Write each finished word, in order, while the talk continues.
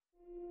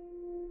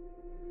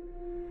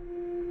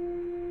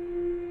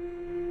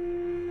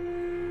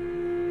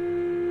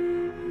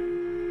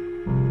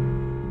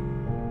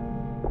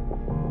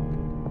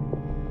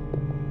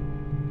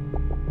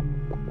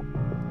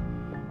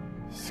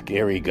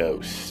scary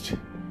ghosts,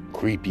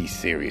 creepy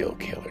serial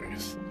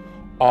killers,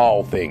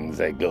 all things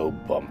that go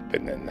bump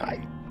in the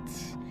night.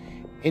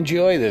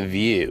 Enjoy the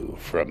view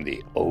from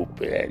the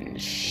open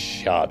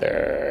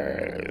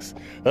shutters.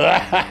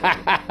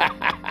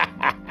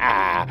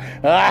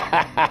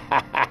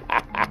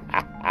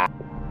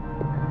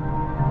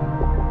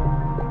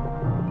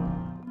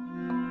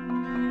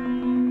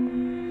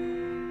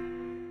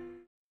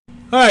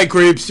 Hi,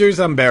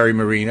 Creepsters. I'm Barry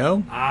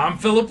Marino. I'm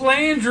Philip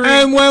Landry.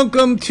 And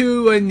welcome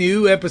to a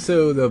new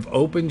episode of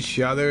Open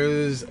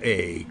Shutters,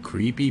 a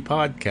creepy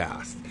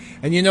podcast.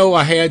 And you know,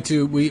 we had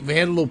a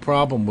little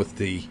problem with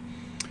the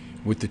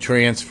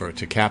transfer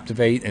to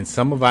Captivate, and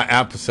some of our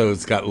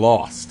episodes got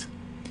lost.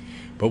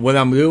 But what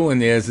I'm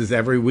doing is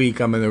every week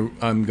I'm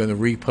gonna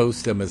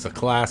repost them as a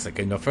classic.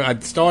 And I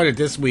started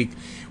this week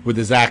with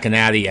the Zach and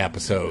Addie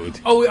episode.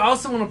 Oh, we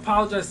also want to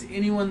apologize to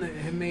anyone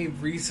that may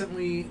have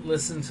recently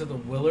listened to the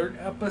Willard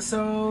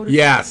episode.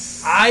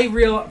 Yes, I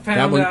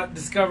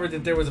discovered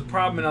that there was a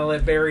problem, and I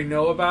let Barry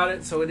know about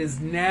it. So it is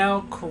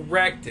now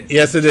corrected.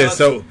 Yes, it is.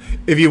 So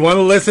if you want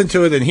to listen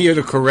to it and hear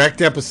the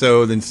correct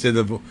episode instead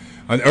of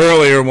an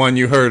earlier one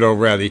you heard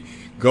already,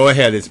 go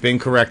ahead. It's been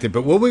corrected.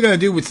 But what we're going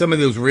to do with some of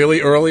those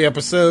really early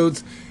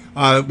episodes,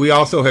 we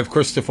also have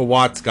Christopher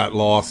Watts got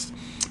lost.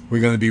 We're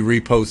going to be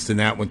reposting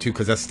that one too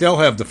because I still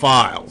have the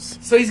files.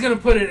 So he's going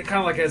to put it kind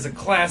of like as a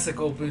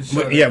classic Open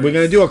Shutters. Yeah, we're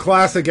going to do a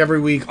classic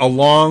every week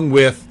along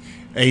with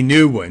a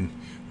new one,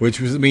 which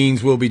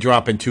means we'll be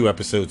dropping 2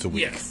 episodes a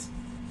week. Yes.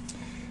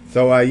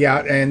 So, yeah,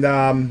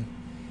 and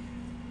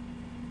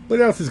what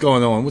else is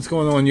going on? What's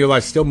going on in your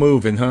life? Still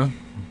moving, huh?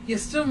 You're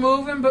still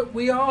moving, but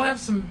we all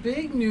have some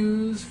big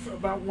news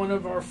about one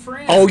of our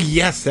friends. Oh,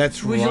 yes,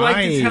 that's right. Would you like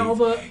to tell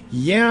the...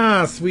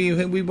 Yes, we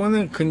want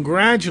to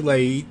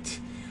congratulate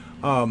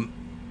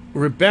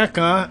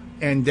Rebecca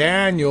and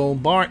Daniel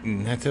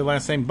Barton. That's their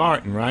last name,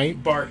 Barton,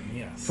 right? Barton,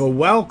 yes. For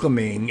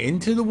welcoming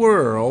into the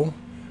world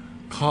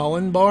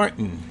Colin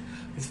Barton.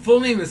 His full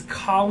name is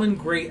Colin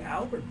Gray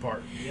Albert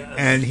Barton, yes.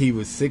 And he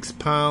was 6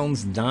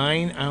 pounds,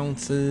 9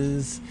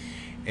 ounces...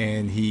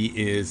 And he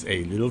is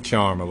a little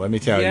charmer, let me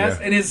tell you. Yes,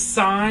 and his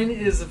sign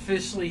is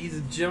officially, he's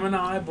a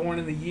Gemini, born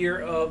in the year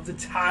of the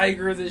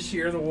tiger this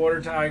year, the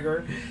water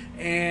tiger.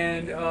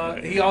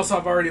 And he also,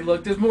 I've already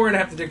looked, there's more I'd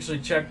have to actually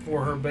check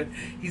for her, but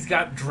he's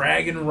got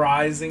Dragon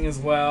Rising as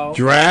well.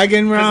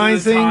 Dragon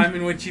Rising? The time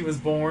in which he was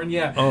born,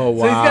 yeah. Oh,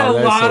 wow. So he's got a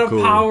lot of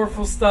cool.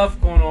 Powerful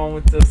stuff going on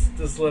with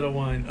this little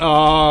one.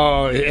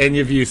 Oh, and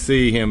if you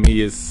see him,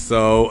 he is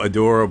so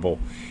adorable.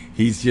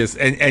 He's just,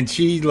 and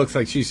she looks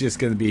like she's just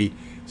going to be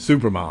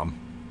Supermom.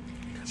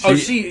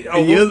 We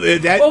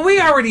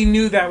already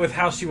knew that with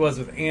how she was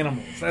with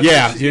animals.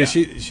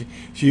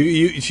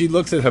 She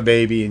looks at her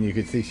baby and you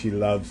can see she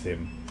loves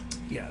him.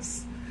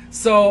 Yes.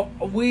 So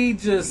we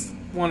just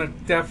want to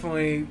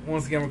definitely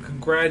once again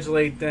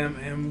congratulate them,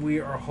 and we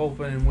are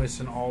hoping and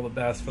wishing all the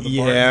best for the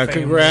Barton family.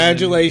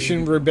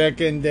 Congratulations,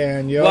 Rebecca and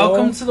Daniel.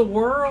 Welcome to the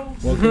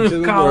world. Welcome to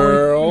the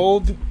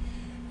world.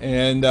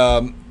 And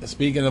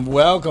speaking of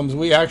welcomes,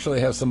 we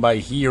actually have somebody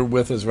here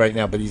with us right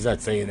now, but he's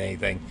not saying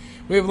anything.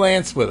 We have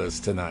Lance with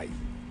us tonight.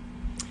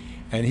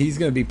 And he's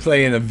going to be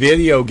playing a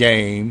video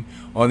game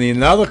on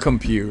another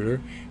computer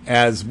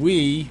as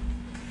we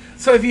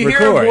So if you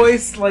record. hear a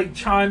voice like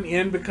chime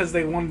in because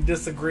they want to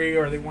disagree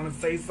or they want to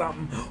say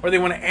something or they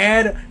want to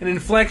add an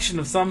inflection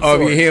of some sort.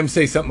 Oh, if you hear him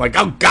say something like,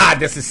 "Oh, God,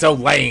 this is so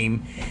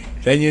lame,"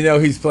 then you know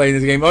he's playing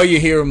his game. Oh, you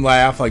hear him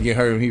laugh like you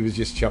heard him. He was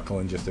just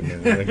chuckling just a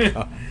minute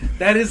ago.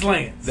 That is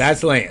Lance.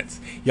 That's Lance.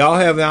 Y'all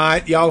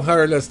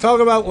heard us talk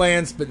about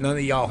Lance, but none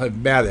of y'all have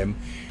met him.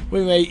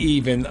 We may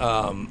even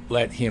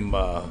let him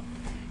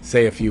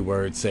say a few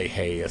words, say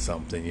hey or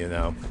something, you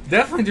know.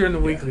 Definitely during the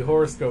weekly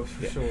horoscopes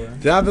for sure.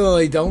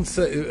 Definitely don't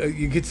say,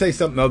 you could say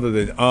something other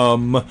than,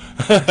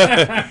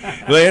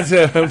 Lance,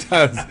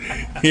 sometimes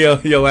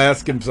you'll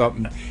ask him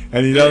something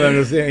and he don't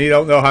understand, he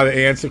don't know how to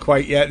answer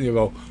quite yet, and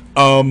you'll go,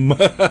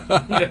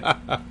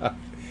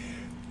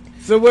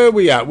 So where are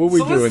we at? What are we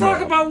doing now? So let's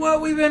talk about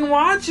what we've been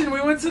watching. We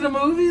went to the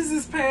movies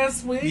this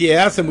past week.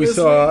 Yes, and we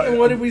saw... And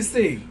what did we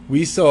see?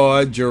 We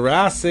saw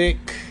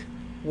Jurassic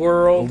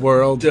World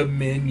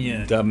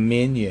Dominion.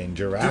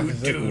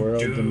 Jurassic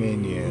World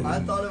Dominion. I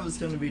thought it was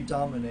going to be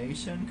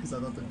Domination because I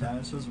thought the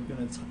dinosaurs were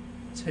going to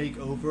take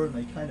over, and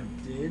they kind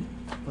of did,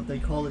 but they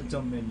call it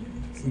Dominion.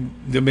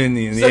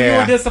 Dominion, so yeah. you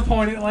were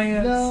disappointed,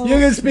 Lance? No. You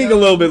can speak a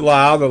little bit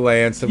louder,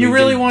 Lance. So you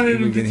really wanted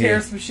them to tear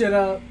some shit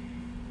up?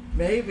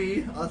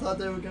 Maybe. I thought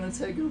they were going to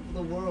take over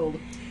the world.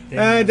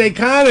 They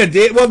kind of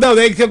did. Well, no,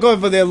 they took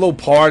over their little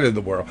part of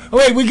the world. Oh,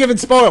 wait, we're giving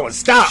spoilers.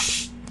 Stop.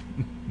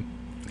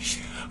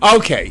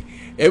 Okay.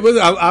 It was.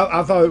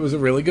 I thought it was a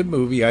really good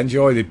movie. I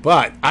enjoyed it.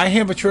 But I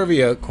have a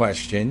trivia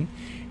question,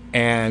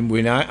 and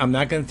I'm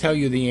not going to tell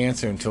you the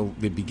answer until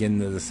the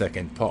beginning of the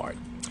second part.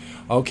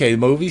 Okay, the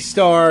movie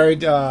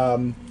starred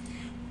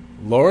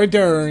Laura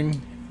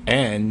Dern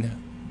and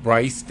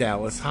Bryce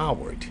Dallas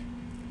Howard.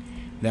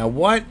 Now,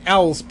 what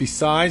else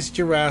besides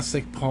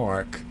Jurassic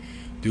Park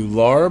do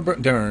Laura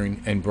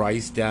Dern and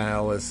Bryce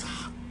Dallas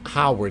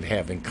Howard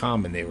have in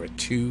common? There are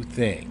 2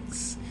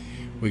 things.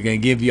 We're going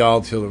to give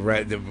y'all till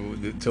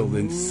till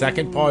the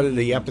second part of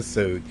the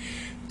episode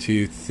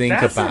to think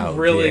That's about a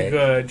really it.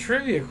 good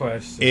trivia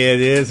question. It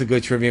is a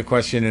good trivia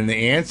question, and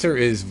the answer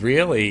is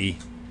really...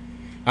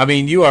 I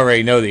mean, you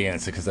already know the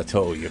answer because I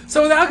told you.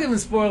 So without giving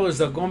spoilers,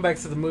 though, going back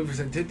to the movie,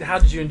 how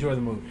did you enjoy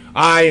the movie?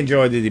 I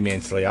enjoyed it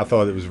immensely. I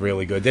thought it was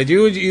really good. Did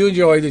you? You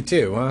enjoyed it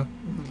too, huh?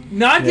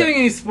 Not giving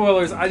any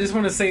spoilers, I just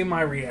want to say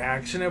my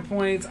reaction at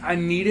points. I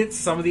needed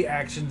some of the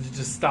action to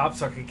just stop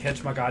so I could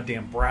catch my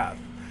goddamn breath.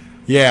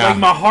 Yeah. Like,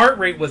 my heart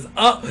rate was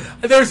up.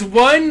 There's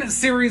one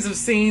series of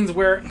scenes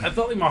where I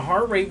felt like my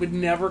heart rate would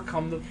never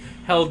come the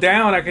hell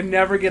down. I could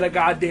never get a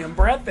goddamn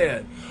breath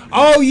in.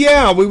 Oh,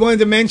 yeah. We wanted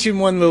to mention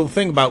one little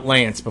thing about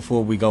Lance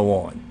before we go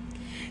on.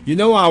 You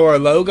know our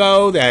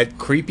logo, that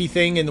creepy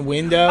thing in the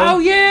window? Oh,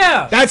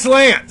 yeah. That's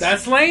Lance.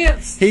 That's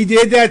Lance. He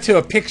did that to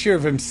a picture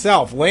of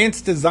himself.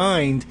 Lance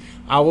designed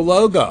our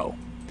logo.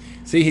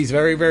 See, he's a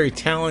very, very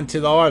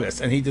talented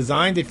artist, and he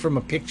designed it from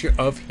a picture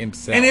of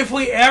himself. And if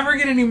we ever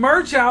get any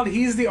merch out,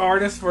 he's the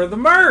artist for the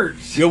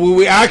merch. Yeah, well,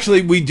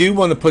 we do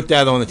want to put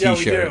that on a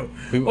T-shirt.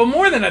 We do. Well,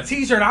 more than a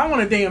T-shirt, I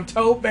want a damn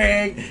tote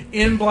bag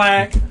in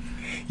black.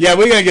 Yeah,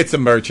 we're gonna get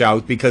some merch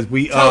out because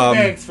we tote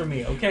bags for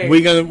me, okay?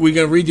 We're gonna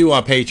redo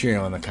our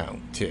Patreon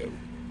account too.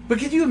 But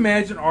could you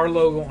imagine our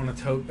logo on a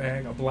tote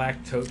bag, a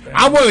black tote bag?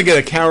 I want to get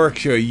a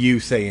caricature of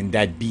you saying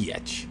that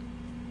bitch.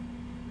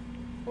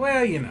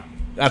 Well, you know.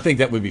 I think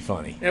that would be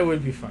funny. That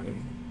would be funny.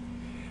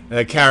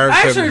 A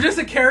character. Actually, just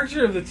a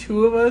character of the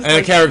two of us, and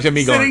like, a character of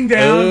me sitting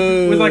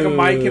down with like a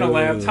mic and a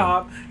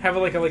laptop, have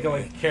like a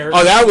character.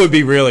 Oh, that would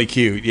be really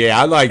cute. Yeah,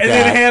 I like and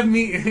that. And then have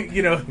me,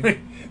 you know.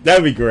 That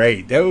would be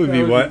great. That would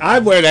be what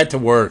I'd wear that to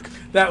work.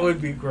 That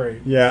would be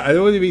great. Yeah, it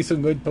would be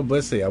some good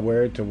publicity. I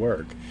wear it to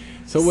work.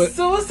 So let's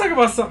talk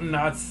about something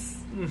not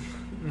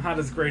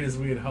as great as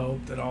we had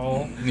hoped at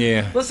all.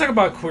 Yeah. Let's talk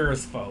about Queer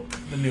as Folk,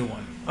 the new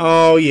one.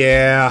 Oh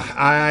yeah,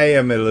 I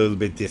am a little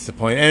bit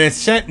disappointed, and it's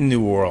set in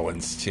New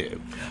Orleans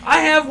too. I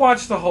have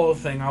watched the whole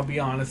thing. I'll be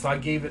honest. I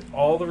gave it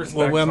all the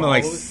respect. Well,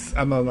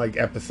 I'm on like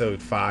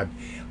episode 5.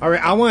 All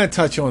right, I want to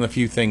touch on a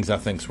few things I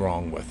think's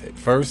wrong with it.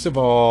 First of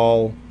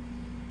all,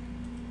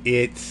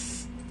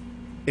 it's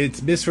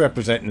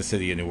misrepresenting the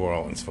city of New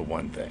Orleans for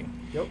one thing.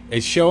 Yep.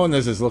 It's showing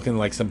us as looking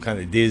like some kind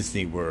of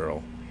Disney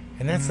World,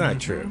 and that's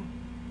not true.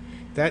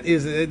 That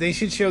is, they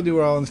should show New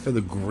Orleans for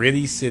the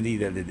gritty city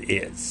that it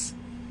is.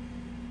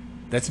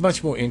 That's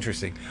much more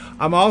interesting.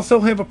 I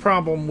also have a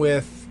problem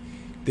with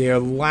their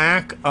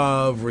lack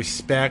of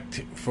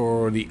respect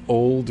for the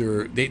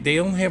older. They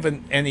don't have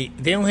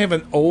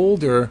an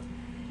older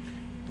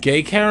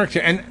gay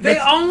character, and they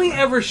only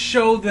ever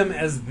show them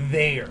as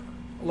there.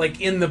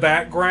 Like in the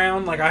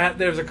background,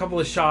 there's a couple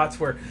of shots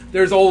where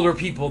there's older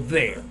people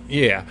there.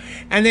 Yeah,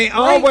 and they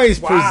always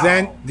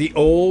present the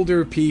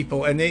older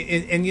people, and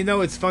you know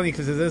it's funny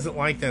because it isn't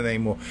like that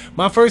anymore.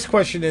 My first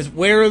question is,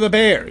 where are the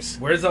bears?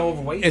 Where's the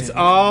overweight? It's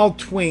all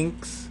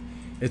twinks.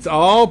 It's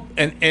all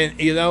and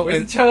you know, where's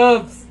and the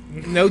chubs?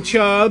 No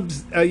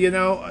chubs. You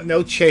know,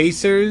 no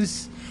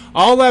chasers.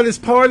 All that is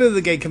part of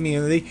the gay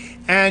community,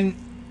 and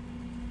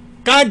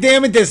God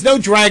damn it, there's no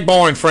drag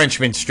bar on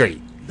Frenchman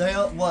Street.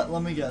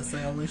 Let me guess.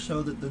 They only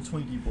showed the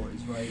Twinkie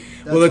boys, right?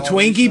 Well, the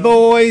Twinkie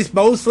boys,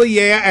 mostly,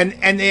 yeah,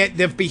 and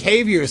their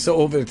behavior is so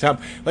over the top.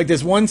 Like,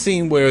 there's one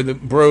scene where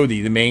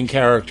Brody, the main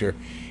character,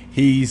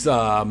 he's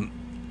at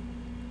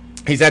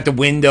the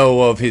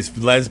window of his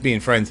lesbian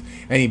friends,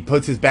 and he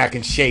puts his back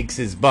and shakes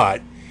his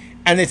butt,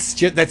 and that's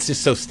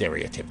just so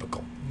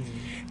stereotypical.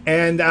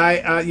 And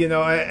I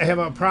have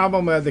a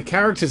problem. The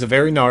characters are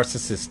very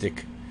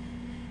narcissistic.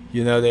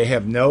 You know, they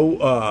have no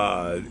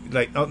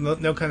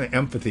kind of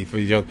empathy for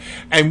each other.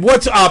 And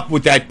what's up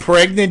with that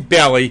pregnant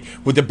belly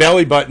with the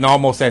belly button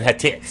almost at her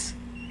tits?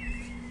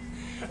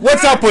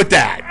 What's up with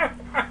that?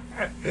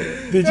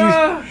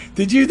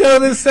 Did you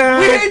notice that?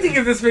 We didn't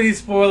give this many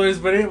spoilers,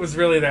 but it was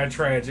really that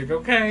tragic.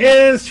 Okay,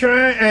 it is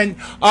tragic. And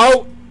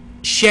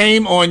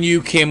shame on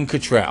you, Kim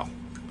Cattrall.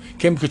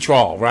 Kim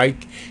Cattrall, right?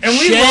 And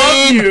we shame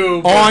love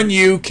you on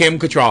you, Kim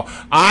Cattrall.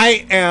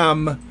 I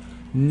am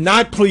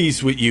not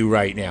pleased with you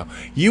right now.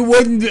 You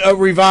wouldn't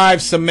revive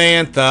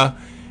Samantha,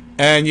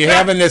 and you're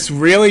having this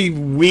really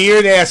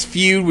weird ass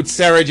feud with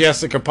Sarah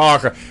Jessica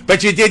Parker,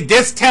 but you did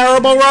this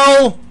terrible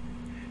role,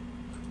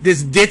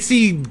 this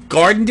ditzy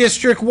Garden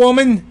District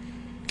woman,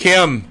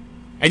 Kim,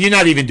 and you're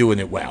not even doing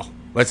it well.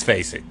 Let's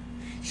face it.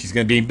 She's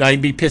gonna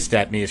be pissed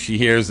at me if she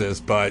hears this,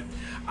 but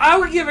I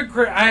would give it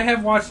credit. I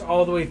have watched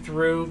all the way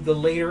through the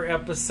later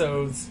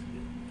episodes.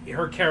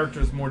 Her character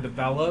is more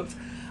developed.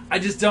 I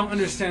just don't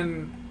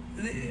understand.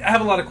 I have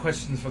a lot of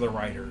questions for the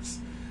writers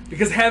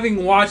because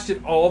having watched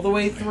it all the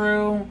way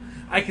through,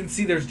 I can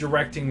see there's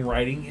directing,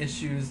 writing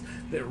issues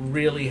that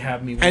really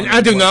have me. And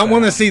I do not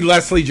want to see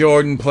Leslie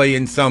Jordan play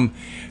in some.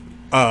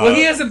 Well,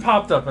 he hasn't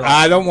popped up at all.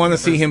 I don't want to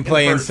see him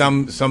play in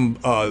some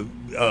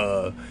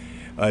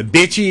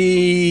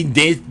bitchy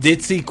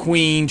ditzy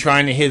queen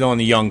trying to hit on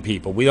the young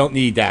people. We don't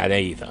need that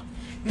either.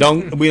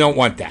 We don't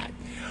want that.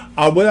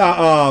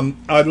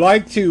 I'd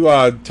like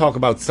to talk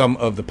about some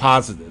of the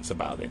positives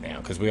about it now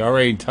because we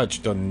already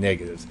touched on the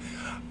negatives.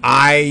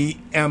 I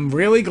am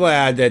really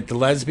glad that the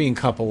lesbian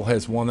couple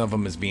has one of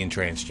them as being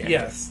transgender.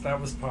 Yes,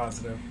 that was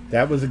positive.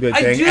 That was a good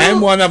I thing. do-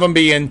 And one of them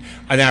being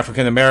an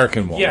African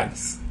American woman.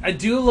 Yes, I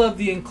do love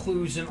the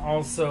inclusion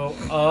also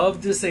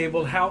of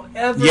disabled.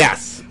 However,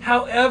 Yes.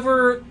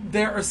 However,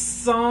 there are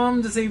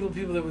some disabled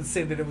people that would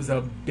say that it was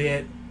a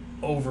bit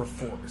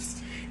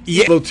overforced.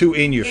 Yeah, a little too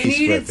in your It face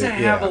needed with to it.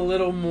 have Yeah. a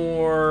little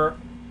more.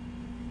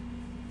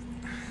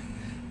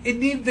 It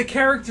needed the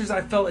characters.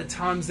 I felt at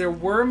times there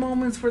were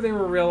moments where they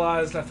were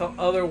realized. I felt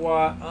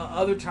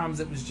other times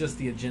it was just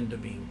the agenda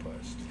being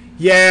pushed.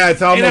 Yeah, it's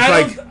And almost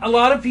I like don't, a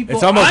lot of people.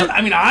 it's almost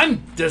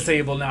I'm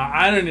disabled now.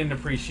 I didn't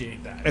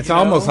appreciate that. it's you know?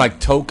 almost like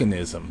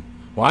tokenism.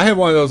 Well, I had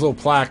one of those little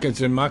placards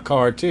in my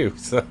car too,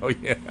 so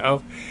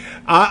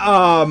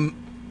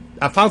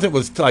I felt it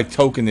was like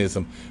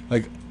tokenism.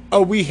 Like,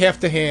 oh, we have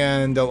to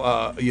handle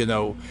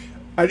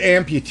an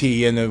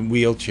amputee in a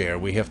wheelchair.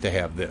 We have to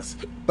have this,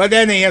 but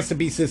then he has to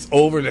be this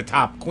over the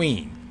top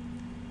queen.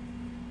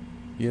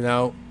 You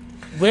know,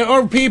 there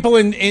are people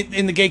in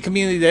the gay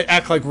community that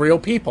act like real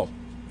people,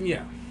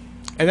 Yeah.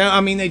 and I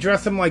mean they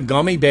dress them like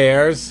gummy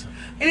bears.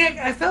 And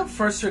I felt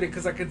frustrated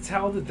because I could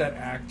tell that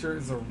actor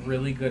is a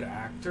really good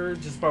actor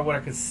just by what I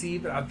could see,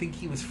 but I think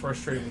he was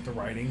frustrated with the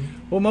writing.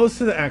 Well,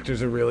 most of the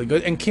actors are really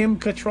good, and Kim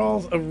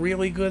Cattrall's a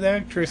really good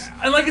actress.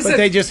 And like I But said,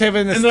 they just have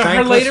in this in her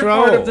thankless later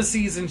role. part of the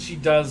season, she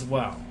does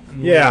well.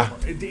 In the Yeah.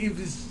 later part. It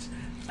was.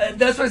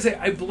 That's why I say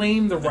I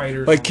blame the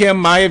writers. But Kim,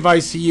 my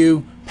advice to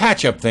you: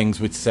 patch up things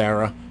with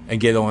Sarah and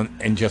get on,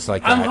 and just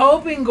like that. I'm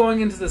hoping going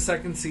into the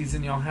second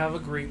season, y'all have a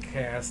great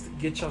cast.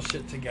 Get y'all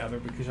shit together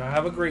because y'all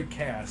have a great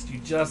cast. You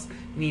just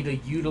need to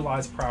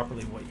utilize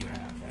properly what you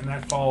have, and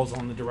that falls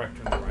on the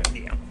director and the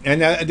writer.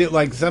 And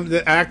like some of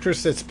the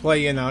actress that's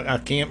playing, I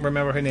can't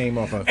remember her name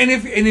off of. And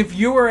if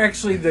you were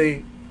actually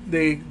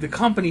the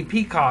company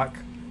Peacock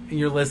and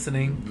you're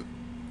listening,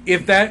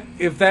 if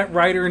that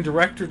writer and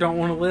director don't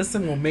want to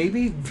listen, well,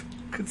 maybe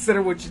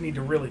consider what you need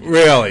to really do.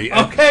 Really?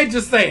 Okay,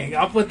 just saying.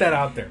 I'll put that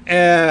out there.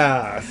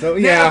 Yeah. So Now,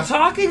 yeah.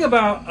 talking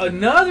about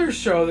another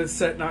show that's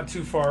set not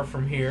too far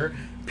from here,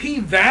 P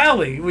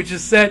Valley, which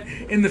is set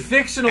in the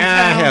fictional I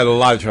town had a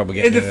lot of trouble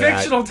getting in the into that.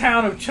 fictional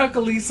town of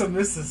Chucalissa,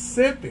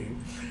 Mississippi,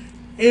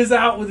 is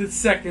out with its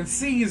second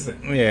season.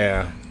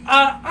 Yeah.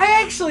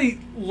 I actually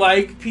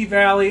like P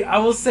Valley. I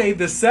will say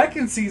the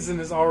second season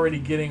is already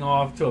getting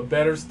off to a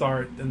better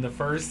start than the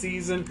first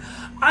season.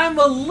 I'm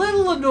a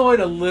little annoyed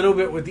a little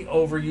bit with the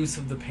overuse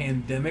of the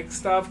pandemic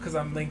stuff because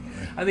I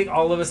think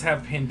all of us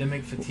have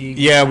pandemic fatigue.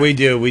 Yeah, we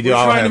do. We do. We're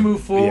all trying to have-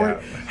 move forward.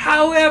 yeah.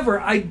 However,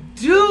 I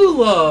do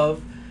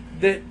love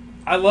that.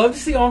 I love to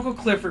see Uncle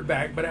Clifford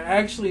back, but I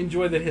actually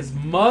enjoy that his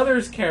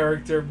mother's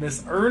character,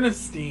 Miss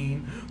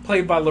Ernestine,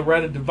 played by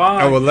Loretta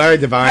Devine, Oh well, Larry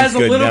Devine's has a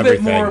good little and bit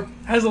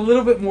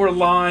everything. more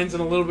lines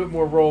and a little bit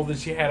more role than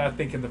she had, I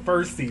think, in the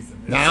first season.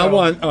 And Now so- I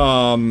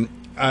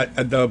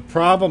want the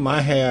problem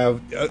I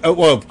have.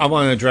 Well, I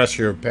want to address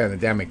your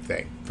pandemic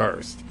thing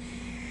first.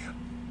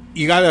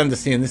 You got to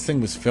understand this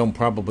thing was filmed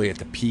probably at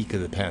the peak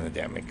of the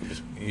pandemic.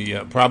 It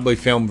was probably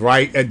filmed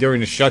right during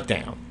the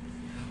shutdown.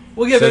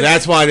 well, yeah, So but-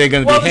 that's why they're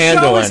going to well, be the show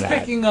handling is that.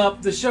 picking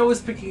up. The show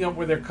is picking up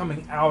where they're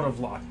coming out of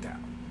lockdown.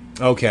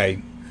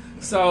 Okay.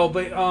 So,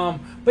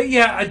 but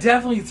yeah, I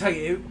definitely tell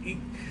you,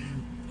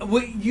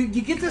 you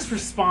get this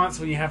response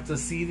when you have to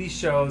see these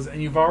shows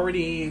and you've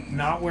already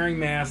not wearing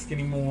masks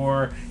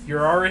anymore.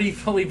 You're already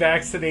fully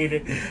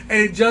vaccinated, and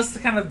it just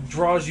kind of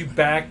draws you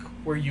back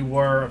where you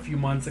were a few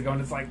months ago.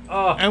 And it's like,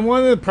 oh, And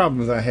one of the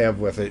problems I have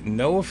with it,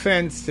 no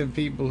offense to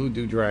people who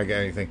do drag or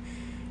anything,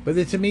 but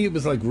to me it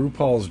was like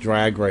RuPaul's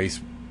Drag Race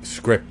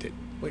scripted.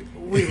 wait,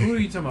 who are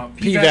you talking about?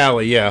 P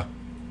Valley, yeah.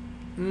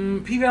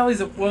 P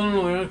Valley's a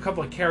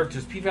couple of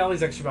characters. P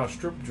Valley's actually about a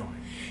strip joint.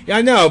 Yeah,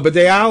 I know, but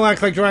they all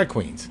act like drag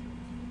queens.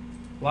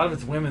 A lot of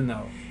it's women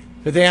though.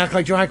 But they act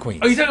like drag queens.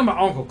 Oh, you're talking about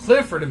Uncle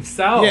Clifford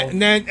himself?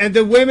 Yeah, and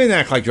the women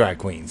act like drag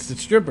queens. The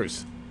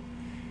strippers.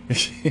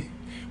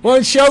 Well,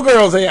 in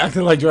Showgirls, they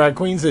acted like drag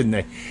queens, didn't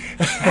they?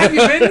 Have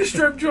you been to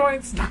strip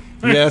joints?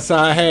 Yes,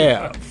 I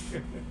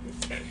have.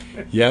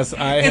 Yes,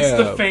 I have. It's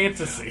the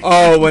fantasy.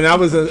 Oh, when I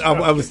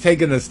was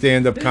taking a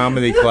stand-up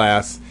comedy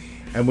class,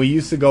 and we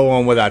used to go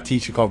on with our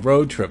teacher called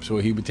Road Trips,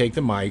 where he would take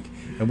the mic,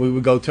 and we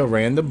would go to a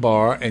random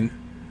bar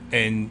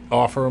and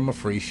offer him a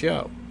free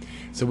show.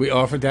 So we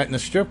offered that in a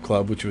strip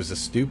club, which was the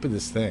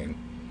stupidest thing.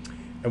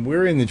 And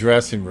we're in the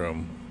dressing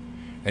room,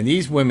 and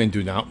these women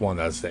do not want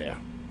us there.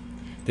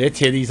 Their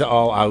titties are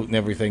all out and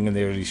everything, and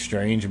there are these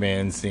strange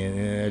men standing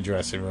in their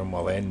dressing room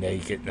while they're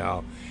naked and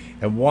all.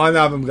 And one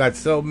of them got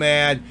so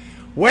mad,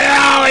 "Where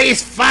are all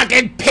these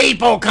fucking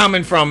people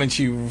coming from?" And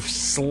she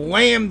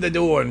slammed the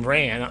door and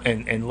ran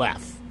and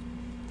left.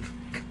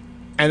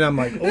 And I'm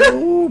like,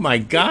 oh my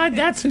God,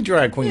 that's who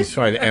drag queens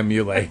try to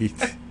emulate.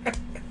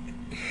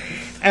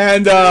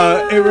 And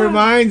it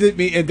reminded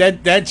me, and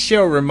that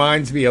show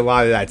reminds me a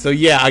lot of that. So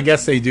yeah, I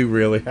guess they do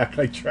really act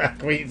like drag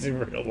queens in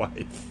real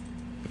life.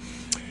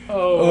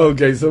 Oh,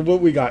 Okay, so what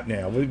we got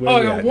now? What I we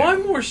got got one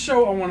now? more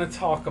show I want to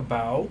talk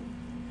about,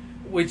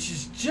 which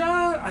is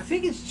I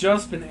think it's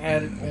just been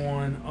added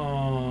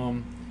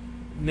on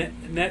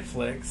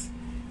Netflix.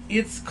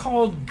 It's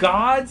called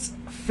God's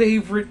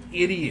Favorite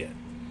Idiot.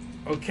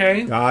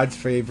 Okay? God's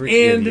Favorite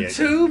And Idiot. the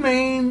two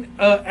main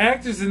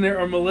actors in there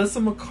are Melissa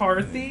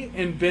McCarthy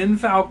and Ben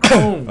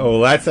Falcone.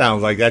 Oh, that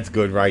sounds like that's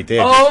good right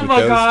there. Oh just with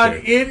my those God,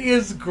 two. it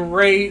is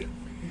great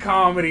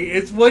comedy.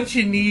 It's what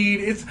you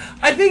need.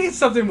 I think it's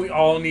something we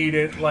all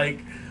needed. Like,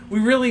 we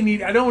really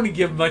need. I don't want to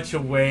give much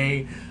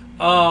away.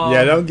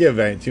 Yeah, don't give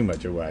too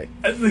much away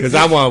because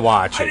I want to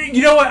watch it.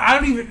 You know what? I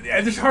don't even.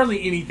 There's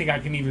hardly anything I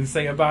can even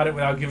say about it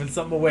without giving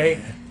something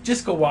away.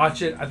 Just go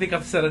watch it. I think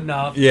I've said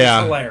enough. Yeah.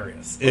 It's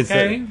hilarious.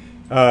 Okay.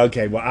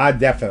 Okay. Well, I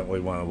definitely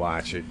want to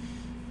watch it.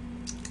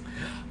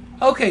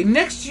 Okay.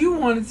 Next, you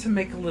wanted to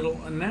make a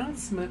little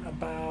announcement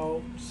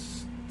about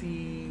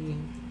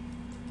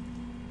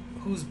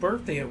whose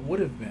birthday it would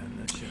have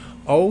been this year.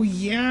 Oh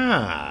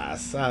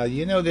yes,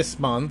 this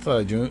month,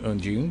 on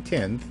June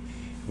 10th,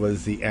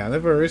 was the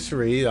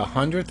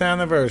 100th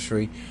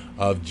anniversary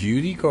of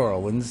Judy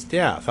Garland's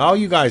death. All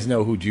you guys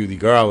know who Judy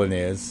Garland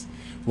is.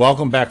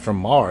 Welcome back from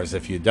Mars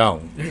if you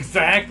don't.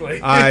 Exactly.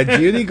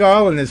 Judy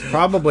Garland is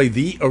probably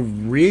the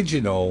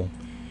original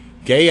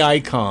gay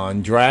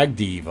icon, drag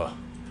diva.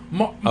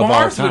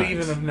 Mars would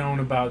even have known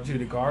about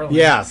Judy Garland.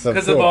 Yes, of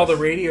because of all the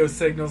course. radio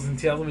signals and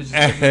television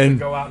signals that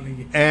go out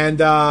in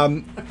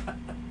the...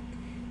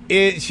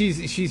 And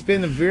she's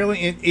been a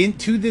really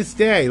to this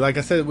day. Like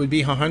I said, it would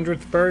be her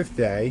 100th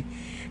birthday,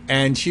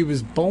 and she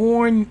was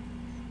born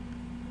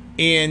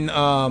in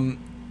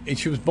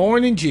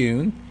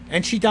June,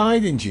 and she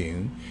died in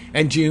June,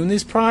 and June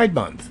is Pride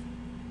Month.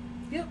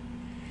 Yep.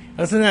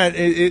 Isn't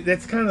that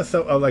that's kind of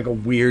so like a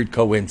weird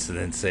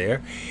coincidence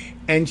there,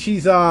 and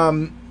she's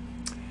I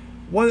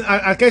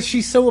guess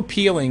she's so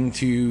appealing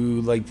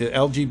to like the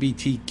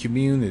LGBT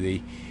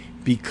community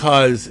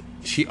because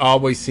she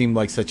always seemed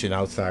like such an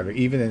outsider,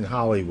 even in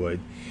Hollywood.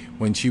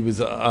 When she was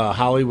a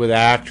Hollywood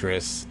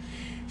actress,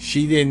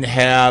 she didn't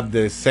have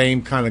the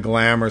same kind of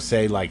glamour,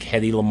 say, like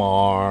Hedy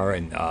Lamarr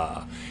and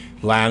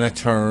Lana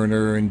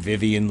Turner and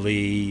Vivian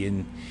Leigh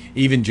and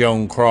even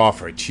Joan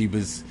Crawford. She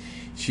was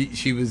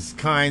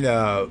kind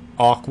of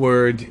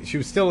awkward. She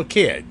was still a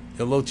kid,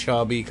 a little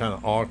chubby, kind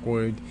of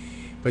awkward.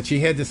 But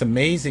she had this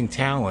amazing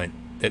talent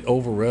that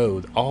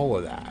overrode all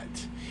of that.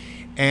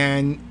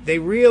 And they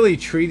really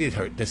treated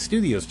her, the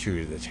studios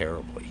treated her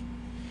terribly.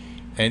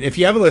 And if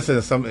you ever listen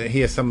to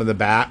hear some of the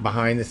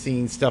behind the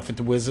scenes stuff at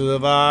the Wizard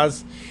of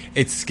Oz,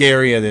 it's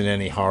scarier than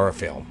any horror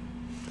film.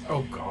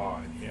 Oh,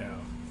 God, yeah.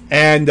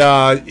 And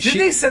Did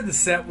they say the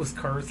set was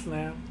cursed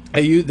now?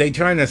 They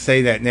trying to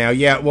say that now.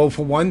 Yeah, well,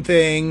 for one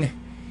thing,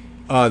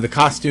 the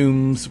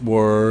costumes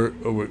were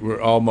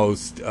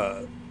almost...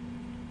 the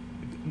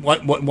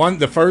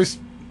first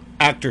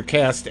actor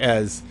cast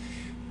as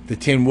the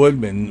Tin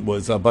Woodman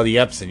was Buddy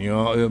Epson. You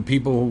know,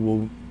 people who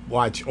will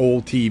watch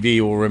old TV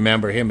will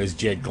remember him as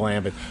Jed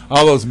Clampett.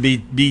 All those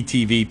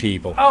BTV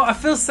people. Oh, I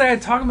feel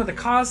sad talking about the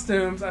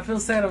costumes. I feel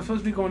sad. I'm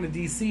supposed to be going to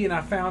DC, and I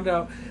found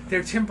out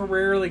they're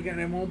temporarily going.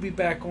 It won't be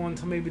back on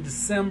until maybe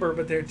December,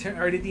 but they're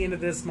right at the end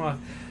of this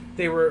month.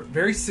 They were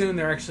very soon.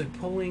 They're actually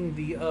pulling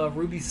the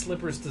ruby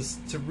slippers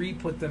to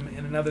re-put them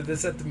in another.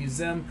 This at the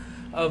museum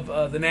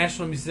of the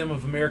National Museum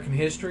of American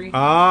History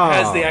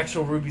has the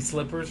actual ruby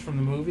slippers from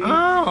the movie.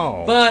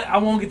 Oh, but I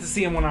won't get to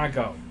see them when I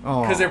go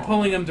because they're Oh.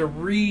 pulling them to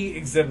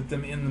re-exhibit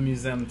them in the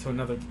museum to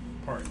another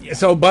part. Yeah.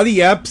 So Buddy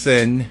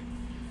Epson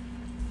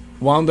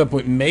wound up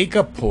with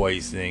makeup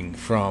poisoning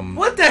from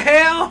What the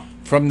hell?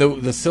 from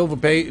the silver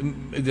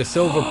paint they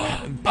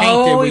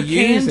Oh, were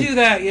you can using. do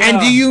that, yeah.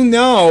 And do you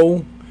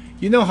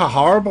know how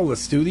horrible the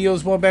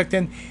studios were back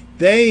then?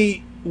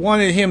 They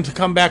wanted him to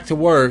come back to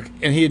work,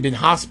 and he had been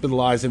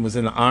hospitalized and was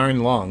in an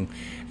iron lung,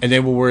 and they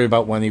were worried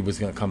about when he was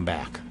going to come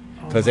back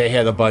because they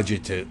had a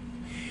budget to.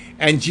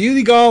 And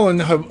Judy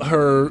Garland,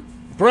 her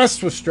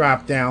breasts were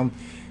strapped down.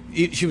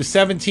 She was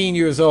 17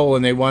 years old,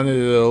 and they wanted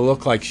her to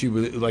look like she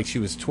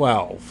was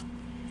 12.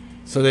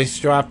 So they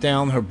strapped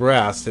down her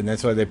breast, and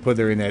that's why they put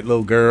her in that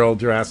little girl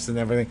dress and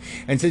everything.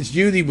 And since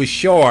Judy was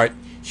short,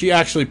 she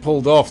actually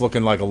pulled off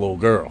looking like a little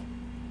girl.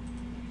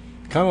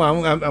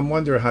 Kind of, I'm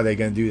wondering how they're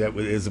going to do that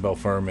with Isabel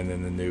Fuhrman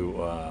in the new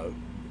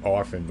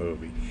Orphan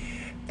movie.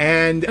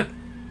 And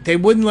they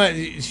wouldn't let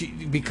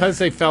because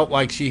they felt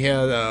like she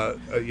had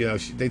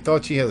they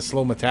thought she had a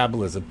slow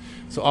metabolism,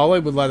 so all they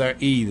would let her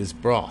eat is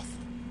broth.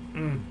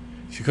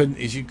 She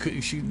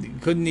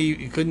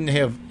couldn't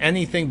have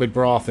anything but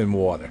broth and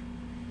water.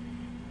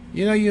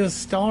 You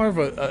starve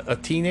a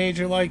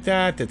teenager like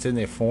that's in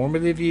their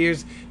formative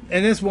years,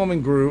 and this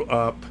woman grew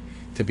up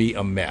to be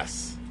a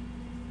mess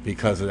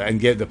because of that,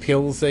 and get the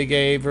pills they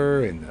gave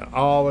her and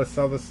all this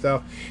other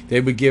stuff. They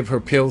would give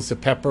her pills to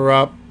pep her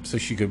up so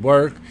she could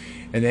work,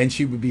 and then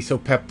she would be so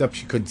pepped up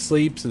she couldn't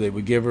sleep, so they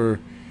would give her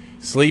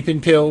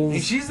sleeping pills.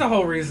 And she's the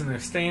whole reason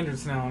there's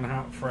standards now on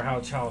how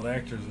child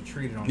actors are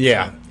treated on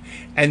Yeah. set.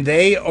 And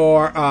they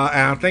are, and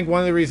I think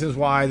one of the reasons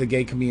why the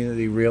gay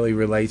community really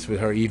relates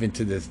with her even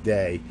to this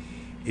day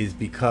is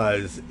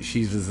because she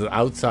was an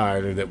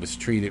outsider that was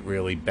treated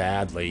really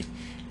badly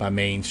by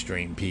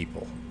mainstream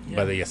people,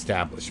 by the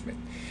establishment.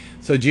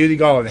 So Judy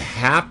Garland,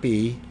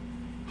 happy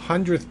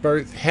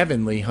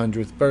heavenly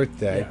 100th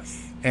birthday.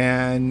 Yes.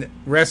 And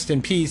rest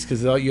in peace,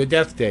 because your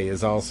death day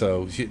is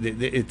also,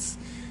 it's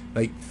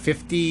like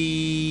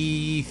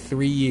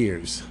 53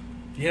 years.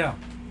 Yeah.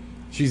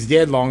 She's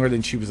dead longer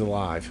than she was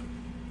alive.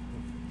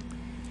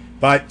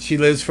 But she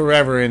lives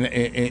forever in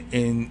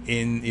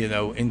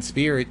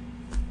spirit.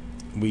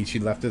 She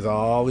left us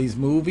all these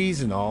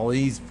movies and all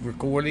these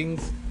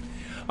recordings.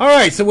 All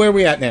right, so where are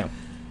we at now?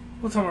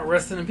 We're talking about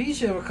resting in peace.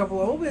 You have a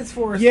couple of obits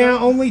for us. Yeah,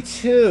 only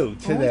two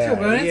today. Only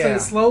two, but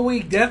it's a slow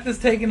week. Death is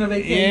taking a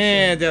vacation.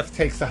 Yeah, Death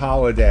takes a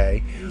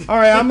holiday. All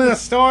right, I'm going to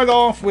start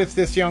off with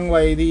this young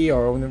lady,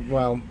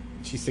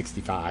 she's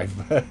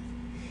 65.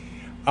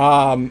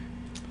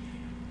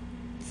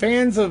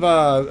 Fans of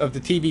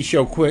the TV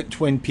show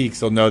Twin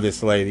Peaks will know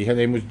this lady. Her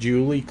name was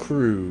Julie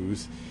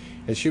Cruz,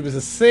 and she was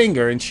a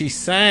singer, and she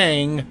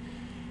sang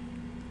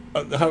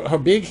her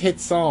big hit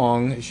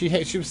song. She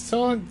was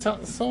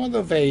sort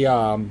of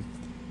a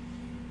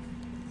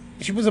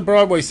she was a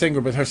Broadway singer,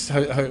 but her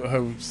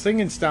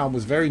singing style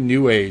was very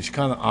new age,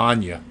 kind of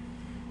Anya.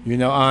 You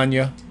know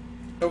Anya?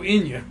 Oh,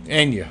 Enya.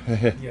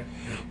 Yeah.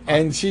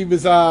 And she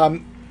was her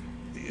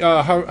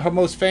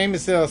most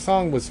famous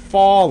song was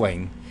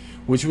 "Falling,"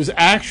 which was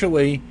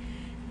actually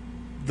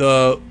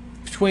the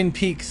Twin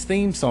Peaks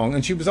theme song,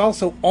 and she was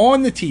also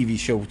on the TV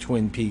show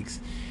Twin Peaks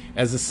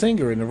as a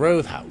singer in the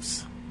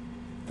Roadhouse.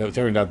 That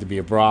turned out to be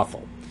a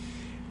brothel.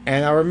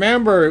 And I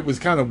remember it was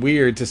kind of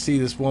weird to see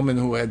this woman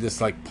who had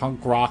this like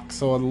punk rock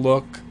sort of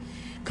look,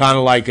 kind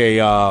of like a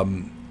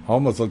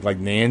almost looked like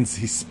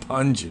Nancy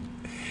Spungen,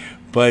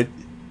 but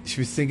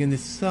she was singing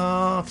this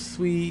soft,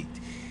 sweet,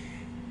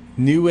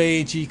 new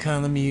agey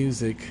kind of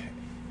music.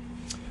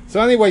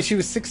 So anyway, she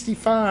was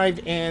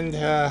 65, and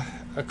a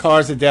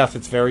cause of death,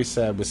 it's very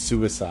sad, was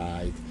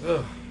suicide.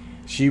 Ugh.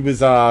 She was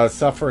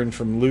suffering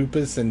from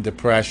lupus and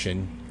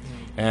depression.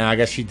 And I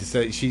guess she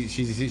decided she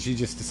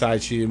just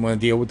decided she didn't want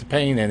to deal with the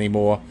pain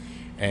anymore,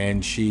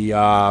 and she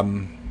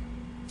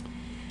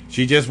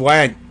just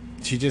went.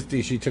 She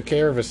took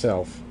care of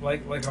herself.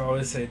 Like I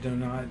always say, do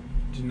not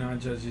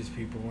judge these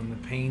people when the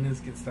pain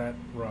gets that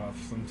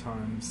rough.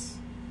 Sometimes.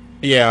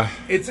 Yeah.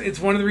 It's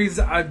one of the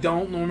reasons I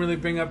don't normally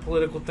bring up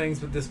political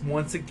things, but this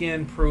once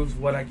again proves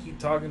what I keep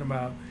talking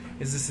about: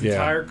 is this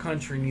entire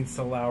country needs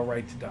to allow a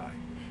right to die.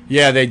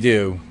 Yeah, they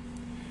do,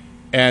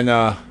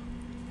 and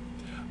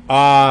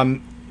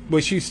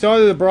well, she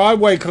started a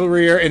Broadway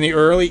career in the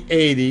early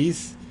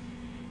 80s,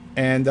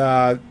 and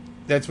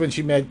that's when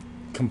she met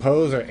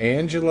composer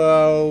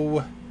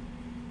Angelo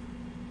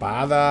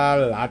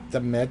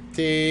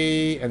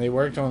Badalamenti, and they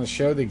worked on a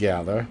show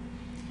together.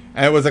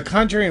 And it was a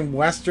country and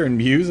western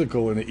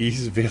musical in the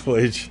East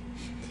Village.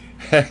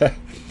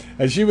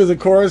 And she was a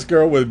chorus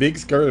girl with a big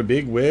skirt, a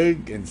big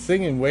wig, and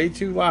singing way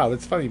too loud.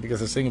 It's funny because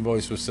her singing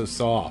voice was so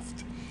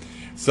soft.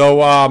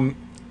 So,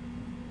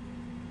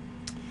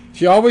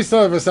 she always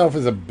thought of herself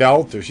as a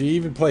belter. She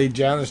even played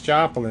Janis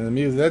Joplin in the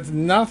music. That's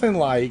nothing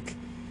like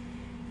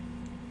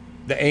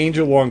the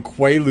Angel on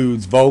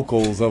Quaaludes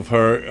vocals of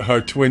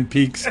her Twin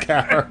Peaks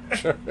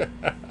character.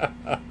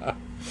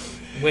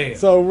 Wait.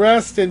 So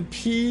rest in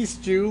peace,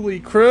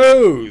 Julie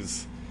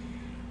Cruz.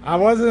 I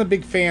wasn't a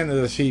big fan of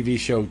the TV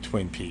show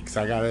Twin Peaks.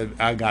 I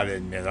gotta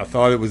admit, I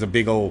thought it was a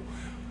big old.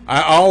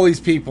 All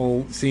these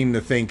people seem to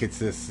think it's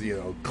this,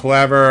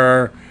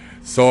 clever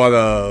sort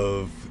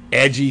of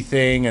edgy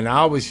thing, and I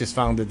always just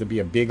found it to be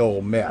a big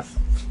old mess.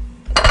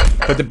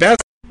 But the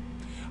best,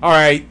 all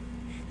right,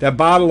 that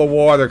bottle of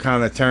water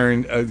kind of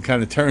turned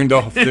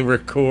off the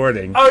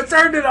recording. Oh, it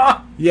turned it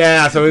off.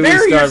 Yeah, so it Barry,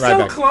 would start you're right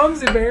so back.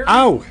 clumsy, Barry.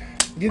 Oh,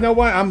 you know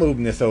what? I'm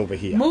moving this over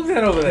here. Move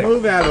that over there.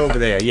 Move that over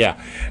there.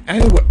 Yeah,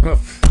 anyway,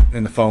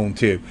 and the phone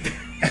too.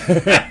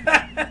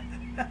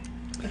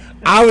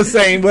 I was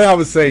saying,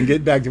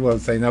 get back to what I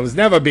was saying. I was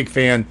never a big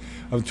fan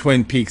of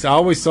Twin Peaks. I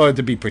always thought it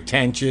to be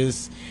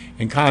pretentious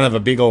and kind of a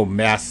big old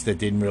mess that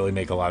didn't really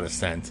make a lot of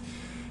sense.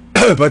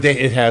 But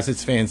it has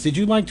its fans. Did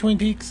you like Twin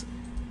Peaks?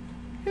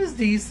 It was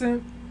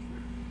decent.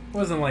 It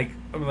wasn't like,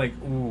 I'm like,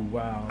 ooh,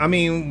 wow. I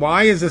mean,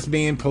 why is this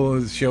man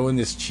showing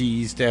this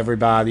cheese to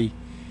everybody?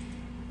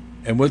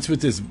 And what's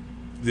with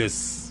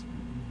this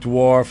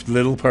dwarfed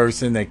little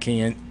person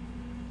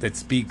that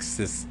speaks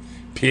this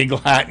pig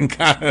Latin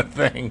kind of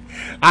thing?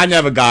 I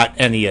never got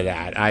any of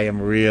that. I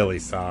am really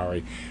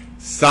sorry.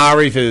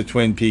 Sorry for the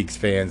Twin Peaks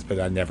fans, but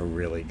I never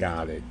really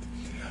got it.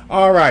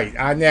 All right,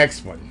 our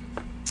next one.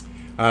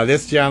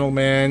 This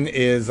gentleman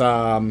is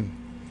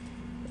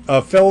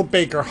Philip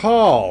Baker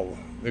Hall,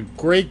 a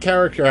great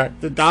character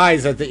actor,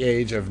 dies at the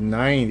age of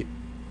 90.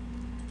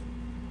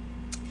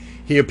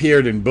 He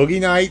appeared in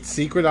Boogie Nights,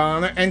 Secret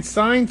Honor, and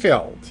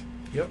Seinfeld.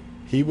 Yep.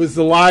 He was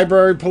the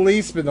library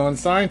policeman on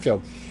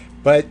Seinfeld.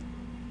 But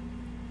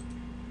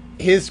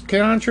his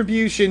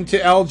contribution to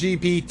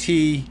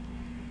LGBT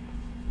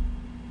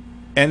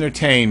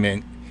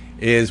entertainment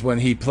is when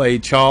he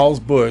played Charles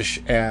Busch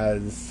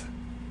as...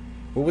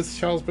 What was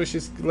Charles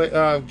Busch's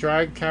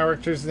drag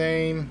character's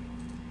name?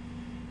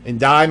 In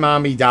Die,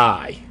 Mommy,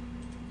 Die.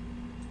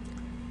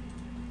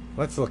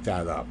 Let's look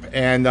that up.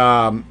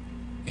 And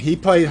he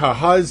played her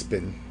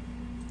husband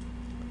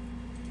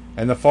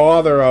and the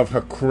father of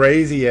her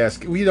crazy ass.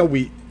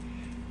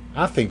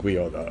 I think we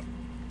ought to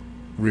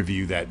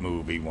review that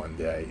movie one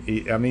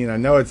day. I mean, I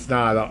know it's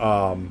not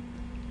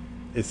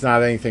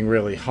anything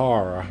really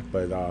horror,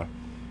 but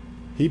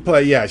he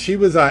played. Yeah, she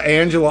was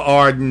Angela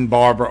Arden,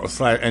 Barbara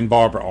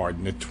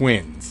Arden, the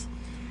twins,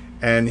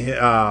 and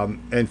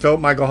Philip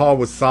Michael Hall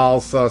was Saul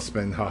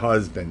Sussman, her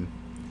husband,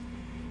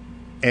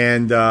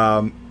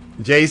 and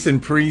Jason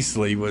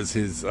Priestley was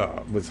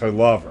her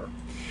lover,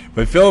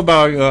 but Philip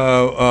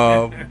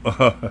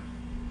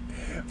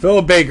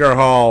Baker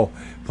Hall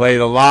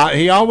played a lot.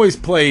 He always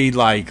played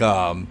like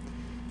a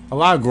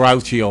lot of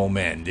grouchy old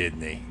men,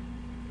 didn't he?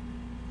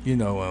 You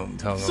know what I'm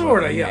talking about.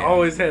 Sort of, yeah.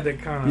 Always had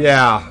that kind of...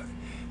 Yeah.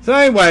 So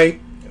anyway,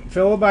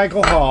 Philip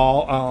Michael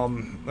Hall,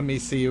 let me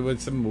see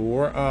with some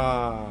more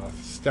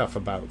stuff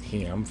about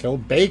him. Phil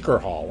Baker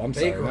Hall. I'm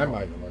sorry, not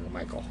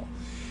Michael Hall.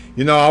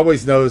 You know, I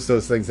always notice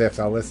those things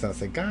after I listen. I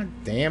say, God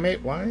damn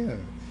it, why?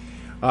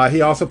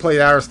 He also played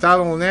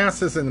Aristotle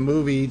Onassis in the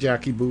movie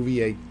Jackie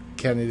Bouvier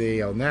Kennedy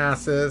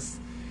Onassis.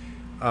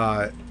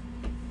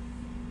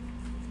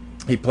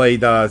 He played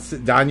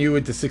Don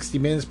Hewitt, the 60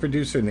 Minutes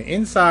producer in The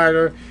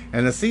Insider,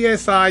 and the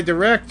CSI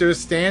director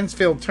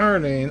Stansfield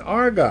Turner in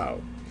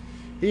Argo.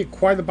 He had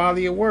quite a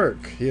body of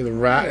work. He had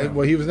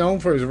he was known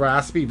for his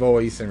raspy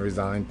voice and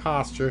resigned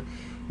posture,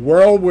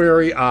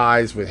 world-weary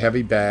eyes with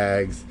heavy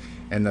bags,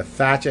 and the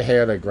thatch of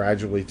hair that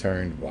gradually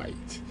turned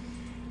white.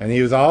 And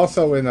he was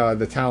also in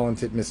The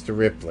Talented Mr.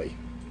 Ripley.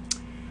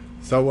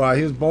 So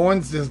he was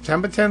born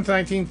September 10th,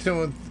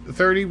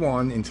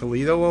 1931 in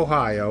Toledo,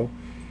 Ohio.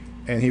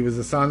 And he was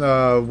the son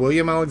of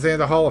William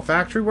Alexander Hall, a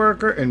factory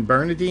worker, and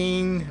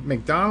Bernadine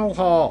McDonald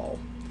Hall.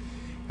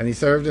 And he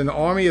served in the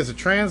Army as a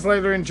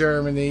translator in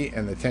Germany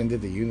and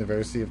attended the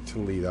University of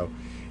Toledo.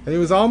 And he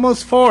was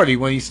almost 40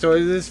 when he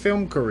started his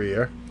film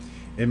career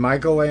in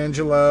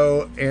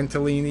Michelangelo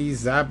Antonioni's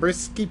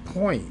Zabriskie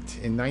Point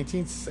in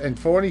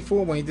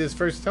 1944 when he did his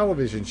first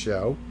television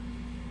show.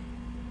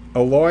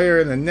 A lawyer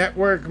in a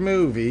network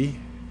movie.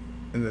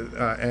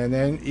 And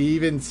then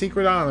even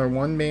Secret Honor,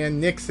 one-man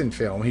Nixon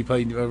film. He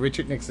played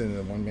Richard Nixon in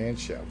a one-man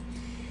show.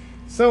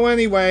 So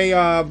anyway,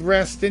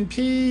 rest in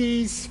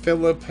peace,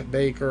 Philip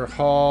Baker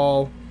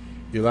Hall.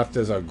 You left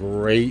us a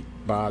great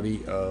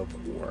body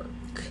of work.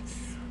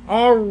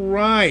 All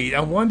right. I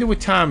wonder what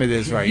time it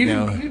is now. You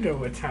know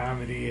what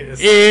time it is.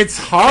 It's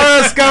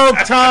horoscope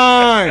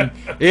time.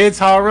 It's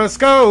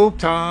horoscope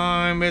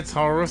time. It's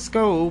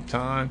horoscope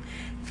time.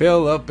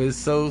 Philip is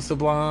so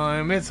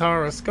sublime. It's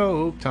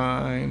horoscope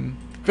time.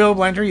 Philip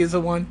Landry is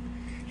the one.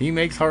 He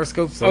makes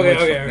horoscopes so much.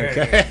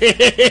 Okay.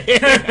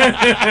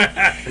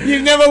 You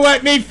never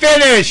let me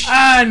finish.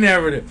 I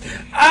never did.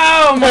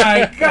 Oh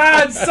my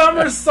God!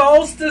 Summer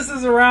solstice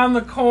is around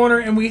the corner,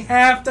 and we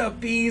have to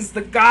appease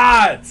the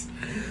gods.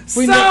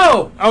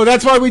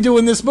 That's why we're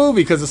doing this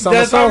movie, because of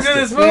summer solstice. That's why we're doing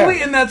this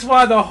movie, and that's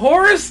why the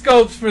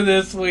horoscopes for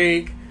this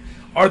week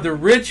are the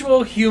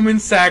Ritual Human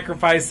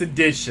Sacrifice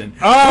Edition.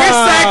 We're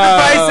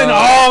sacrificing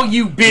all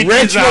you bitches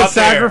ritual out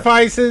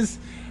sacrifices.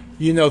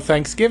 You know,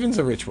 Thanksgiving's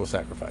a ritual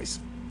sacrifice.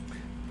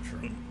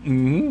 True.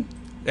 Mm-hmm.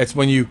 That's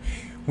when you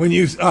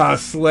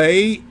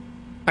slay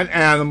an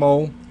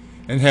animal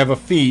and have a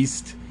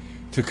feast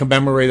to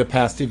commemorate a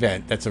past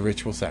event. That's a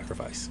ritual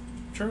sacrifice.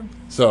 True.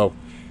 So,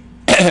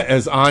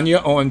 as Anya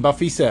on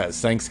Buffy says,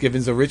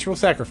 Thanksgiving's a ritual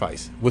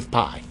sacrifice with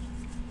pie.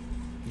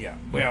 Yeah,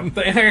 well,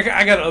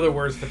 I got other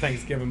words for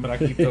Thanksgiving, but I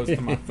keep those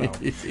to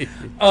myself.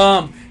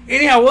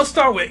 Anyhow, we'll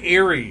start with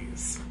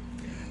Aries.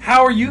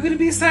 How are you going to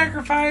be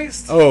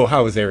sacrificed? Oh,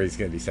 how is Aries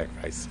going to be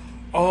sacrificed?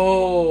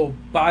 Oh,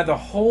 by the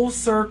whole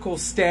circle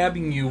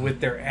stabbing you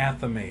with their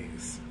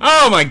athames.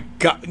 Oh my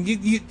God!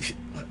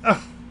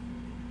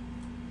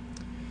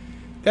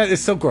 That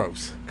is so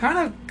gross.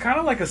 Kind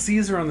of like a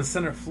Caesar on the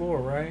Senate floor,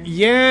 right?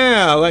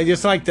 Yeah,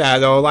 just like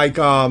that, or like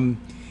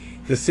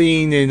the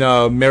scene in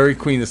Mary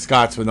Queen of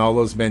Scots when all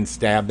those men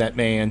stabbed that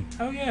man.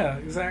 Oh yeah,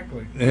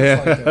 exactly.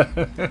 Yeah.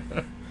 Like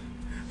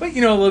but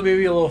you know,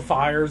 maybe a little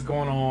fire's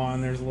going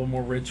on. There's a little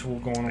more ritual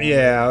going on.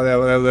 Yeah,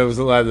 there was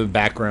a lot of the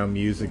background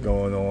music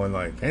going on,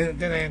 like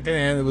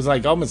it was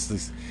like almost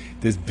this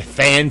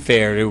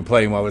fanfare they were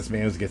playing while this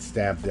man was getting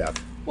stabbed to death.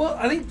 Well,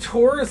 I think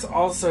Taurus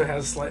also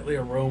has slightly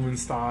a Roman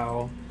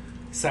style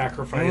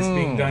sacrifice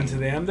being done to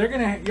them.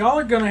 Y'all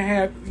are gonna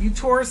have you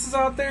Tauruses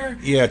out there.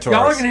 Yeah, Taurus.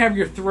 Y'all are gonna have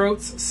your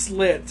throats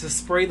slit to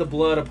spray the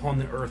blood upon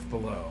the earth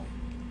below.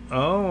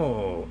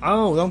 Oh!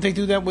 Don't they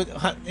do that with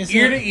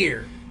ear to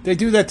ear? They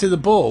do that to the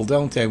bull,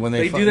 don't they? When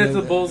they do that to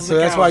the bulls. So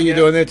that's why you're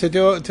doing it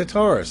to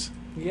Taurus.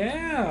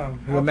 Yeah.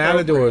 The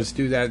matadors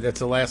do that. That's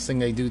the last thing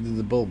they do to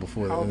the bull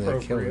before they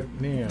kill it.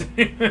 Yeah.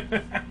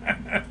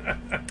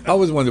 I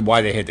always wondered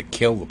why they had to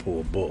kill the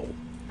poor bull.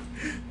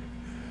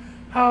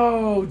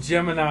 Oh,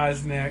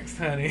 Gemini's next,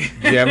 honey.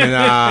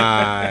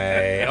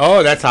 Gemini.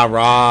 Oh, that's our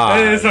rise.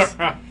 That is our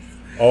rise.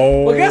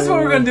 Oh. Well, guess what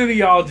we're going to do to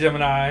y'all,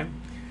 Gemini?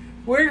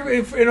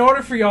 In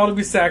order for y'all to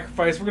be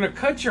sacrificed, we're going to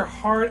cut your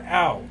heart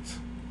out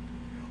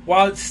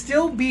while it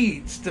still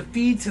beats to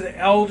feed to the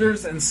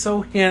elders, and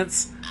so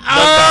hence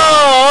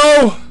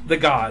the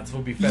gods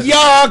will be fed.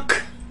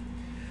 Yuck!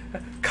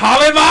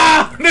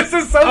 Kalima! This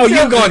is so. Oh,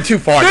 you're going too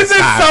far This this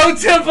is time.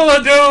 so Temple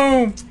of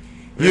Doom.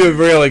 You're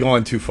really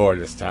going too far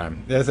this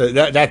time.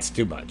 That's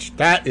too much.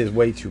 That is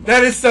way too much.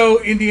 That is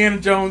so Indiana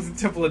Jones and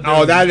Temple of Doom.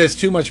 Oh, that is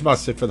too much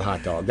mustard for the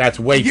hot dog. That's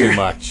way too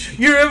much.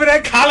 You remember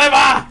that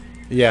Kalima?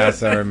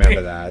 Yes, I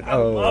remember that. I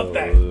love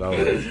that.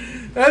 Lord.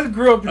 I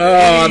grew up in the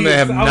 80s. I'm gonna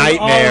have I was all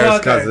nightmares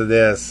about because that. of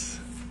this.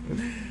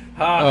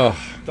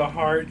 The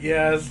heart,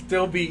 yeah,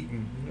 still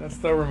beating. I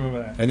still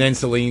remember that. And then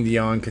Celine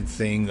Dion can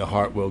sing "The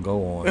Heart Will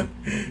Go On."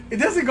 It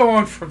doesn't go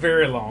on for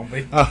very long,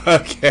 but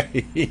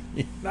Okay.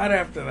 not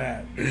after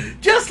that.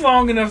 Just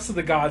long enough so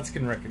the gods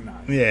can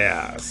recognize.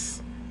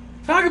 Yes.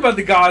 Talk about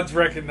the gods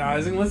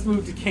recognizing. Let's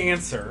move to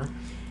Cancer.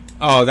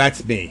 Oh,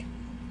 that's me.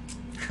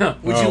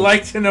 Would you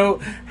like to know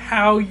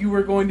how you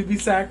were going to be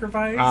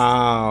sacrificed?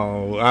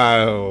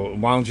 Oh,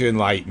 why don't you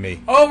enlighten me?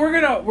 Oh, we're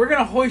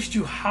gonna hoist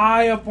you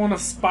high up on a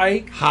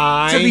spike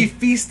High. to be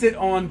feasted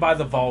on by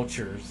the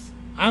vultures.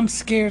 I'm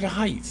scared of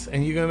heights,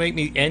 and you're gonna make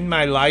me end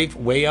my life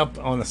way up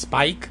on a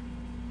spike?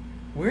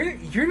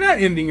 You're not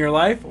ending your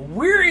life.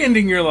 We're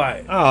ending your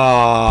life.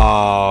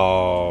 Oh.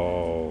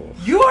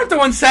 You aren't the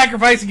one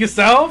sacrificing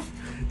yourself.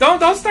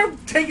 Don't start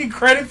taking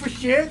credit for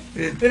shit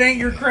that ain't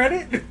your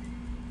credit.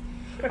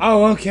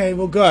 Oh, okay.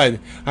 Well, good.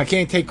 I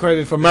can't take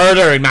credit for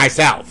murdering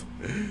myself.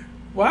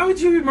 Why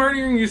would you be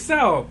murdering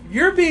yourself?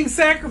 You're being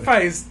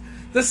sacrificed.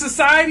 The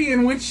society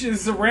in which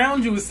is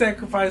around you is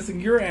sacrificing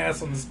your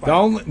ass on the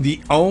spike.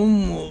 The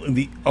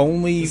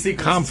only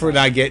secret comfort society.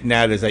 I get in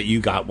that is that you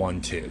got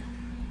one too.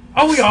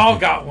 Oh, we all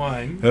got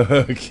one.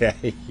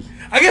 Okay.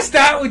 I guess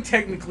that would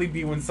technically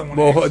be when someone.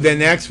 Well, actually the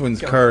next one's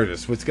killed.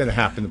 Curtis. What's going to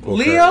happen to poor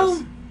Leo.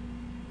 Curtis?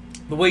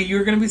 The way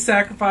you're going to be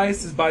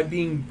sacrificed is by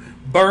being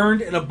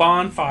burned in a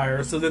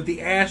bonfire, so that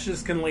the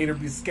ashes can later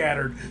be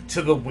scattered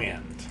to the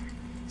wind.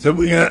 So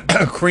we're going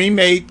to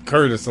cremate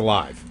Curtis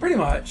alive. Pretty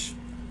much.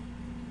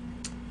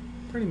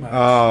 Pretty much.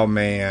 Oh,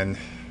 man.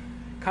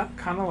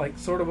 Kind of like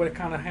sort of what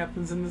kind of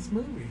happens in this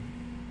movie.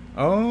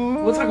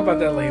 Oh. We'll talk about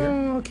that later.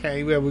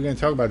 Okay, well, we're going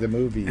to talk about the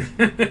movie.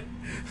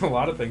 A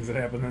lot of things that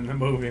happen in the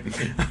movie. A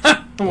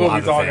we'll lot be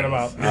of talking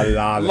things. about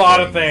A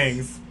lot of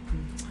things.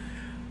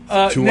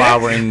 2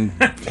 hour and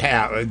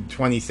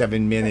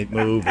 27-minute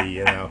movie,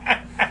 you know.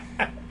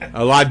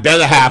 A lot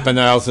better happen,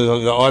 or else the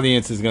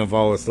audience is going to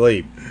fall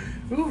asleep.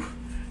 Ooh.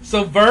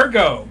 So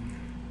Virgo,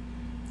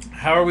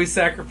 how are we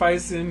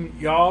sacrificing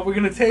y'all? We're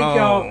gonna take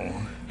y'all.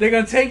 They're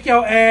gonna take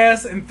y'all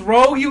ass and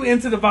throw you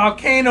into the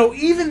volcano,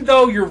 even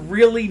though you're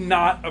really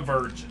not a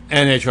virgin.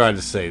 And they try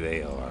to say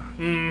they are.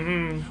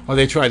 Mm-hmm. Or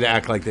they try to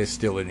act like they're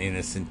still an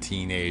innocent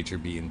teenager,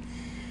 being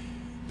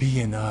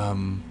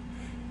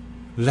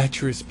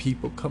lecherous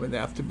people coming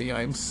after me.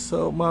 I'm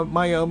so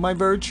my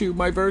virtue.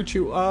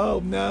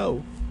 Oh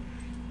no!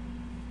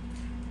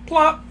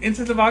 Plop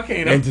into the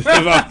volcano. Into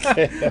the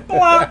volcano.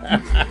 Plop.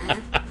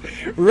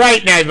 Right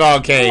in that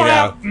volcano.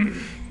 Plop.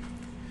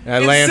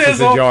 Lance is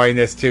sizzle. enjoying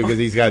this too because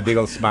he's got a big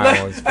old smile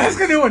on his That's face.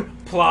 gonna do one.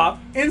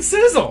 Plop and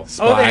sizzle.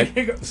 Oh, there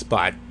you go.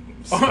 Splat.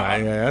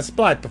 Yeah,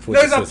 splat before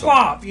There's the a sizzle.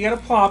 plop. You got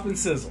to plop and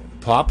sizzle.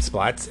 Plop,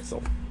 splat,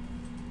 sizzle.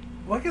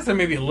 Well, I guess there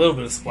may be a little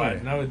bit of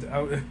splat. Yeah. I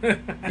would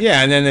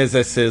Yeah, and then there's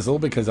a sizzle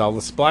because all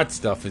the splat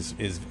stuff is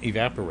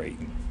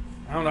evaporating.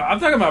 I don't know. I'm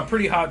talking about a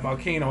pretty hot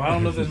volcano. I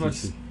don't know if there's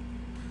much.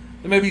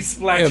 There may be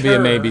splat. It'll be a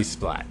maybe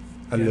splat.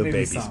 A little maybe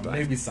baby some, splat.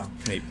 Maybe some.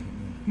 Maybe.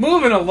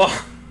 Moving along.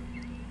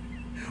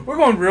 We're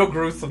going real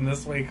gruesome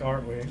this week,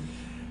 aren't we?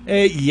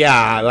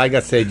 Yeah, like I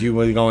said, you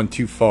were going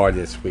too far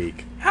this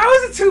week. How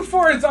is it too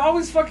far? It's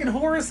always fucking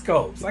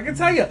horoscopes. I can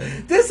tell you,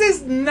 this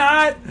is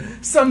not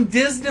some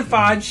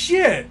Disney-fied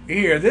shit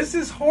here. This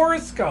is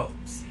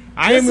horoscopes.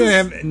 I am going to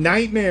have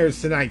nightmares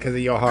tonight because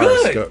of your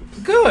horoscope.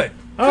 Good.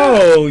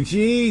 Oh,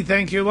 gee,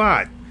 thank you a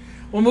lot.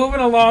 Well,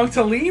 moving along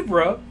to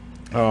Libra.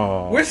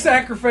 Oh. We're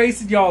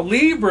sacrificing y'all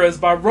Libras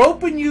by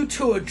roping you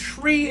to a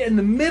tree in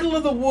the middle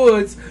of the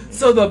woods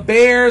so the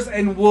bears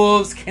and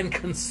wolves can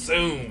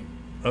consume.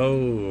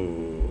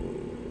 Oh.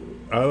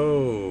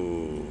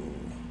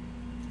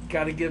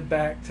 Gotta give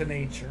back to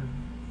nature.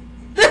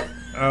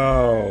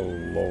 Oh,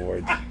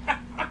 Lord.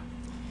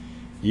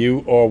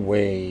 You are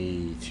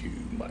way too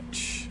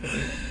much.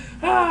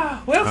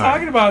 Well,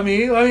 talking about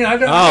me, I mean, I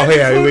don't. Oh,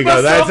 yeah, here we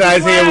go.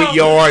 That's here with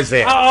yours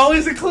in. I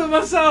always include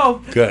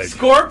myself. Good.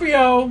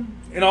 Scorpio,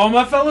 and all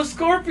my fellow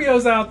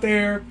Scorpios out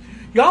there,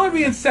 y'all are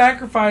being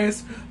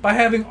sacrificed by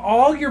having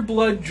all your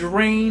blood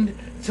drained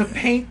to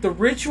paint the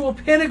ritual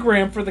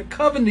pentagram for the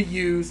coven to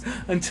use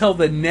until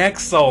the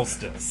next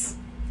solstice.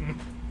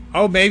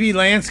 Oh, maybe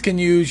Lance can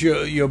use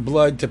your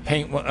blood to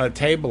paint a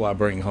table I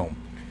bring home.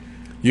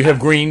 You have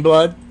green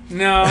blood?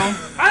 No,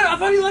 I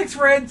thought he likes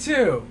red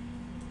too.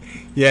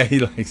 Yeah, he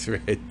likes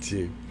red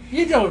too.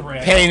 You know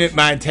red. Painted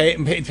my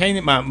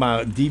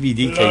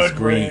DVD case Blood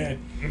green. red.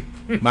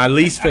 My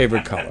least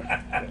favorite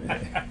color.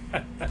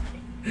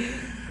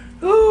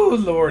 Oh,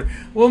 Lord.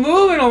 Well,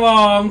 moving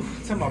along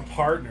to my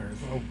partners.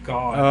 Oh,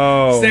 God.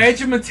 Oh.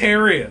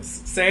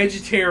 Sagittarius.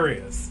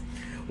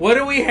 What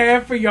do we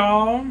have for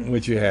y'all?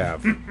 What you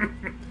have?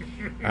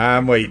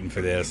 I'm waiting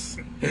for this.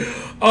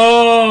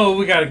 Oh,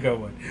 we got a good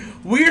one.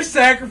 We're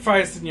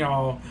sacrificing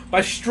y'all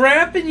by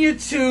strapping you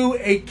to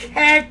a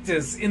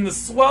cactus in the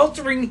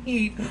sweltering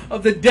heat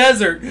of the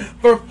desert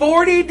for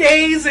 40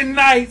 days and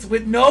nights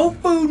with no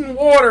food and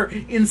water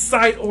in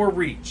sight or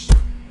reach.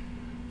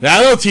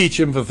 That'll teach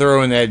him for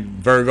throwing that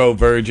Virgo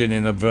virgin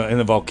in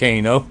the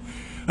volcano.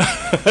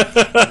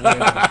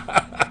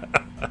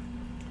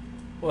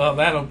 Well,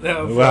 that'll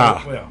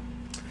Wow. well.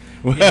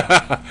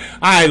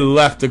 I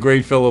left the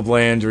great Philip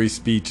Landry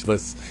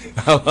speechless.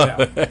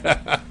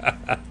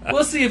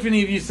 We'll see if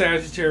any of you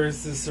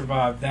Sagittarius has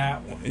survived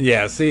that one.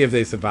 Yeah, see if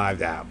they survive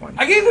that one.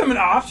 I gave them an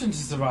option to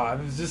survive.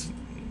 It was just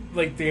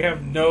like they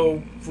have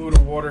no food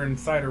or water in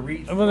sight or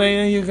reach Well,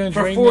 then you're gonna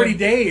for drink 40 that?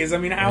 days. I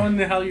mean, how in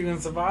the hell are you going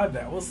to survive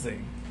that? We'll see.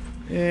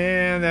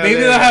 Yeah, Maybe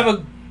they'll have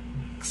a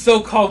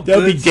so-called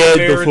They'll be good dead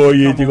Samaritan before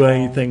you come do along.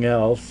 anything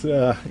else.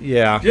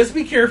 Yeah. Just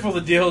be careful the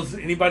deals.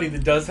 Anybody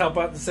that does help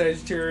out the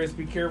Sagittarius,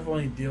 be careful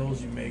any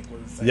deals you make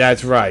with the Sagittarius.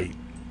 That's right.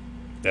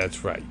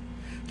 That's right.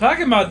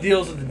 Talking about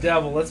deals with the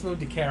devil, let's move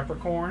to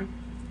Capricorn.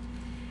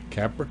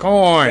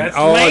 Capricorn. That's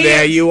oh, Lance.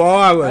 there you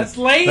are. That's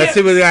Lance. Let's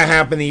see what's going to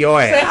happen to your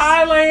Say ass.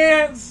 hi,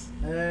 Lance.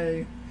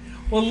 Hey.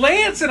 Well,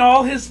 Lance and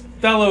all his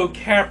fellow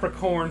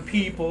Capricorn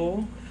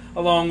people,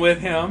 along with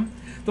him,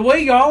 the way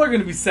y'all are going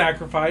to be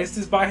sacrificed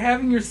is by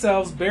having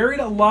yourselves buried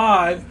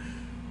alive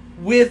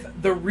with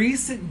the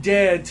recent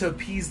dead to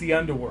appease the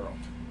underworld.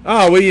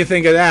 Oh, what do you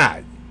think of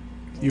that?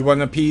 You want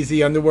to appease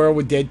the underworld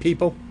with dead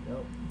people?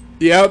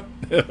 Yep.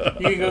 Yep.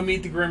 You can go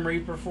meet the Grim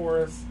Reaper for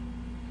us.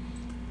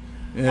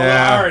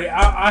 Yeah. Although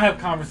I have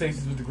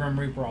conversations with the Grim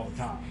Reaper all the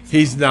time. So.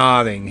 He's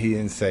nodding. He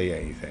didn't say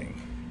anything.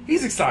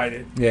 He's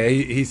excited. Yeah,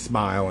 he's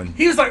smiling.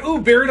 He was like, "Ooh,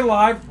 buried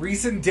alive,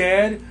 recent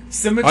dead,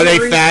 cemetery, Are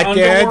they fat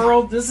dead?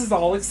 underworld. This is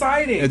all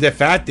exciting." If they're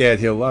fat dead,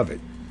 he'll love it.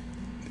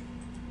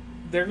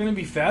 They're going to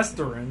be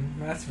festering,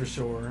 that's for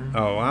sure.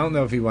 Oh, I don't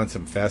know if he wants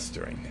them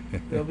festering.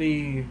 They'll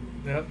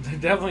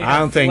definitely. I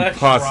don't think flesh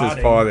pus is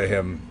rotting. part of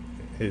him.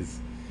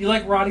 You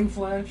like rotting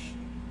flesh?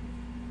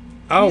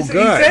 Oh,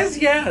 good. He says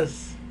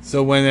yes.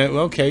 So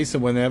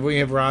whenever we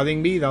have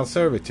rotting meat, I'll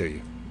serve it to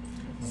you.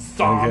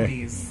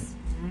 Zombies.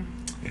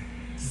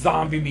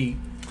 Zombie meat.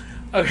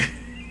 Okay.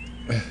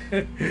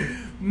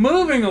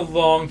 Moving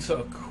along to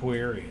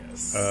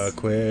Aquarius.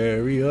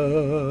 Aquarius.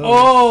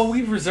 Oh,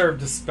 we've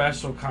reserved a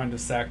special kind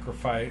of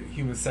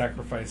human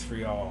sacrifice for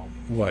y'all.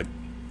 What?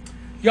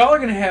 Y'all are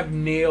going to have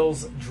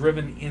nails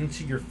driven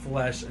into your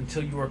flesh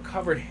until you are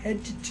covered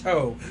head to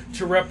toe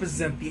to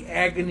represent the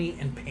agony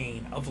and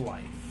pain of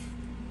life.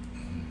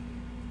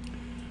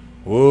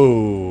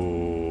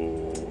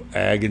 Whoa.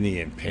 Agony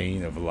and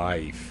pain of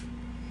life.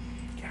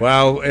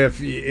 Well,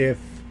 if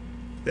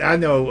I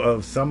know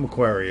of some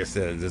Aquarius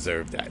that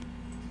deserve that.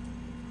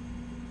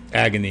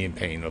 Agony and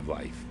pain of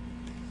life.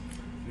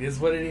 It is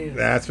what it is.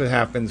 That's what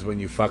happens when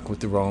you fuck with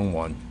the wrong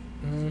one.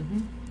 Mm-hmm.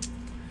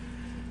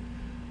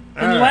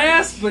 All And right.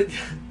 last but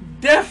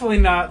definitely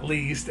not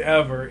least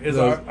ever is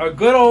Those- our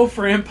good old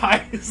friend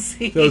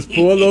Pisces. Those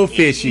poor little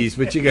fishies,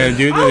 what you gonna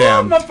do to I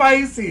love them? my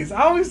Pisces.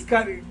 I always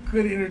got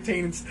good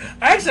entertaining.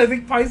 Actually, I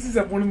think Pisces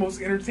have one of the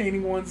most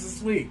entertaining ones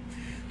this week.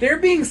 They're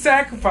being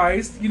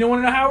sacrificed. You don't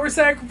want to know how we're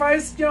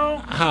sacrificed, y'all?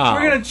 How?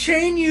 We're going to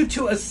chain you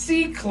to a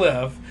sea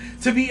cliff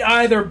to be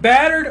either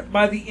battered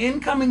by the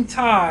incoming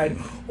tide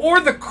or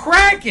the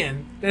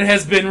kraken that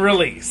has been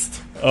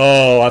released.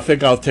 Oh, I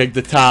think I'll take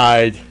the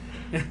tide.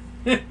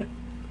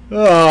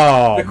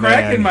 Oh, The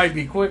kraken man. might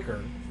be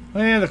quicker.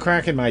 Well, the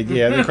Kraken might.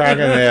 Yeah, the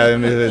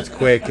Kraken is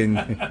quick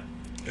and.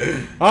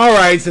 All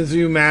right, since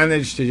you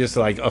managed to just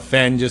like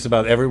offend just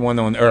about everyone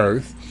on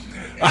Earth,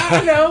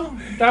 I know.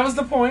 That was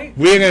the point.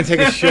 we're going to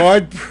take a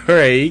short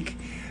break,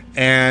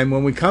 and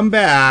when we come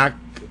back,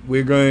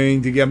 we're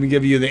going to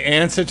give you the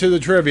answer to the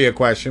trivia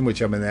question,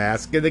 which I'm going to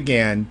ask it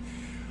again.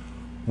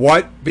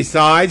 What,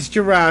 besides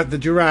the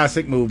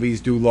Jurassic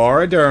movies, do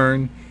Laura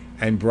Dern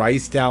and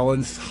Bryce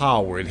Dallas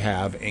Howard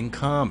have in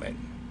common?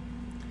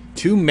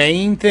 Two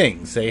main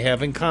things they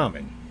have in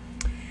common.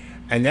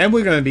 And then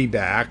we're going to be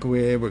back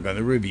where we're going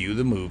to review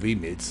the movie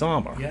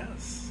Midsommar,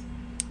 Yes.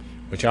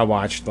 which I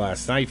watched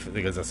last night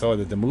because I saw it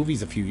at the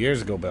movies a few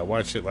years ago, but I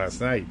watched it last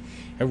night.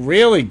 I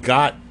really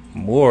got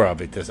more of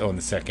it on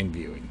the second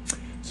viewing.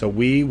 So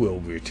we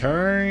will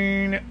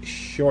return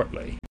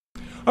shortly.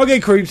 Okay,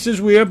 Creepsters,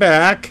 we are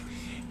back.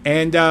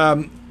 And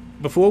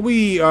before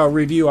we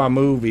review our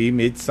movie,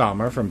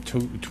 Midsommar, from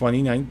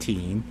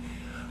 2019,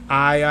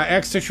 I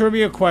asked a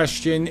trivia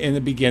question in the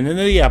beginning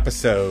of the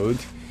episode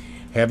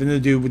having to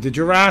do with the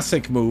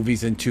Jurassic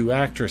movies and two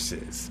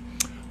actresses.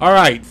 All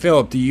right,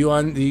 Philip, do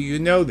you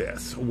know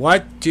this?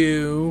 What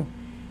do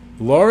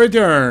Laura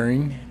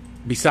Dern,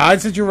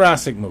 besides the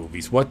Jurassic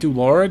movies, what do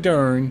Laura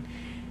Dern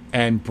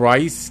and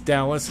Bryce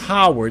Dallas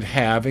Howard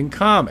have in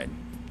common?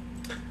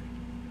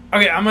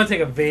 Okay, I'm going to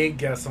take a vague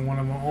guess on one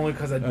of them only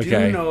because I do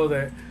Okay. know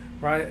that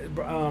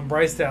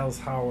Bryce Dallas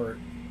Howard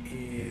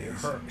is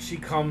is. She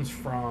comes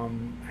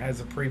from, has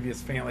a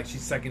previous family, like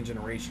she's second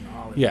generation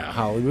Hollywood. Yeah,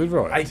 Hollywood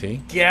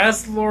royalty. I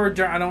guess Laura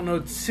Dern, I don't know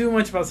too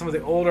much about some of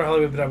the older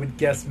Hollywood, but I would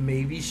guess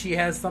maybe she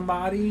has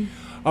somebody.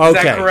 Is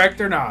that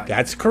correct or not?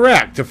 That's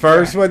correct. The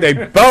first one, they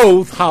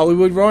both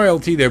Hollywood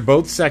royalty. They're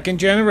both second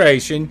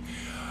generation.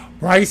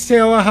 Bryce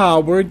Taylor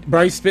Howard.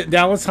 You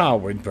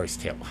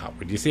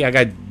see,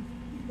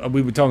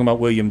 we were talking about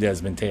William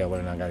Desmond Taylor,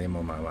 and I got him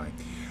on my line.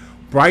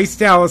 Bryce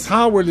Dallas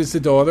Howard is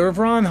the daughter of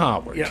Ron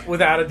Howard. Yeah,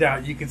 without a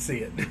doubt, you can see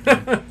it.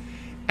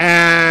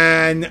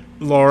 And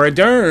Laura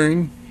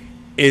Dern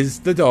is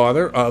the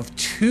daughter of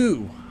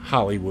two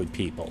Hollywood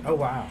people. Oh,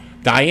 wow.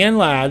 Diane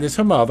Ladd is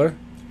her mother.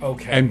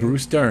 Okay. And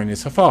Bruce Dern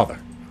is her father.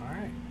 All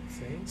right.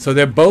 See? So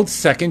they're both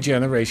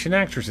second-generation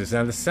actresses.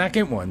 Now, the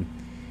second one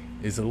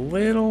is a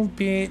little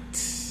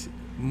bit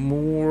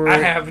more... I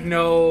have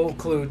no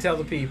clue. Tell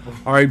the people.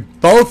 All right,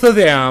 both of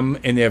them,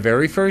 in their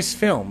very first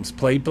films,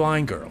 played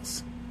blind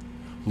girls.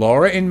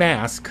 Laura in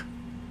Mask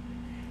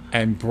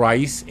and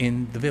Bryce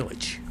in The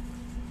Village.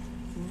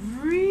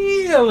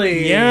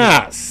 Really?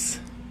 Yes.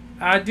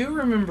 I do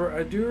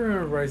remember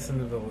Bryce in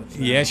The Village.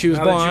 Now. Yeah, she was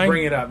Now blind.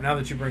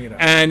 that you bring it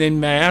up. And in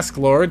Mask,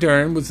 Laura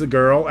Dern was the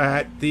girl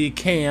at the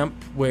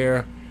camp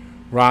where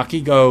Rocky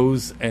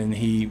goes and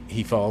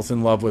he falls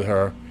in love with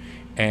her.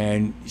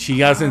 And she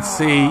doesn't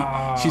see...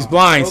 She's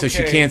blind, so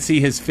she can't see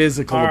his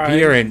physical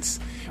appearance.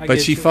 But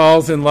she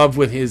falls in love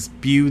with his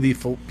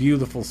beautiful,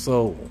 beautiful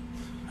soul.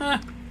 Huh.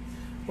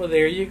 Well,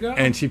 there you go.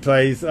 And she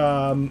plays...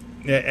 and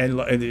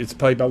it's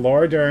played by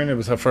Laura Dern. It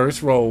was her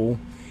first role.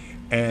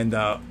 And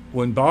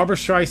when Barbara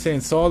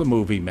Streisand saw the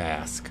movie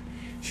Mask,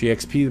 she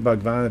asked Peter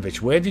Bogdanovich,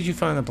 where did you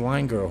find a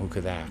blind girl who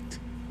could act?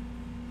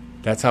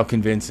 That's how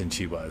convincing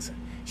she was.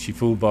 She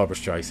fooled Barbara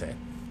Streisand.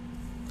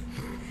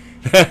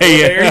 Well,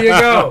 there you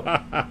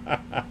go.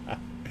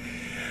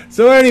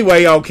 So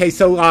anyway, okay,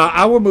 so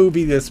our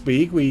movie this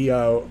week, we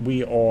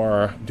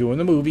are doing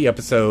the movie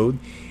episode,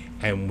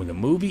 and the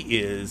movie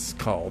is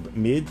called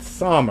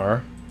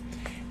Midsommar,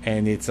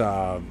 and it's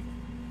from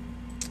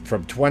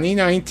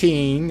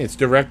 2019. It's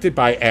directed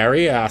by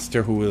Ari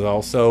Aster, who is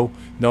also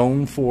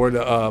known for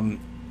the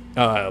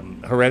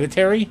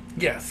Hereditary.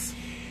 Yes.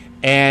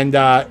 And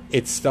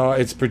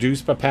it's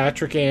produced by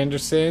Patrick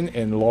Anderson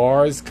and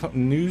Lars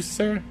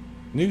Newston.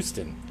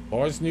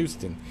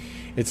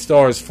 It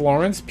stars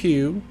Florence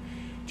Pugh,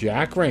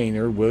 Jack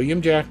Rayner,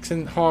 William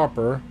Jackson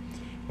Harper,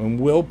 and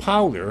Will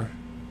Powder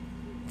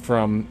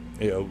from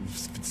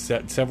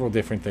several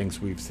different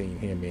things we've seen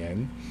him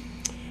in.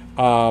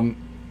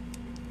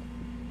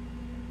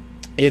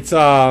 This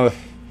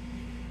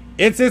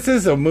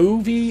is a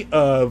movie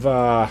of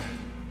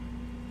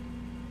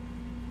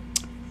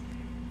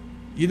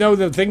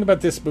the thing about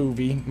this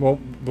movie. Well,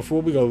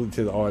 before we go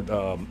to the art,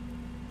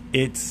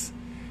 it's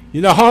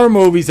horror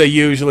movies are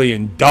usually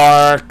in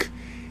dark,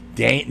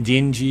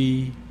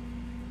 dingy,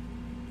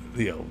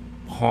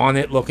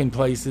 haunted looking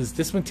places.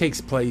 This one takes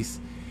place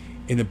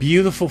in a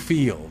beautiful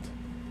field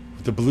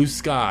with the blue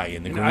sky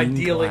and the green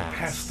idyllic grass.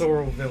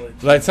 Pastoral village.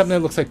 Like something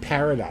that looks like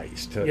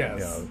paradise to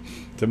Yes.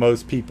 To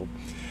most people.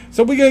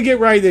 So we're gonna get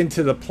right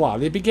into the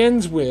plot. It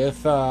begins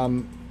with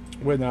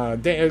when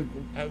a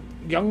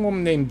young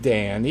woman named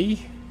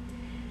Danny,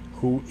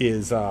 who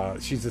is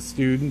she's a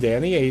student,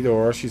 Danny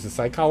Ador. She's a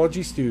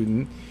psychology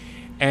student,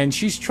 and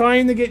she's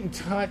trying to get in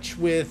touch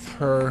with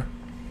her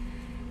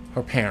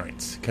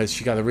parents because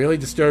she got a really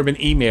disturbing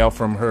email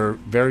from her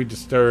very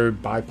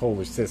disturbed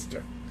bipolar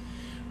sister,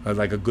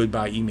 like a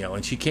goodbye email,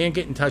 and she can't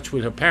get in touch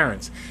with her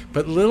parents.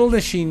 But little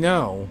does she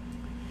know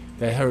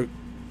that her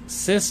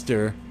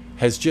sister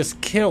has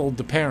just killed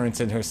the parents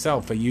and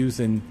herself by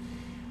using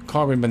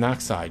carbon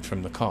monoxide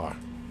from the car.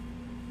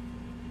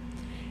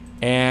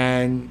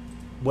 And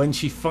when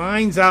she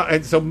finds out,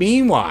 and so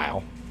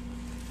meanwhile,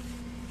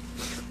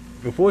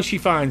 before she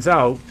finds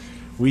out,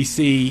 we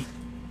see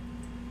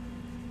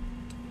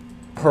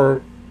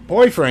her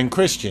boyfriend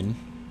Christian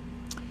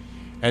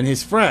and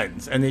his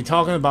friends, and they're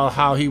talking about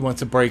how he wants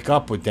to break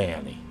up with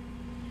Danny,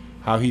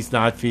 how he's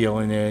not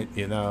feeling it.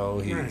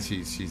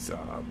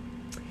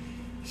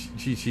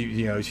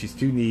 She's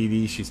too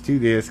needy, she's too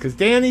this, because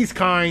Danny's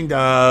kind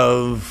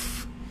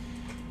of,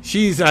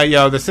 she's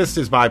the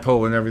sister's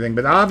bipolar and everything,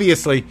 but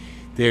obviously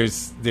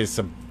there's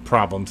some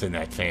problems in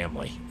that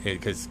family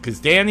because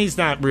Danny's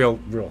not real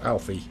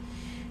healthy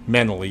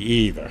mentally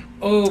either.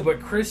 Oh, but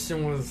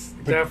Christian was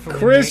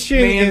definitely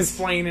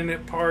mansplaining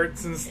at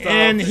parts and stuff.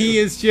 And he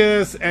is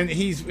just, and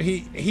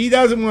he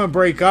doesn't want to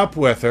break up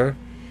with her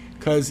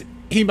because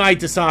he might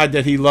decide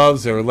that he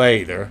loves her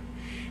later.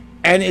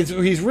 And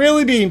he's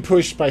really being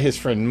pushed by his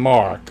friend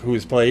Mark, who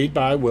is played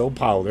by Will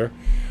Poulter.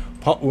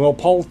 Will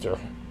Poulter,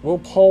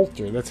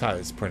 that's how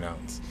it's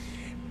pronounced.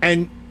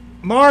 And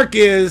Mark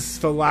is,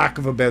 for lack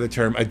of a better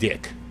term, a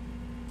dick.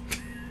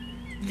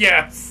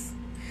 Yes.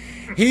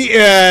 He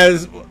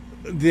is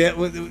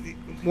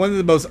one of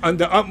the most,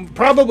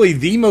 probably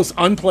the most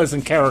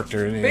unpleasant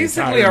character in the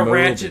basically entire a movie.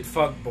 Ratchet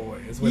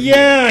fuckboy is what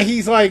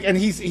he's like, and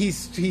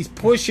he's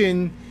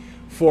pushing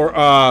for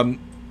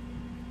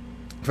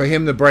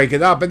him to break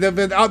it up, and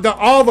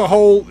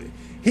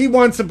he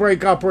wants to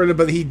break up with her,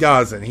 but he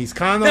doesn't. He's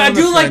kind of I on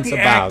the do like fence the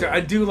about actor. it. I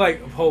do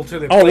like Poulter.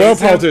 That Oh, plays Will him.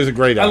 Poulter is a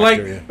great actor. I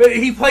like, yeah. but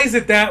he plays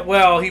it that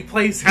well. He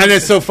plays, And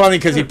it's so funny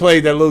because he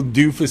played that little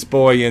doofus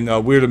boy in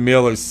Weird Al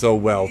Miller's so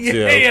well too.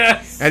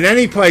 Yes. And then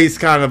he plays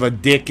kind of a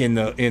dick in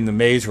the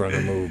Maze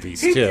Runner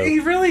movies He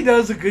too. really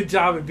does a good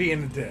job at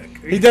being a dick.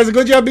 He does a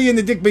good job being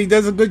the dick, but he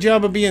does a good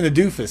job of being a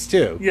doofus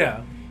too.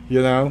 Yeah.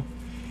 You know,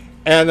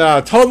 and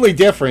totally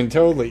different.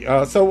 Totally.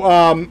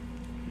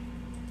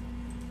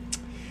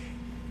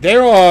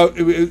 They're all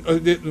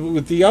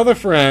with the other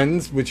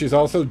friends, which is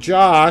also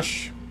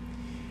Josh,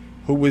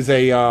 who was who's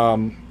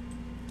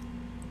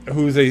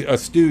a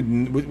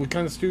student. What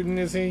kind of student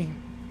is he?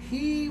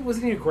 He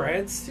wasn't he a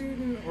grad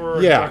student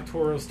or Yeah. a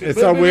doctoral student? It's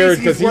so weird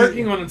he's 'cause he-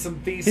 working on some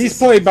thesis. He's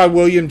played by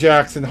William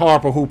Jackson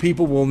Harper, who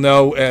people will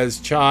know as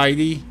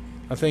Chidey,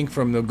 I think,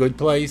 from The Good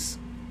Place.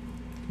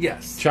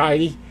 Yes.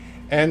 Chidey.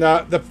 And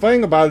the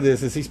thing about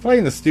it is he's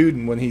playing a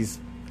student when he's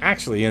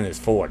actually in his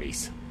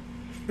 40s.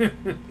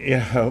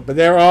 But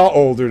they're all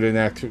older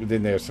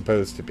than they're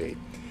supposed to be.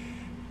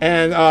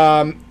 And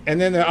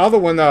then the other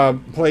one,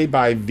 played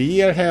by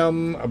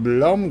Wilhelm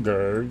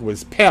Blomberg,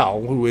 was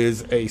Pell, who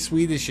is a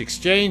Swedish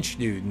exchange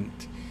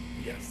student.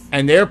 Yes.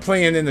 And they're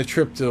planning a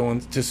trip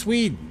to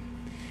Sweden.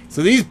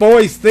 So these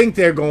boys think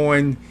they're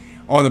going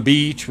on the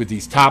beach with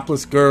these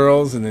topless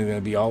girls, and they're going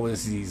to be all they're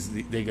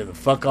going to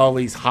fuck all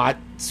these hot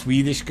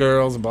Swedish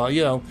girls, about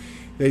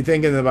they're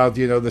thinking about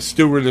the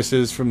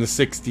stewardesses from the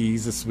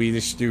 '60s, the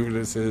Swedish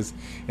stewardesses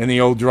in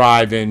the old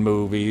drive-in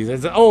movies.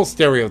 It's an old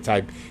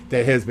stereotype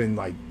that has been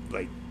like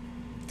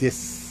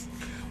this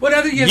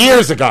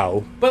years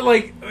ago. But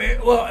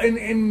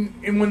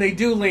and when they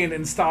do land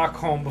in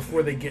Stockholm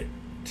before they get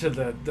to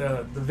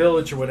the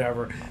village or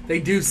whatever, they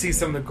do see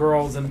some of the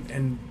girls,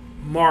 and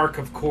Mark,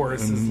 of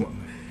course, is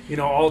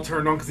all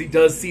turned on because he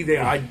does see the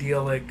idea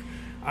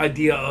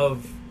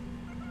of.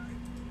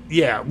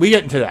 Yeah, we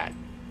get into that.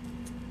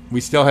 We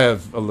still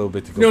have a little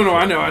bit to go. No,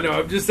 I know.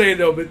 I'm just saying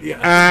though, but yeah.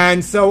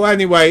 And so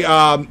anyway,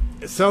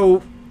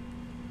 so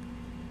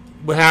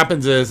what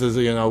happens is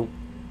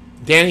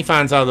Danny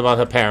finds out about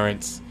her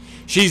parents.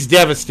 She's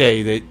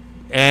devastated,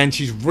 and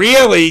she's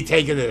really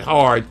taking it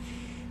hard.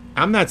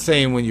 I'm not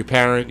saying when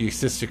your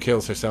sister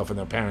kills herself and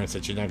her parents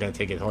that you're not going to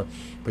take it hard,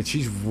 but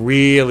she's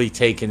really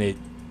taking it.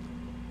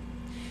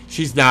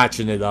 She's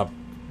notching it up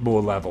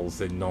more levels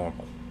than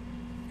normal.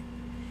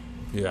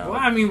 Yeah. Well,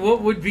 I mean,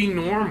 what would be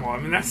normal? I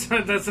mean, that's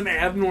an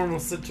abnormal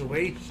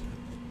situation.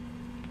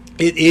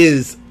 It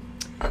is,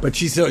 but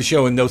she's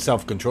showing no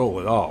self-control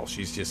at all.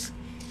 She's just,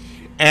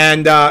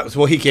 and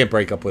he can't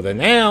break up with her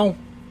now.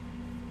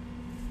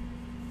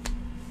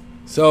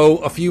 So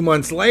a few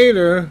months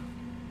later,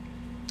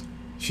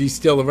 she's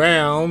still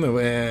around,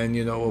 and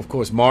of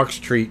course, Mark's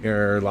treating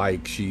her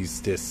like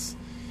she's this.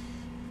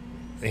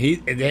 Do you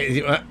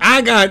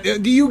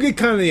get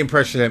kind of the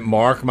impression that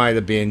Mark might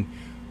have been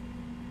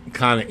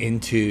kind of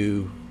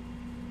into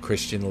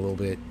Christian a little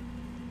bit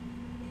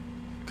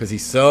because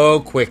he's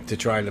so quick to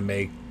try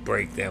to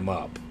break them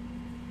up.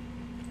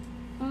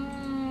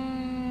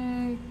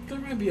 There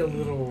might be a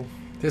little.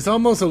 There's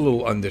almost a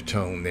little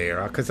undertone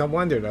there because I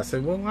wondered. I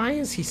said, "Well, why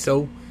is he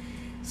so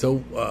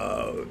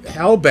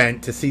hell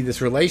bent to see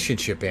this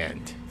relationship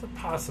end?" It's a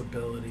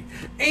possibility,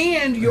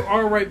 and you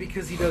are right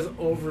because he does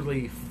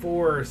overly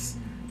force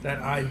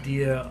that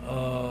idea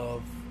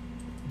of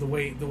the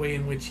way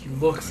in which he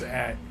looks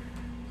at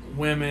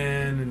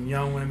women and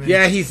young women.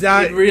 Yeah, he's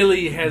not. It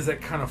really has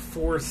that kind of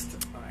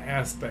forced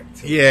aspect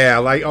to it. Yeah,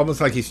 almost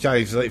like he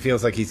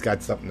feels like he's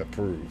got something to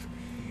prove.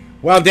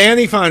 Well,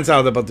 Danny finds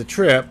out about the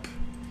trip,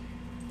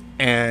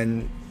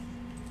 and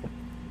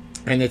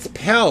it's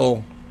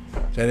Pell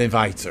that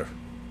invites her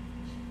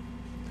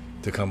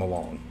to come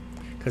along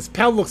because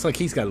Pell looks like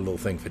he's got a little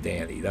thing for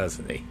Danny,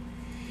 doesn't he?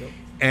 Yep.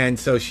 And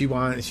so she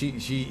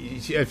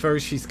at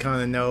first she's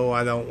kind of no,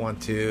 I don't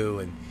want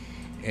to,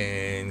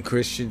 and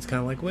Christian's kind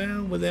of like,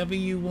 well, whatever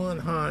you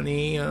want,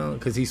 honey,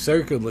 because he's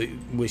secretly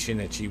wishing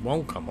that she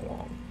won't come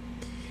along.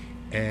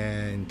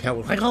 And Pell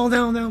was like, oh,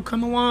 no,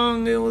 come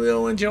along,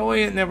 they'll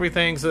enjoy it and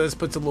everything. So this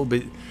puts a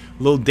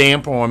little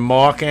damper on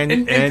Mark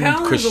and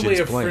Pell Christian's is a way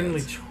of plans.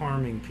 friendly,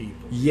 charming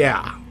people.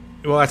 Yeah,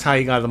 well, that's how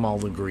you got them all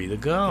to agree to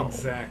go.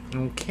 Exactly.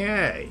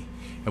 Okay,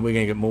 and we're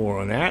gonna get more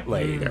on that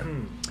later.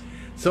 Mm-hmm.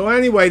 So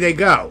anyway, they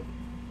go,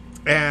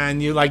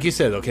 and like you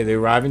said, okay, they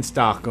arrive in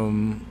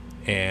Stockholm.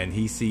 And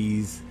he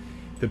sees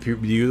the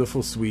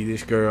beautiful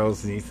Swedish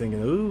girls, and he's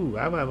thinking, ooh,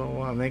 and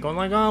they're going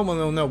like, oh,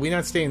 well, no, we're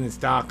not staying in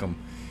Stockholm.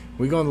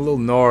 We're going a little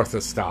north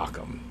of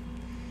Stockholm.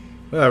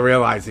 Well, I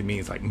realize it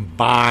means like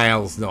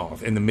miles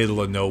north, in the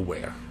middle of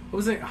nowhere. What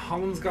was it,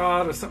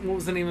 Hollandsgård or something? What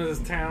was the name of this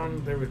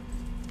town? There were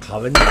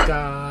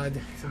Hollandsgård.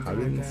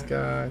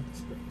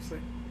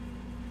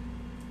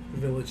 The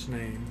village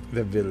name.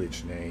 The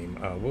village name.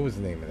 What was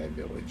the name of that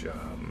village?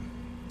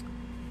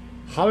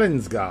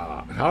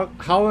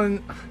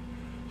 Hollandsgård.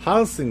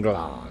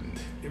 Hälsingland.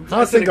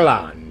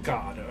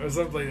 God, or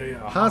something.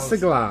 Yeah,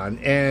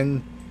 Hälsingland.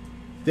 And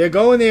they're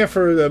going there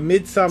for the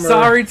midsummer.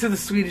 Sorry to the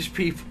Swedish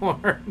people.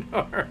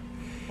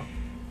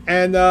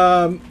 And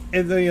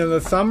in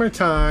the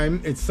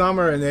summertime, it's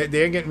summer, and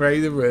they're getting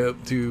ready to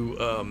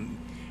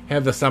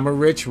have the summer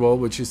ritual,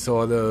 which is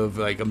sort of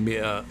like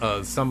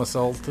a summer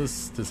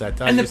solstice. Does that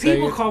tell And you the say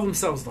people it? call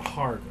themselves the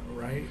Harga,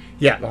 right?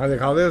 Yeah, they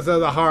call this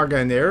the Harga,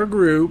 and they're a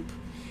group,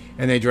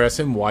 and they dress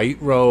in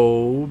white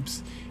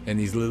robes and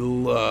these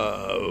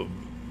little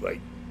like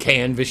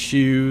canvas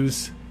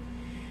shoes,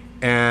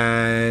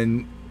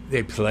 and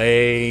they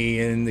play,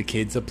 and the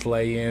kids are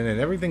playing, and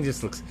everything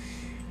just looks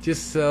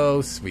just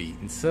so sweet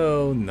and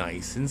so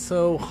nice and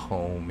so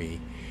homey.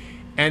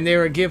 And they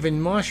were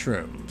given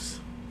mushrooms,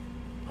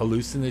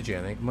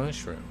 hallucinogenic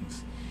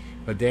mushrooms.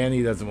 But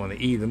Danny doesn't want to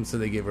eat them, so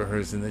they give her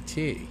hers in the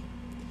tea.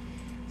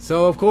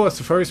 So, of course,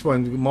 the first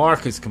one,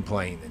 Mark is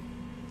complaining.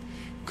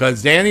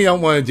 Because Danny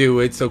don't want to do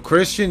it, so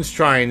Christian's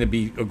trying to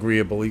be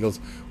agreeable. He goes,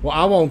 well,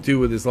 I won't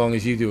do it as long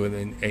as you do it.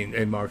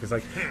 And Mark is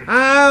like,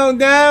 oh,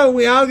 no,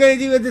 we all going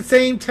to do it at the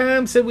same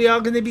time, so we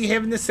all going to be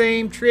having the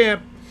same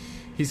trip.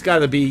 He's got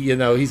to be,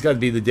 he's got to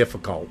be the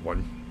difficult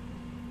one.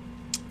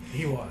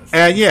 He was.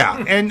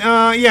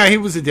 He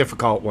was a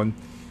difficult one.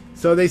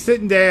 So they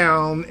sitting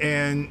down,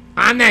 and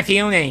I'm not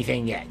feeling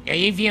anything yet. Are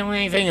you feeling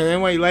anything? And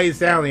then when he lays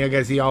down, I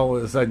guess he all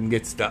of a sudden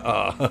gets the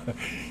high,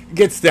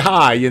 gets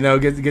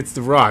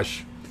the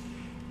rush.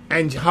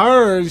 And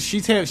hers,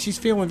 she's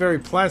feeling very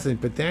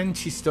pleasant, but then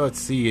she starts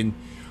seeing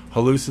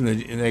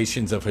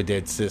hallucinations of her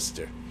dead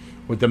sister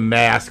with the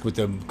mask with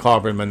the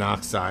carbon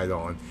monoxide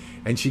on.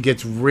 And she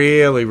gets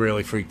really,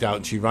 really freaked out.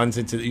 And she runs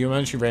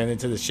she ran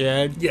into the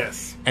shed?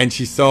 Yes. And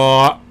she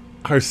saw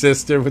her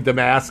sister with the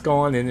mask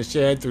on in the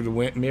shed through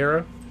the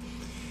mirror.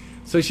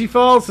 So she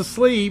falls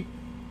asleep.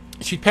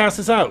 She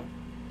passes out.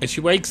 And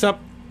she wakes up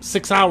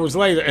 6 hours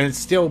later, and it's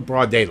still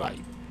broad daylight.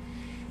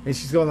 And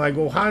she's going like,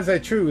 well, how's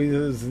that true?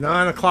 It's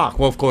 9 o'clock.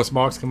 Well, of course,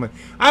 Mark's coming.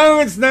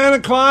 Oh, it's 9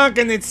 o'clock,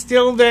 and it's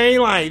still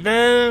daylight.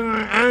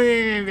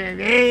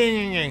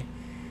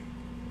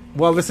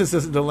 Well, this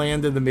is the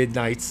land of the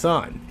midnight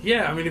sun.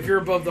 Yeah, I mean, if you're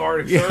above the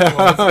Arctic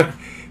Circle,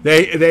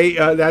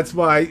 that's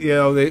why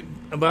I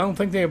don't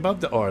think they're above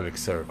the Arctic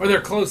Circle, or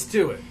they're close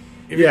to it.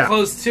 If you're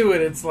close to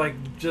it, it's like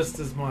just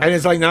as much. And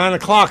it's like 9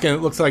 o'clock, and it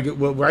looks like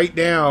right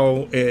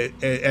now,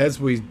 as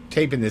we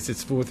taping this,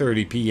 it's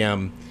 4:30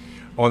 p.m.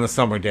 on a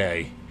summer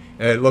day.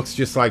 And it looks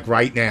just like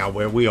right now,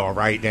 where we are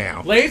right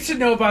now. Lance should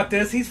know about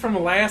this. He's from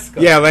Alaska.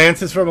 Yeah,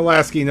 Lance is from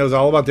Alaska. He knows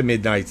all about the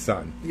midnight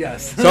sun.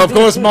 Yes. So of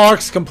course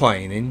Mark's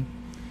complaining.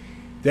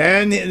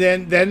 Then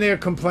they're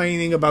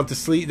complaining about the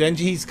sleep. Then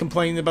he's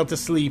complaining about the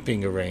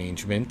sleeping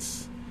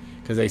arrangements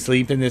because they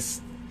sleep in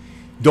this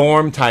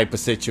dorm type of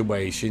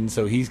situation.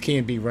 So he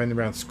can't be running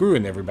around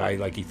screwing everybody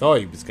like he thought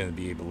he was going to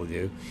be able to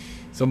do.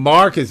 So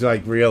Mark is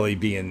like really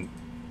being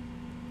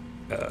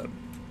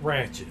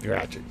ratchet,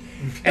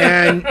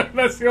 and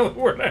that's the only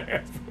word I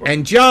have for it.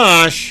 And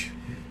Josh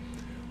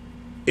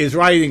is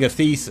writing a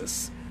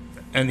thesis.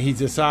 And he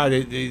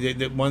decided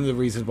that one of the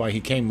reasons why he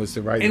came was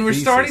to write a thesis. And we're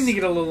starting to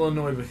get a little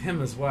annoyed with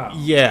him as well.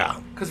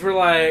 Yeah. Because we're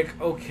like,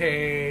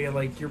 okay,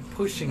 like, you're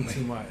pushing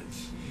too much.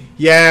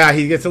 Yeah,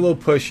 he gets a little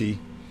pushy.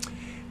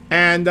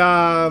 And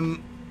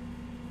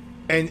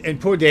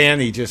poor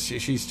Danny,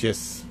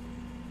 she's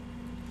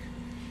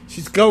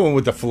going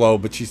with the flow,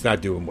 but she's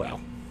not doing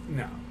well.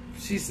 No.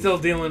 She's still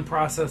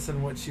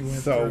processing what she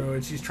went through,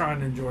 and she's trying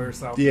to enjoy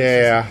herself.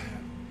 Yeah.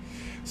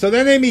 So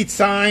then they meet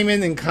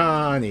Simon and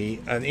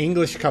Connie, an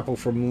English couple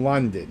from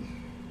London.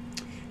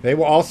 They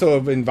were also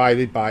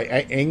invited by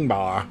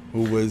Ingmar,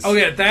 who was... Oh,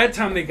 yeah, at that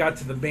time they got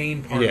to the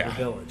main part of the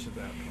village at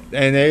that point.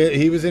 And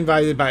he was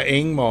invited by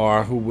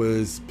Ingmar, who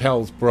was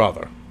Pell's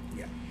brother.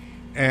 Yeah.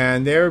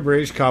 And they're a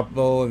British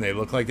couple, and they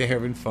look like they're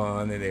having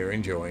fun, and they're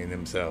enjoying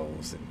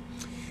themselves. And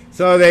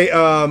so they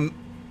all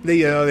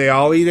they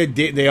all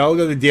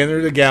go to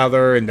dinner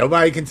together, and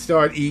nobody can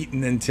start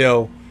eating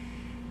until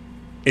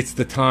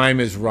the time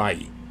is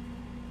right.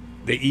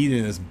 They eat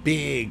in this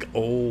big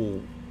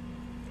old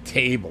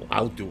table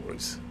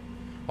outdoors.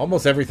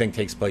 Almost everything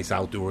takes place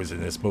outdoors in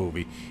this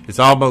movie. It's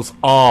almost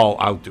all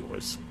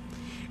outdoors.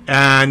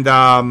 And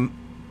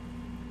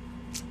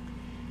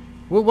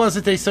what was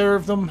it they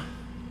served them?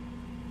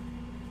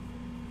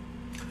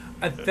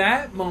 At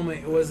that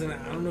moment, it wasn't.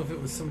 I don't know if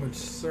it was so much.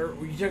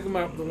 Were you talking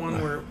about the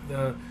one where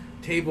the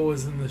table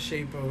was in the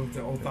shape of the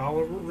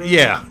Othala room?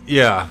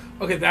 Yeah.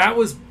 Okay, that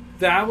was.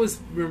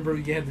 Remember,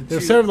 you had the.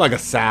 They served like a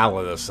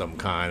salad of some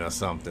kind or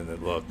something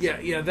that looked.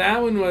 Yeah.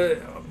 That one was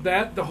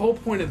that. The whole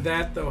point of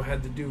that though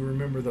had to do.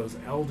 Remember, those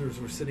elders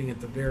were sitting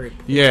at the very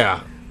point,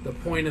 the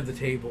point of the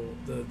table.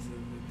 The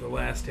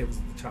last table's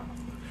at the top.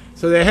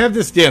 So they have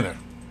this dinner.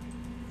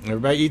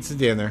 Everybody eats the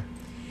dinner.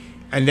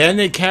 And then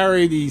they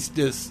carry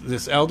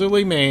this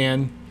elderly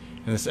man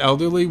and this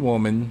elderly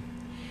woman.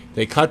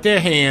 They cut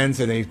their hands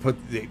and they put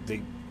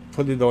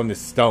it on the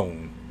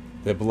stone,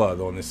 their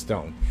blood on the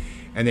stone,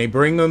 and they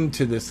bring them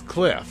to this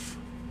cliff.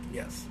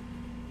 Yes.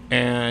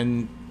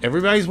 And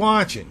everybody's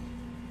watching,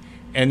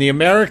 and the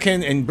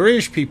American and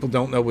British people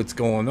don't know what's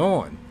going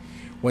on.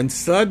 When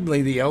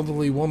suddenly the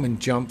elderly woman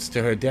jumps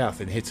to her death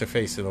and hits her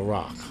face in a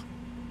rock.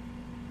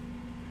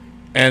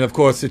 And of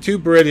course, the two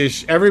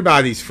British,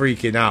 everybody's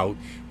freaking out,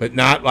 but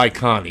not like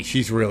Connie.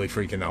 She's really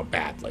freaking out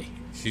badly.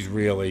 She's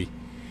really,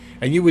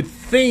 and you would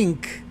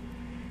think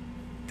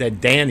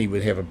that Danny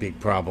would have a big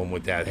problem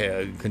with that,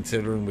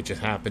 considering what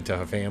just happened to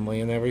her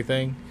family and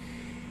everything.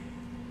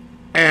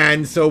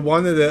 And so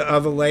one of the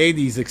other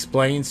ladies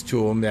explains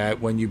to him that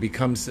when you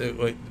become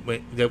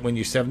that when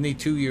you're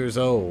 72 years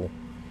old,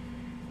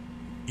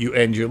 you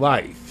end your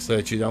life, so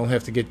that you don't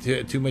have to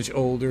get too much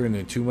older and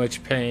in too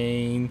much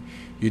pain.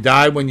 You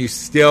die when you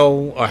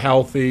still are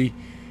healthy,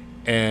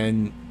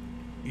 and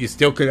you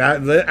still could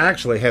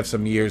actually have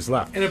some years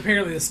left. And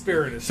apparently the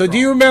spirit is So strong. do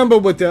you remember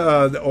what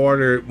the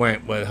order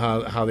went with,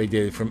 how they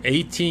did it? From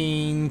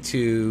 18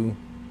 to...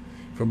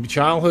 From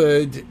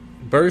childhood...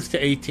 Birth to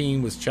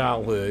 18 was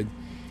childhood.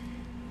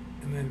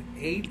 And then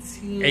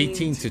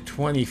 18 to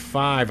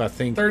 25, I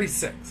think.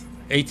 36.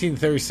 18 to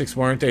 36,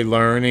 weren't they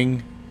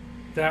learning?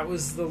 That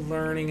was the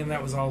learning, and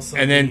that was also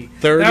And then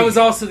 30 that was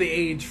also the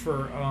age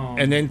for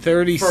and then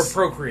 30 for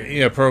procreating.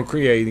 Yeah,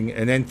 procreating.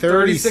 And then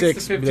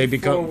 36 to they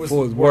become was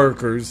for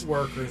workers.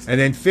 Workers. And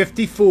then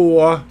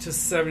 54 to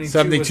 72,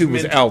 72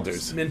 was mentors.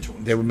 elders.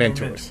 Mentors. They were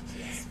mentors.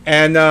 Yes.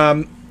 And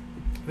I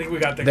think we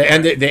got that. they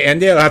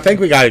ended. I think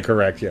we got it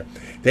correct here.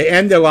 They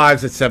end their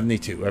lives at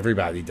 72.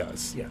 Everybody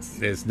does. Yes.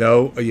 There's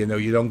no,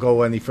 you don't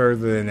go any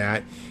further than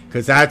that,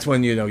 because that's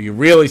when you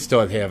really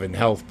start having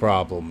health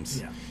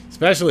problems. Yeah.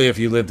 Especially if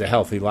you lived a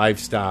healthy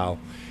lifestyle.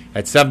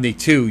 At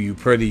 72, you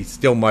pretty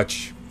still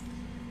much.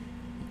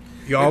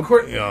 And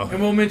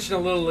we'll mention a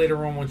little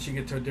later on once you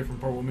get to a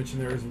different part. We'll mention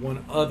there is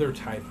one other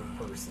type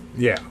of person.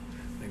 Yeah.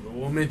 But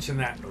we'll mention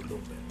that in a little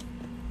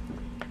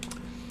bit.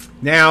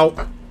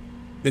 Now,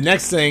 the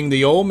next thing,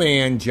 the old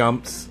man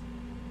jumps,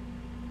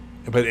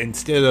 but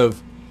instead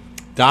of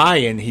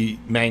dying, he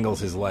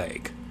mangles his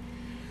leg.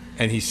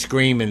 And he's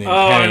screaming in pain.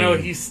 I know,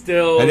 he's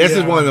still... And this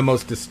is one of the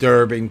most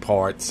disturbing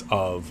parts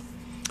of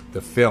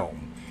the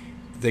film.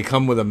 They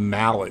come with a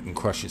mallet and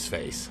crush his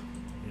face.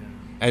 Yeah.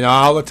 And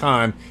all the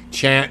time,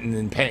 chanting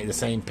in pain, the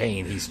same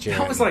pain he's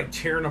chanting. That was like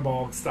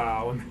Chernobyl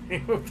style when they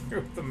went through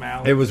with the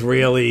mallet. It was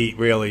really,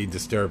 really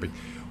disturbing.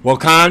 Well,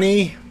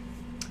 Connie...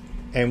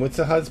 And what's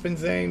the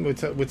husband's name?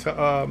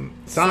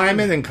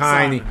 Simon and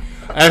Connie. Simon.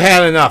 I've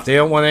had enough. They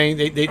don't want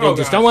any. They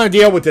just don't want to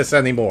deal with this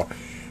anymore.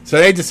 So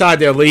they decide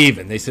they're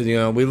leaving. They said,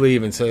 we're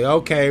leaving. So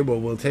okay, well,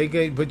 we'll take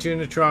it, put you in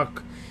the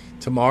truck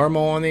tomorrow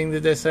morning,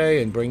 did they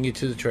say, and bring you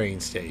to the train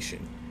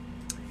station.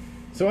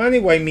 So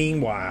anyway,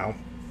 meanwhile,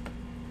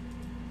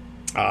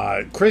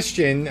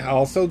 Christian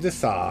also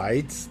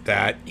decides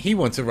that he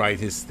wants to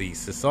write his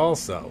thesis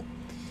also,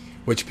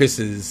 which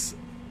pisses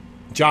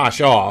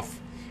Josh off.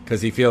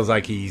 Because he feels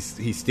like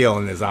he's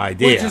stealing his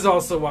idea. Which is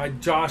also why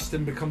Josh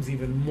then becomes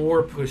even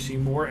more pushy,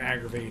 more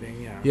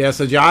aggravating. Yeah. Yeah.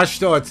 So Josh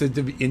starts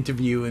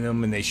interviewing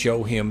him, and they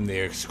show him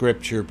their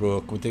scripture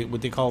book. What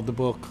they called the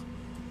book?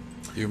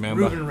 Do you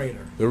remember? Reuben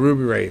Raider. The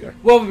Reuben Raider.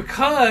 Well,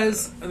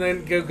 because, and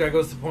then that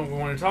goes to the point we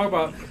want to talk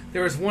about.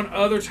 There was one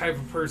other type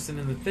of person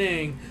in the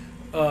thing,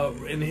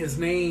 and his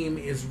name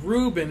is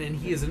Reuben, and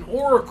he is an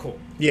oracle.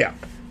 Yeah.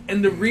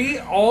 And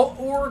all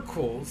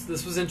oracles,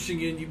 this was interesting,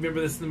 you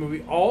remember this in the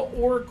movie, all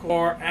oracles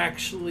are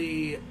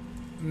actually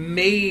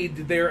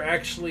made, they're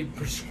actually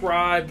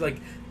prescribed, like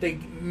they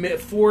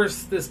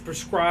force this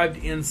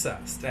prescribed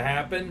incest to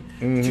happen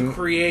to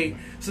create,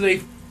 so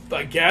they,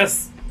 I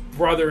guess,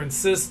 brother and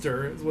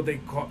sister is what they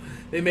call,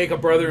 they make a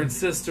brother and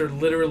sister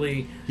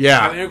literally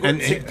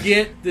to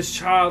get this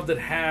child that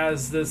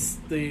has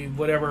the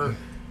whatever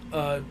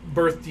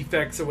birth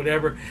defects or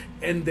whatever,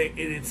 and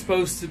it's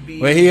supposed to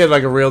be... Well, he had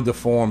like a real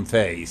deformed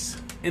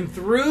face. And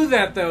through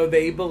that, though,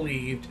 they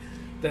believed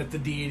that the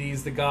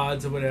deities, the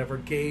gods or whatever,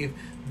 gave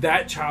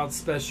that child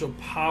special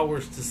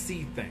powers to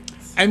see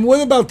things. And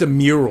what about the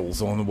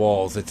murals on the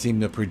walls that seem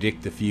to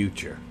predict the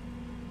future?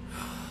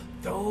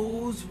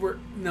 Those were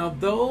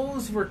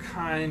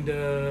kind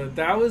of...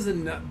 That was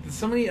enough.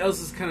 Somebody else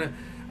was kind of...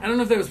 I don't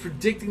know if that was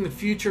predicting the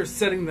future,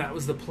 setting that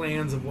was the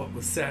plans of what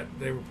was set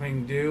they were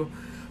planning to do.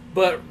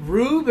 But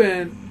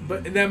Reuben,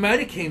 that might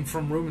have came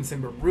from Reuben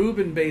saying, but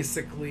Reuben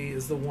basically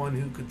is the one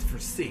who could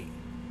foresee.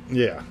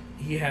 Yeah.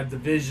 He had the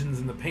visions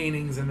and the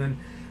paintings, and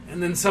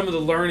then some of the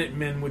learned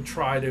men would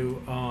try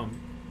to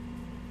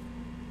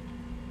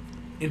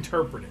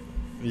interpret it.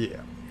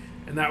 Yeah.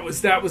 And that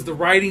was the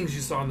writings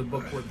you saw in the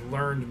book were the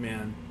learned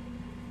men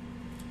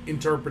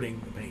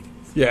interpreting the paintings.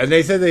 Yeah, and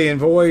they said they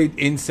avoid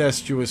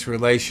incestuous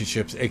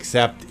relationships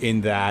except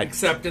in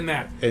that. In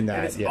that, and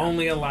it's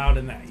only allowed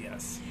in that.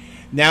 Yes.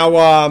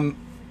 Now,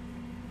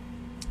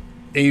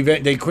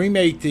 they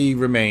cremate the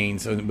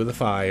remains with a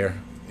fire.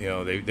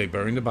 They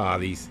burn the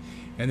bodies,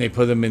 and they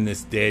put them in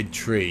this dead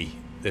tree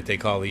that they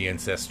call the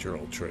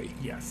ancestral tree.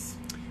 Yes.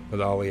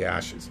 With all the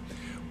ashes.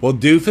 Well,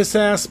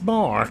 doofus-ass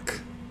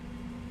Mark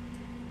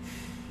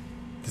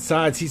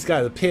decides he's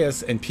got to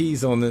piss and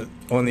pees on the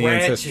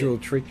ancestral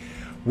tree,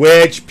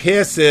 which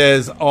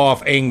pisses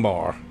off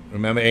Ingmar.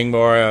 Remember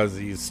Ingmar as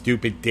you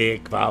stupid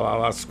dick, blah, blah,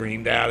 blah,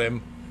 screamed at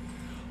him.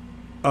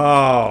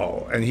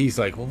 Oh, and he's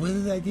like, well, what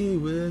did I do?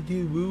 What did I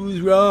do? What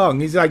was wrong?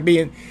 He's like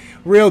being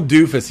real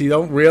doofus. He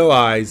don't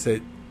realize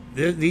that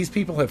these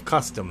people have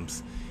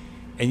customs,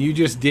 and you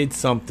just did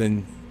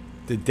something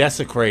that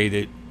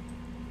desecrated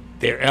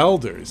their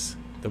elders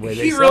the way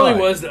they He saw really it.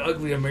 was the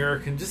ugly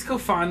American. Just go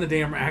find the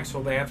damn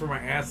actual bathroom. I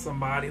asked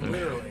somebody,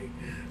 literally.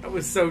 That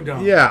was so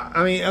dumb. Yeah,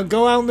 I mean,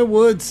 go out in the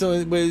woods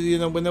so where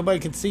nobody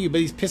can see you.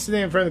 But he's pissing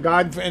in front of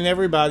God and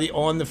everybody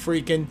on the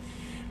freaking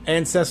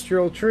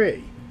ancestral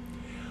tree.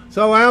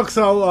 So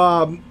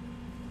also,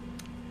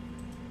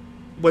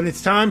 when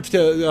it's time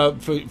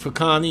for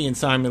Connie and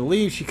Simon to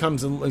leave, she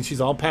comes and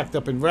she's all packed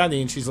up and ready,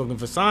 and she's looking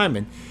for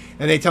Simon.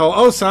 And they tell her,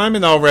 oh,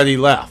 Simon already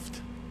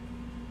left.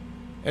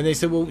 And they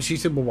said, she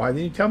said, well, why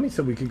didn't you tell me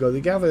so we could go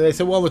together? They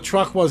said, well, the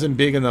truck wasn't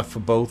big enough for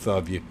both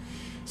of you.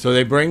 So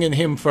they bring in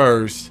him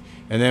first,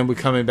 and then we're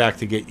coming back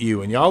to get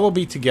you. And y'all will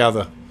be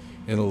together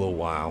in a little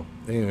while.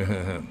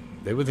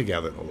 They were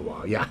together in a little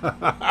while,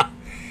 yeah.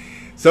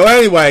 So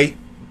anyway,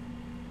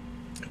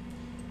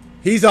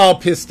 he's all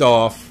pissed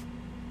off.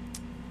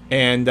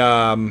 And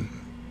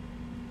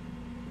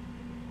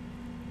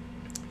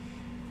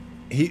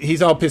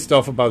he's all pissed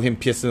off about him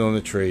pissing on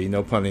the tree,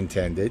 no pun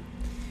intended.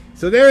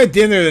 So they're at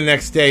dinner the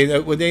next day.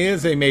 What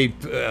they made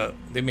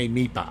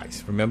meat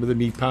pies. Remember the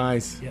meat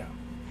pies? Yeah.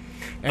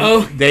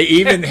 And they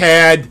even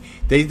had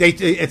they.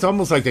 It's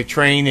almost like they're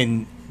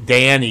training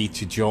Danny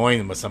to join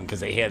them or something because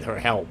they had her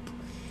help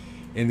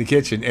in the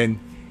kitchen. And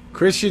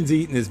Christian's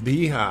eating his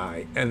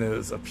beehive, and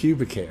there's a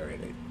pubic hair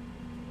in it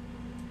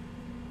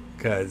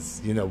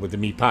because what the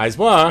meat pies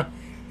were.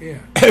 Yeah.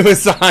 It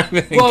was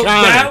Simon and Well,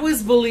 Connie. that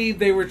was believed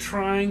they were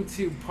trying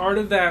to. Part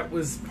of that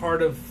was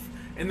part of,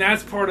 and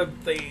that's part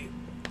of they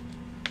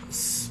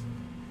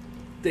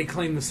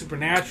claim the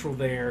supernatural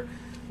there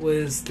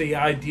was the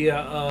idea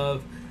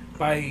of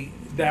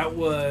that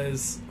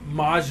was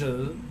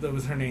Maja, that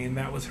was her name,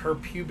 that was her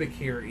pubic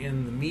hair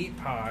in the meat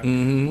pie,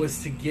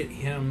 was to get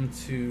him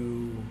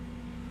to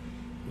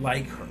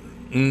like her.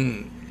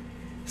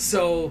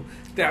 So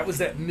that was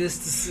that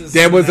mysticism.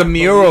 There was a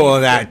mural belief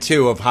of that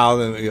too, of how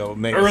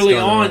make early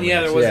on.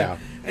 Yeah, there was. Yeah.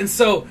 And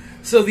so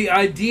the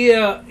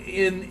idea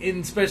in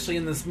especially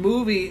in this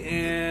movie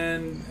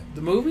and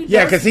the movie,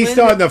 Yeah, because he's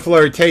starting a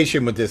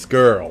flirtation with this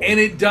girl. and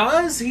he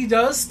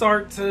does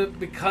start to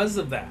because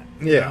of that.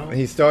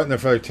 He's starting a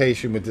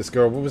flirtation with this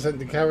girl. What was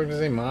the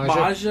character's name? Maja.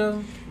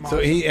 Maja.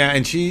 So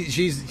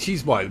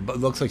she's what?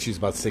 Looks like she's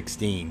about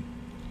 16.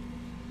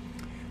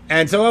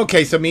 And so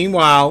so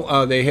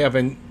meanwhile they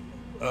haven't.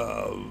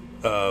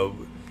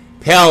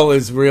 Pell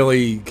is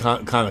really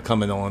kind of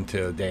coming on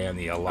to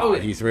Danny a lot. Oh,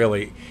 yeah. He's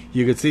really,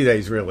 you could see that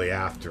he's really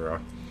after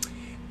her.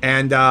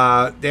 And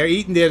they're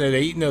eating dinner, they're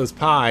eating those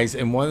pies,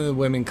 and one of the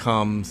women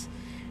comes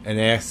and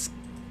asks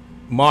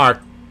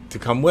Mark to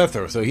come with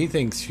her. So he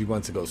thinks she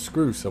wants to go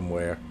screw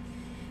somewhere,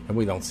 and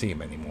we don't see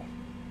him anymore.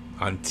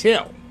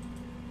 Until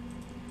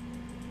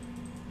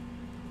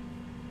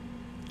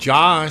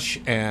Josh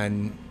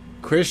and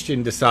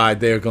Christian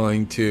decide they're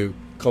going to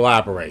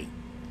collaborate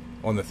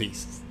on the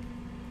feasts.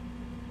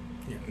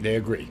 Yeah. They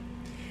agree.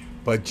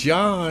 But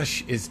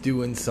Josh is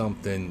doing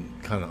something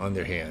kind of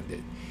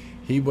underhanded.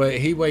 He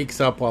wakes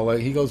up while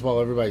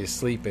everybody's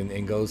sleeping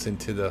and goes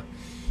into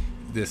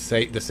the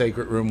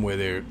sacred room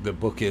where the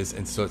book is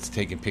and starts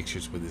taking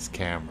pictures with his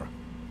camera.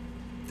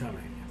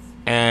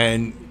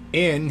 Dumbass.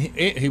 And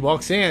he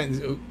walks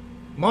in.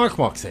 Mark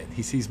walks in.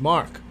 He sees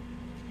Mark.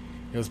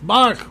 He goes,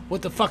 Mark,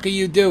 what the fuck are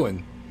you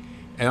doing?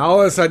 And all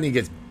of a sudden he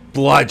gets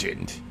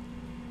bludgeoned.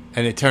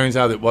 And it turns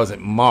out it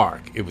wasn't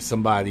Mark. It was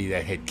somebody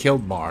that had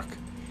killed Mark,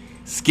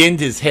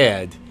 skinned his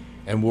head,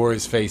 and wore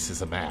his face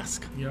as a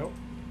mask. Yep.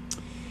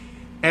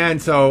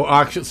 And so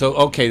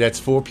that's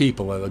 4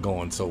 people that are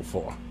gone so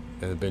far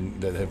that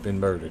have been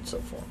murdered so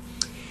far.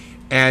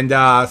 And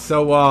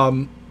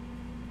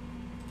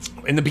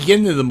in the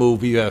beginning of the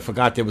movie, I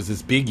forgot there was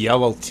this big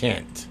yellow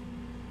tent.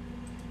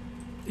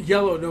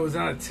 Yellow? No, it was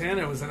not a tent.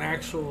 It was an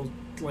actual,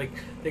 like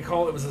they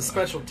call it was a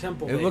special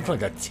temple. It looked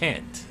like a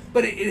tent.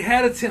 But it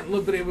had a tent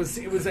look, but it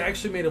was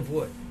actually made of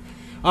wood.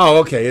 Oh,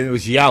 okay. And it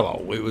was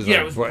yellow. It was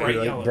it was bright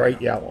yellow. Bright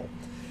yellow.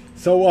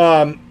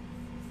 So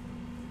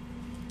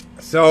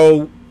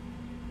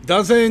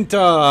doesn't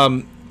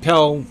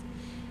Pell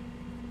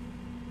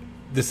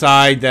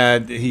decide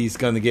that he's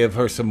going to give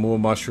her some more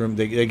mushroom?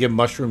 They give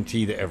mushroom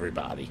tea to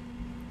everybody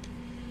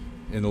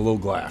in a little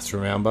glass.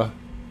 Remember?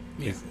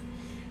 Yeah.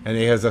 And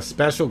he has a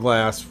special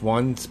glass,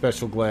 one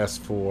special glass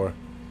for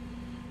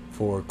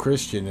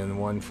Christian and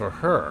one for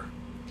her.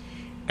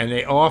 And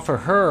they offer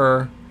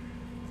her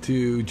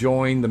to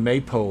join the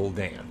maypole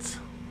dance.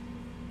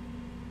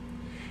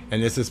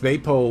 And it's this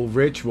maypole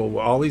ritual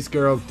where all these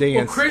girls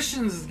dance. Well,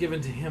 Christian's is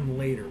given to him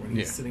later when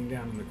he's sitting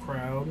down in the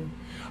crowd.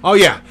 Oh,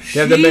 yeah.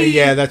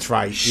 That's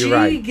right. You're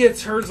right. She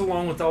gets hers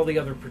along with all the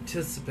other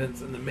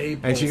participants in the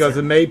maypole. And she goes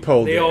to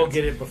maypole They dance. all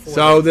get it before.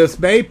 So this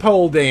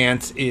maypole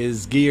dance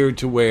is geared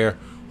to where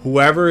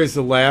whoever is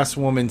the last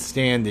woman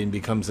standing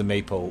becomes the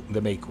May Queen.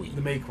 The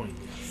May Queen,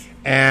 yes.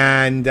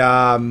 And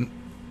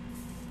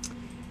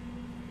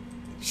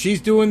she's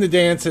doing the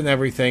dance and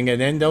everything, and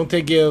then don't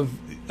they give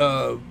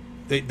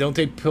don't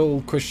they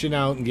pull Christian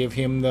out and give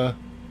him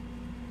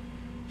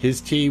his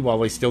tea while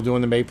they're still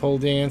doing the maypole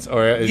dance,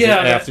 or is it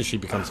after she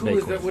becomes who was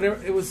maypole? that?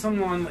 Whatever, it was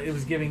someone. It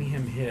was giving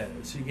him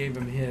his. She gave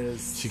him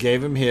his. She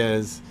gave him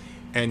his,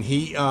 and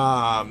he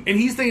and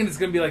he's thinking it's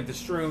going to be like the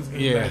shrooms. Going to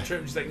be a bad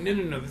trip. She's like,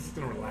 no, this is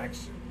going to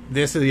relax you.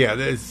 This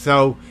is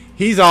so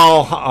he's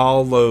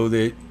all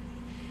loaded.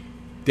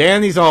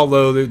 Danny's all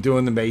loaded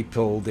doing the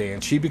maypole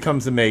dance. She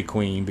becomes the May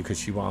Queen because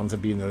she winds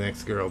up being the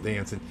next girl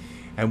dancing.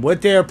 And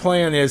what their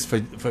plan is for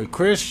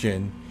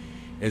Christian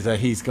is that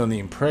he's going to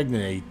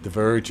impregnate the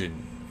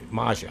virgin,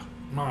 Maja.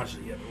 Maja,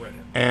 yeah, the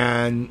redhead.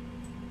 And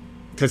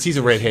because he's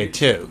a redhead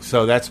too,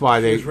 so that's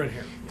why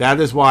that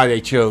is why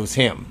they chose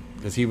him,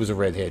 because he was a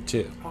redhead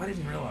too. Oh, I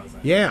didn't realize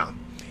that. Yeah.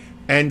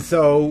 And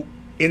so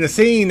in a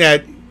scene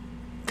that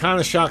kind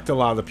of shocked a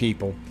lot of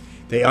people,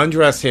 they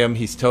undress him.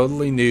 He's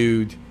totally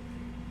nude.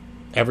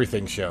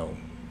 Everything shown.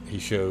 He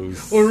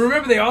shows. Well,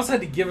 remember they also had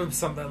to give him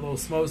something, that little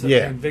smoke,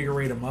 to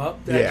invigorate him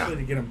up. To actually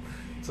to get him.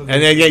 So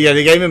and then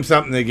they gave him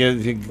something to get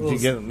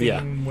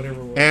him.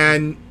 Whatever.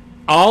 And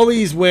all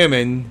these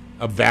women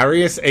of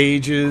various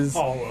ages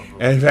all of them.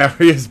 and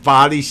various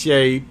body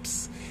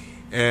shapes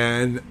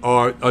and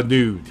are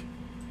nude,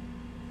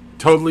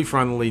 totally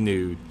frontally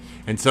nude,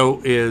 and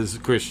so is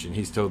Christian.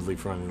 He's totally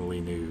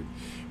frontally nude,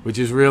 which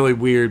is really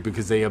weird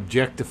because they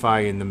objectify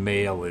in the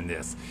male in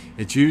this.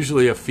 It's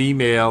usually a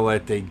female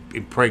that they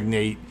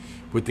impregnate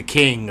with the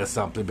king or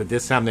something, but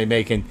this time they're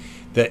making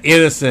the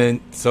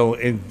innocent, so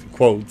in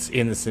quotes,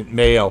 innocent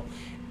male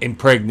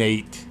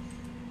impregnate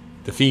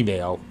the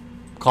female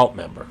cult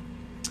member.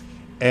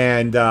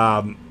 And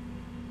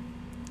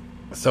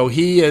so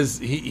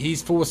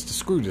he's forced to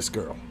screw this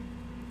girl.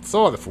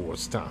 Sort of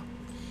forced, huh?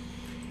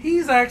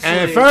 He's actually...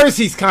 And at first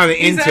he's kind of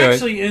into it. He's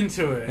actually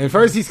into it. At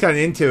first he's kind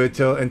of into it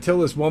until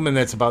this woman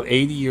that's about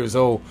 80 years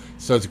old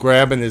starts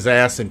grabbing his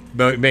ass and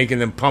making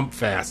him pump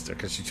faster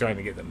because she's trying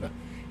to get him to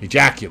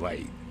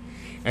ejaculate.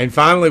 And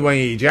finally when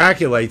he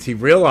ejaculates, he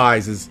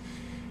realizes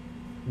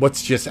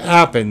what's just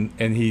happened,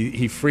 and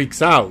he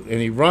freaks out,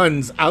 and he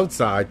runs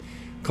outside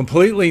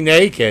completely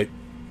naked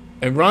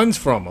and runs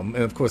from him.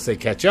 And, of course, they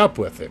catch up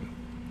with him.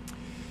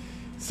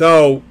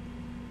 So,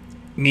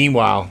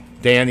 meanwhile,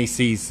 Danny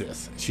sees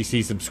this. She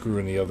sees him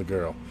screwing the other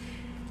girl.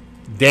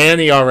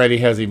 Danny already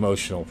has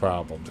emotional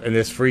problems, and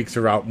this freaks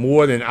her out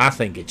more than I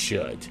think it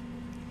should.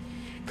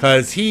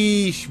 Because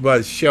he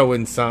was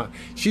showing some...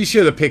 She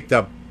should have picked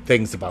up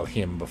things about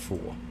him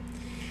before.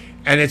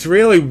 And it's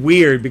really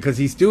weird because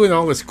he's doing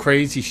all this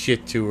crazy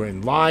shit to her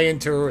and lying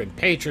to her and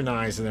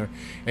patronizing her,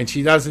 and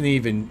she doesn't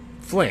even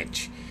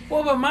flinch.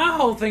 Well, but my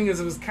whole thing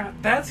is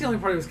that's the only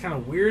part that was kind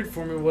of weird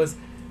for me was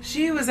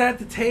she was at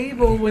the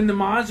table when the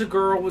Maja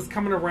girl was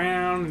coming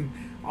around and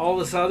all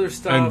this other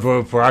stuff.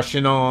 And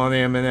brushing on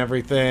him and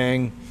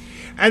everything.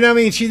 And, I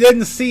mean, she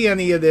didn't see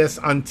any of this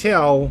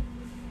until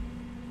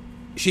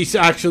she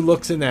actually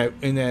looks in that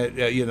and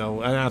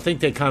I think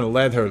they kind of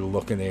led her to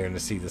look in there and to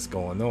see this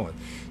going on.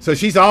 So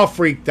she's all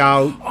freaked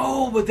out.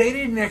 Oh, but they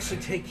didn't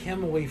actually take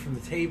him away from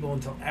the table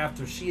until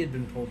after she had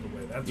been pulled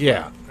away. That's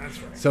right.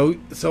 That's right.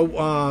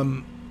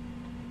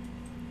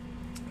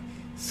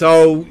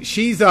 So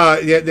she's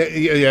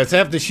it's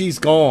after she's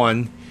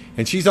gone,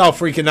 and she's all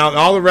freaking out. And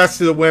all the rest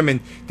of the women,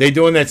 they're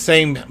doing that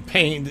same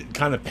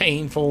kind of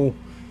painful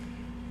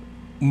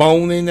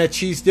moaning that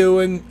she's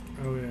doing.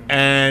 Oh yeah.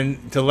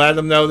 And to let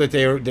them know that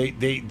they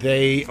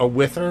are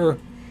with her,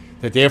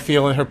 that they're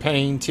feeling her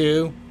pain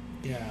too.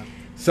 Yeah.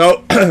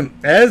 So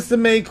as the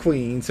May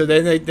Queen, so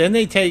then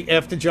they take,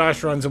 after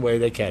Josh runs away,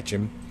 they catch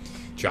him.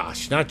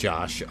 Not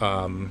Josh.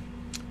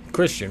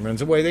 Christian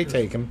runs away. They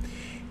take him,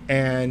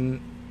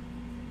 and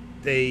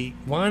they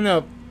wind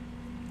up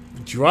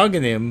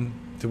drugging him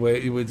to where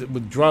it was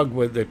with drug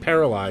where that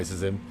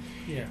paralyzes him.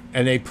 Yeah.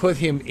 And they put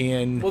him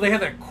in. Well, they have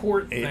that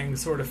court thing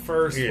sort of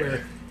first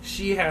where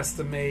she has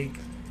to make.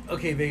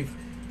 Okay,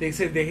 they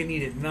said they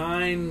needed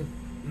nine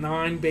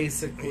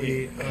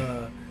basically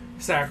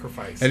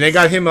sacrifices. And they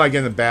got him like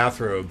in the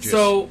bathrobe.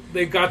 So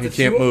they got the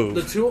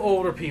two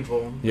older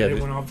people. Yeah, they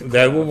went off the cliff.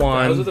 They were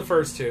one. Those are the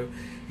first two.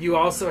 You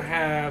also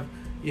have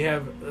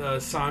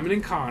Simon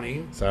and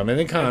Connie.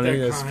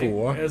 That's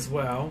four as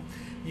well.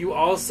 You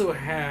also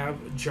have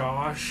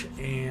Josh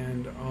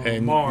and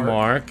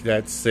Mark.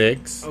 That's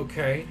six.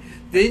 Okay.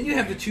 Then you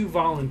have the two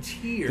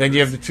volunteers.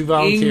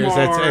 Ingmar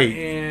that's eight.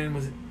 And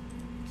was it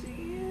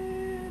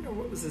Dan or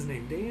what was his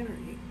name? Dan or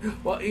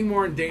well,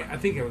 Ingmar and Dan. I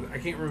think I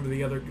can't remember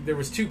the other. There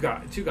was two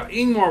guys.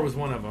 Ingmar was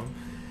one of them.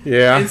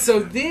 Yeah. And so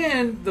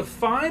then the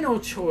final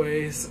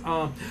choice,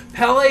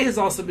 Pele has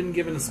also been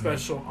given a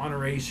special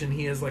honoration.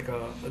 He has like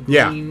a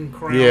green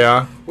crown.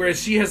 Yeah.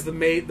 Whereas she has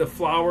the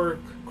flower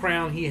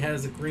crown. He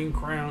has a green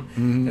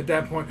crown at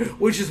that point,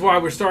 which is why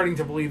we're starting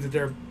to believe that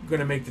they're going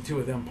to make the two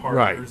of them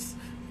partners,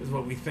 is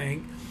what we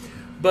think.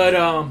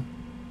 But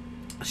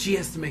she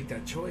has to make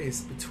that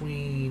choice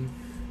between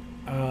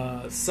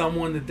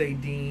someone that they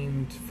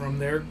deemed from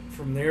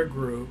their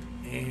group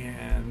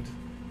and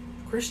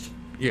Christian.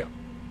 Yeah.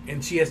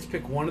 and she has to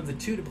pick one of the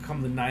two to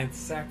become the ninth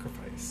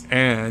sacrifice,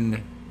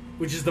 And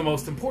which is the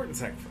most important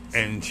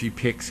sacrifice. she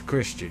picks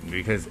Christian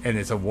and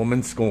it's a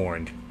woman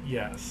scorned.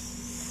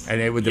 Yes.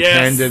 And it would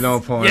depend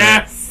upon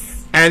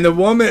Yes. And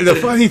the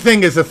funny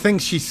thing is, the thing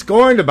she's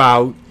scorned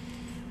about,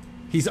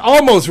 he's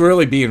almost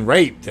really being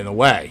raped in a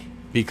way.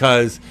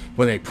 Because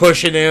when they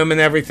pushing him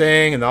and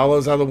everything, and all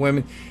those other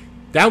women,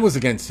 that was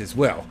against his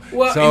will.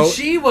 Well, so, and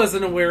she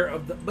wasn't aware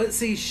of but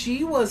see,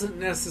 she wasn't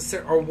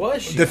necessarily, or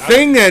was she?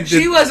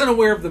 She wasn't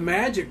aware of the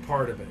magic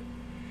part of it.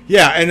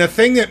 Yeah, and the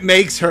thing that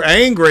makes her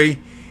angry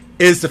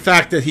is the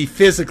fact that he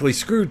physically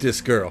screwed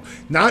this girl.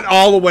 Not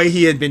all the way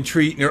he had been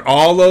treating her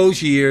all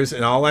those years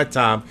and all that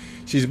time.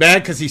 She's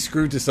mad because he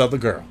screwed this other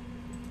girl.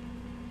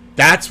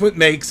 That's what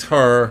makes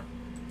her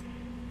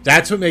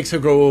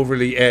go over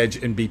the edge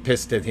and be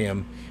pissed at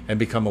him and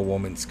become a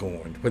woman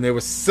scorned. When there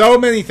were so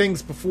many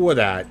things before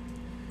that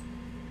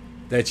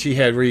she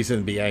had reason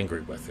to be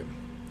angry with him.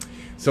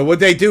 So what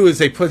they do is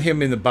they put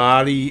him in the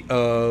body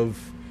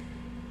of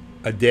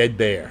a dead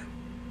bear.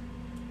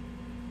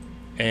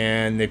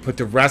 And they put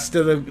the rest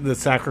of the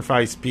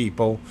sacrificed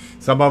people.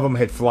 Some of them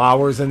had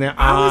flowers in their eyes.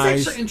 I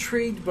was actually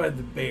intrigued by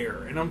the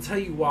bear, and I'll tell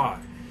you why.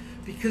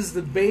 Because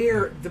the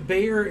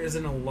bear is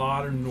in a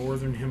lot of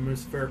Northern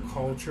Hemisphere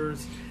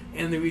cultures,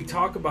 and then we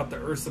talk about the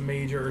Ursa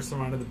Major, Ursa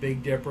Minor, the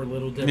Big Dipper,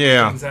 Little Dipper.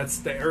 Yeah. Things. That's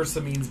the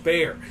Ursa means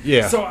bear.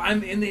 Yeah. So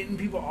and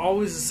people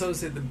always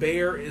associate the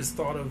bear is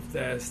thought of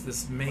as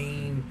this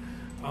main,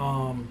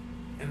 I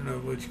don't know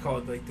what you call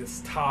it, like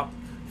this top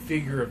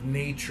figure of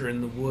nature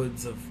in the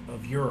woods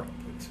of Europe.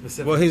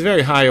 Well, he's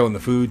very high on the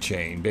food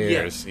chain,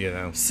 bears,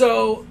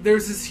 So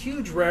there's this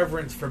huge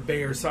reverence for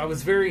bears. So I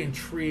was very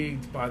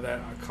intrigued by that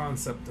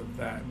concept of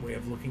that way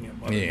of looking at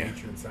Mother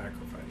Nature and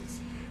sacrifice.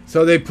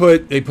 So they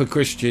put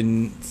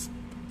Christian's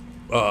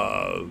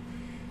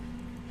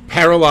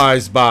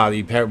paralyzed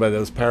body, by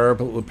those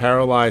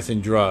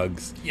paralyzing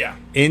drugs,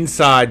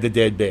 inside the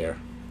dead bear.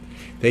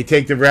 They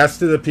take the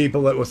rest of the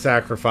people that were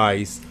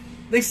sacrificed.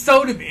 They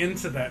sewed him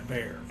into that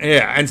bear.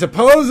 Yeah, and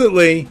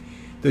supposedly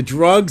the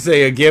drugs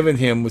they had given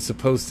him was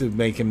supposed to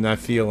make him not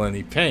feel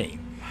any pain.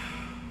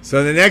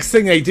 So the next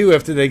thing they do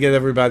after they get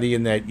everybody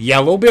in that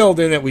yellow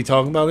building that we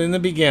talked about in the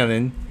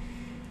beginning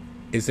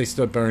is they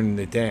start burning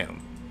it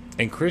down.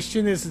 And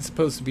Christian isn't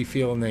supposed to be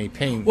feeling any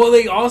pain. Well,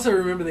 they also,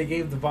 remember, they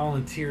gave the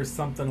volunteers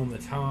something on the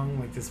tongue,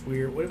 like this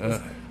weird... What was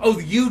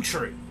the yew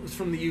tree. It was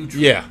from the yew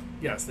tree. Yeah.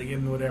 Yes, they gave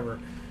him whatever.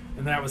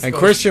 And that was. And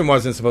Christian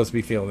wasn't supposed to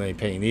be feeling any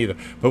pain either.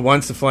 But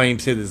once the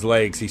flames hit his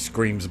legs, he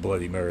screams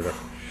bloody murder.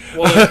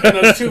 Well, and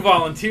those two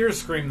volunteers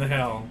scream the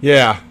hell.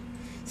 Yeah.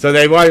 So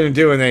they weren't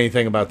doing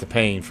anything about the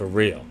pain for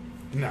real.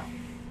 No.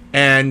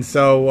 And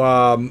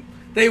so...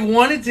 they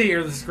wanted to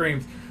hear the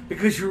screams.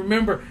 Because you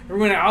remember,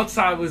 everyone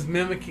outside was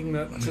mimicking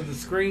the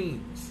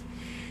screams.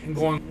 And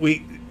going...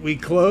 We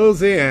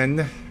close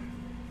in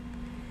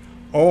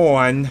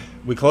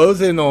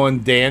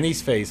on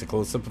Danny's face, a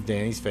close-up of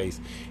Danny's face.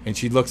 And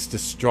she looks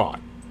distraught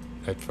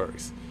at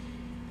first.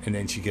 And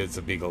then she gets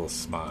a big old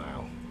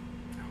smile.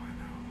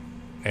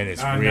 And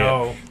it's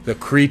real. The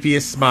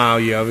creepiest smile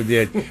you ever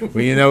did.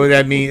 Well, you know what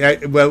that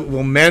means? Well,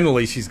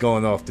 mentally, she's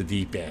going off the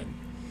deep end.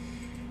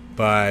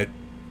 But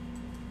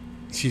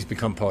she's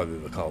become part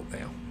of the cult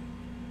now.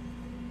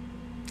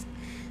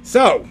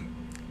 So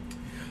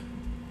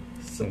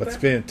let's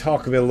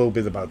talk a little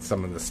bit about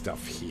some of the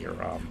stuff here.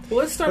 Well,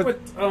 let's start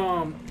with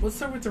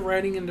the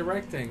writing and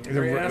directing.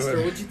 Ari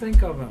Aster, what'd you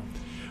think of him?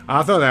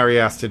 I thought Ari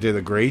Aster did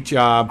a great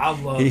job. I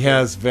love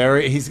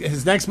it.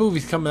 His next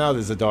movie's coming out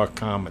is a dark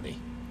comedy.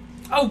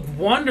 Oh,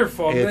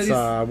 wonderful! It's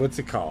what's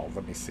it called?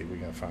 Let me see. We're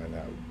gonna find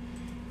out.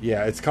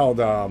 Yeah, it's called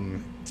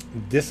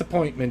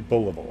Disappointment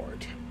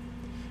Boulevard.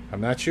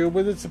 I'm not sure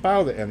what it's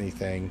about or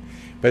anything,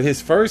 but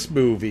his first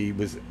movie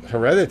was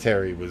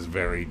Hereditary was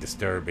very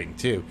disturbing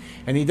too.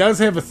 And he does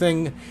have a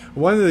thing.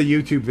 One of the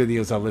YouTube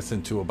videos I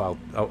listened to about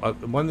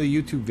one of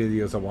the YouTube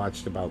videos I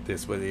watched about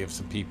this, where they have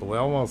some people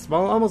almost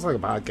like a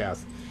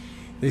podcast.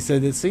 They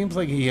said it seems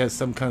like he has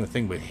some kind of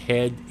thing with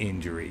head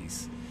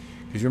injuries.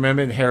 Because you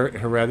remember in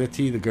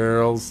Heredity, the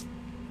girls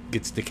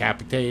gets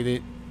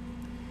decapitated.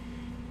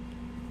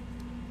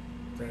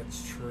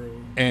 That's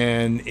true.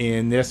 And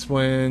in this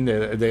one,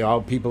 they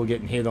all people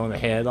getting hit on the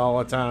head all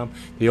the time.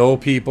 The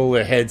old people,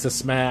 their heads are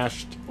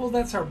smashed. Well,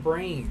 that's our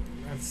brain.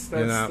 That's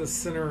the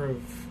center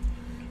of.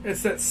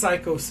 It's that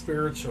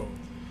psycho-spiritual.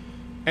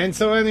 And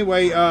so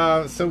anyway,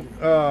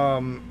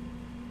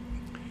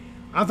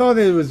 I thought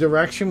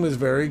direction was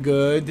very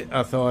good.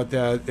 I thought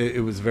that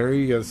it was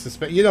very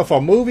for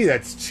a movie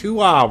that's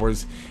 2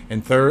 hours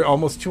and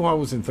almost 2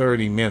 hours and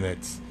 30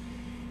 minutes,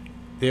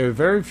 there are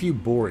very few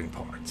boring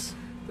parts.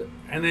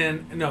 And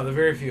then the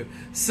very few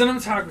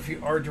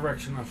cinematography, art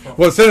direction. I thought.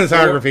 Well,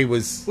 cinematography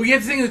was. We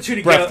have to think of the two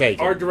together: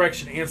 breathtaking. Art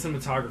direction and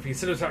cinematography.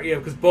 Cinematography,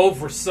 because both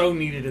were so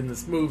needed in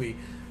this movie,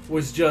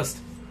 was just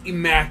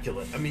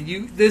immaculate. I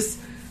mean, this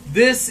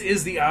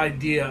is the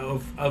idea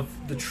of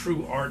the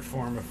true art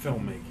form of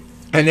filmmaking.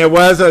 And there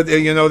was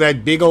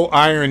that big old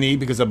irony,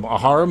 because a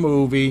horror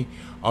movie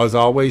is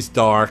always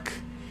dark.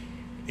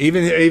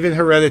 Even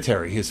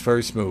Hereditary, his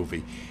first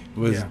movie,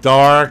 was Yeah.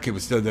 dark. It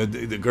was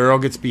the girl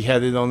gets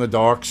beheaded on the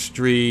dark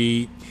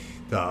street.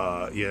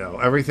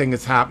 Everything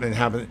that's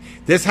happening.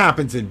 This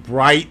happens in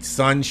bright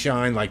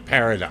sunshine, like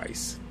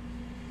paradise.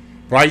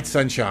 Bright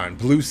sunshine,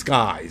 blue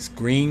skies,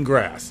 green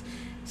grass,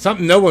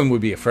 something no one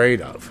would be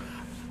afraid of.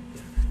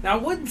 Now, I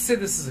wouldn't say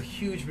this is a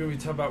huge movie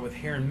to talk about with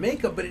hair and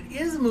makeup, but it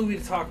is a movie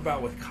to talk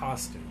about with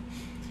costume.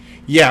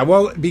 Yeah,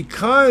 well,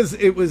 because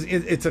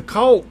it's a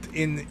cult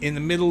in the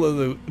middle of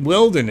the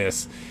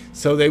wilderness,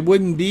 so there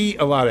wouldn't be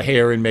a lot of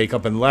hair and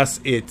makeup unless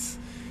it's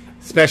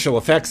special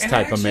effects And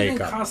type I of actually makeup.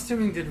 think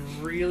costuming did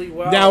really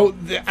well. Now,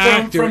 the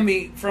actor-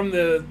 from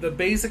the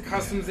basic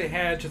costumes they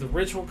had to the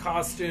ritual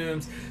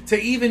costumes to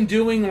even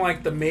doing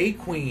like the May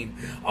Queen.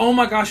 Oh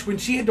my gosh, when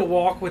she had to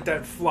walk with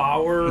that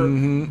flower,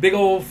 big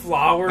old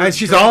flower, And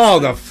she's dress. all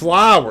the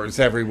flowers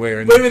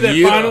everywhere. And Wait a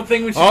minute, that final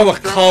thing when she all was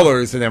the drunk.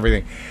 colors and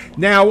everything.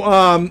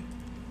 Now,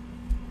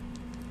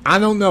 I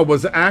don't know.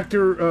 Was the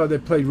actor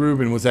that played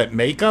Reuben, was that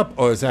makeup,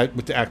 or is that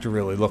what the actor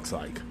really looks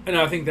like? And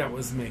I think that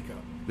was makeup.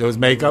 There was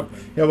makeup?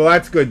 Reuben. Yeah, well,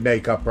 that's good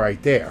makeup right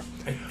there.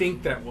 I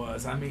think that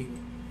was. I mean,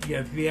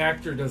 yeah, the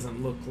actor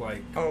doesn't look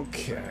like.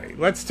 Okay,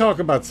 let's talk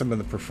about some of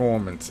the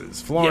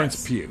performances. Florence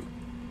Yes. Pugh.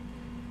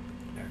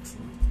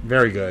 Excellent.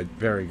 Very good,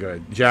 very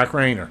good. Jack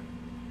Rayner.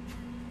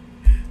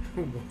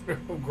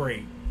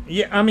 Great.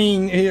 Yeah, I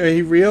mean,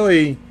 he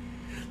really...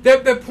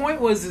 The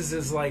point was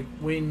is like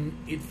when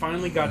it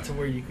finally got to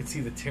where you could see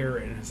the terror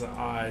in his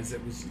eyes,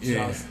 it was just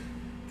Yeah.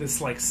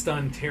 this like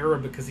stunned terror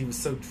because he was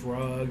so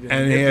drugged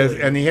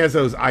And he has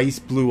those ice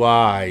blue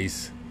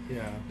eyes.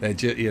 yeah,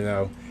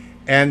 That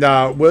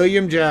and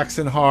William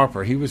Jackson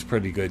Harper, he was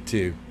pretty good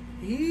too.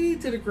 he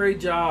did a great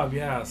job.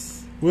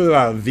 Yes, What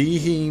about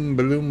Wilhelm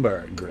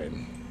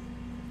Bloombergren?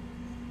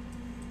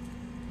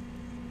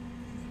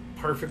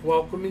 perfect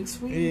welcoming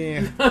suite.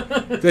 Yeah,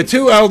 the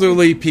two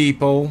elderly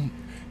people.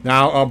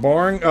 Now,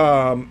 Borg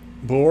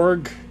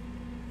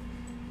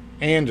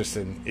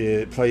Anderson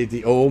played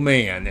the old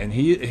man, and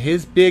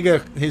his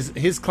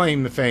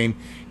claim to fame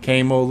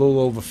came a little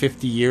over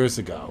 50 years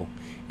ago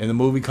in a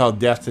movie called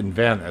Death in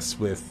Venice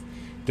with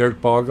Dirk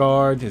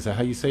Bogarde. Is that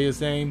how you say his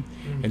name?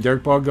 Mm-hmm. And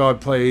Dirk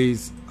Bogarde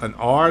plays an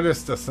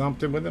artist or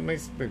something. With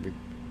maybe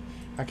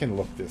I can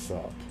look this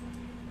up.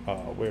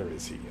 Where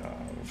is he?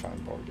 We'll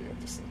find Borg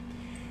Anderson.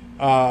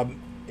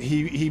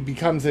 He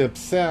becomes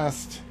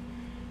obsessed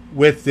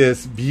with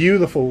this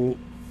beautiful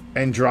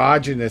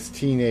androgynous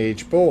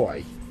teenage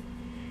boy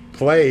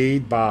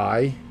played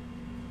by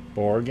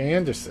Borg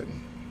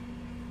Anderson,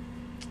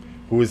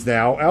 who is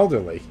now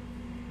elderly.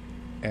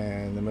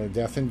 And the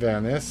Death in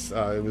Venice,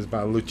 it was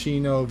by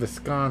Luchino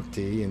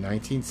Visconti in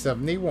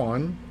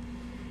 1971.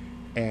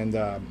 And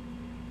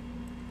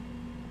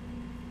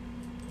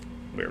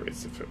where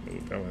is it?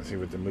 I want to see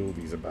what the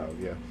movie's about.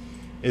 Yeah,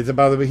 it's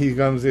about he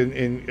becomes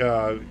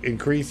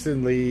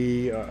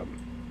increasingly.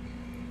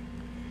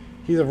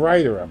 He's a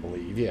writer, I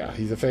believe. Yeah,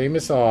 he's a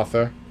famous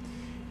author,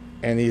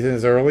 and he's in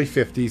his early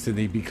 50s, and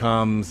he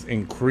becomes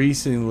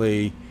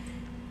increasingly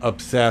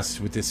obsessed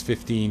with this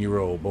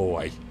 15-year-old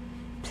boy,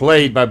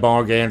 played by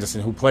Borg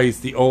Anderson, who plays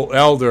the old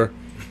elder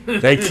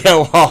they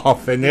kill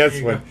off in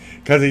this one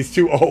because he's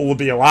too old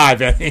to be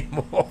alive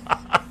anymore.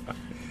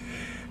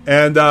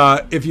 And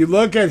if you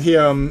look at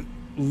him,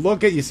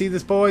 you see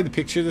this boy, the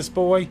picture of this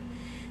boy?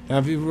 Now,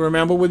 if you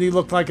remember what he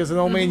looked like as an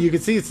old man, you can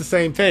see it's the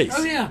same face.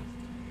 Oh yeah.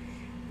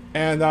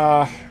 And,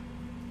 I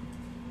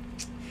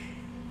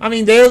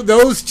mean,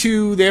 those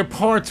two, their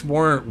parts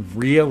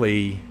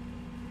didn't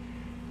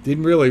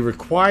really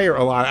require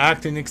a lot of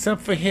acting,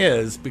 except for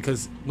his,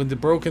 because with the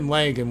broken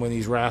leg and when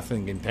he's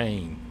writhing in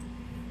pain,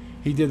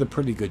 he did a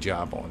pretty good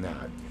job on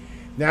that.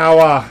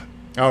 Now,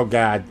 oh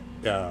God,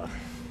 the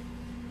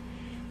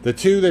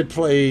two that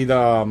played,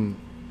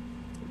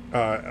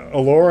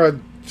 Alora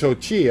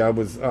Tochia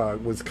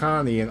was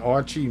Connie, and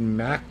Archie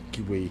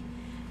McEwie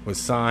was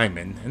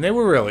Simon, and they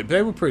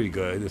were pretty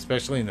good,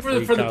 especially in the For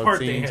the freak-out part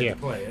they scenes. had Yeah, to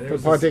play. There for the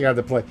was part this- they got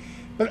to play.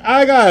 But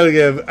I gotta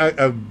give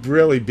a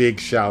really big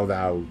shout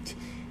out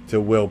to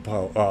Will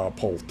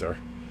Poulter.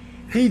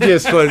 He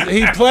just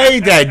he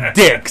played that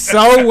dick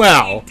so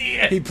well. He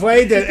did. He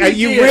played that.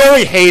 He You did.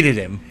 really hated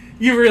him.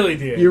 You really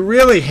did. You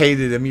really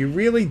hated him. You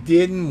really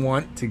didn't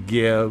want to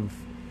give.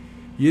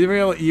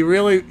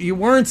 You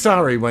weren't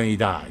sorry when he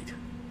died,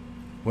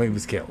 when he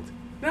was killed.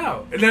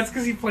 No, and that's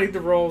because he played the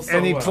role so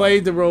And he well.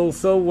 played the role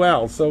so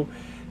well. So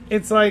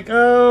it's like,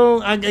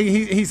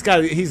 he's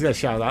got a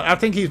shout out. I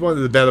think he's one of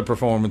the better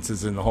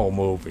performances in the whole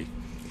movie.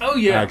 Oh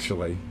yeah.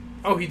 Actually,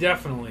 Oh, he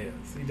definitely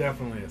is. He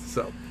definitely is.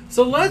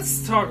 so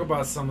let's talk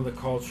about some of the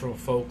cultural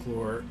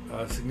folklore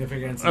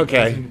significance. and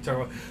Okay. things we can talk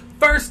about.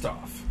 First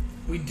off,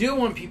 we do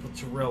want people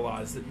to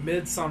realize that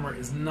Midsummer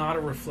is not a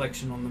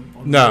reflection on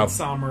the No.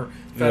 Midsummer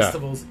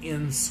festivals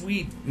in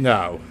Sweden.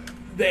 no,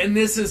 And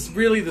this is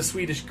really the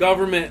Swedish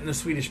government and the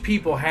Swedish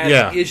people had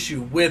Yeah. an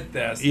issue with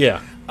this yeah,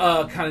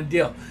 kind of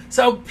deal.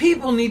 So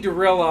people need to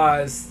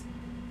realize,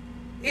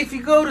 if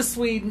you go to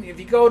Sweden, if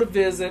you go to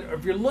visit, or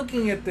if you're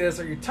looking at this,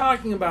 or you're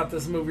talking about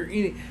this movie, or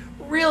eating,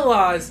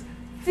 realize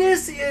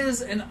this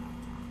is an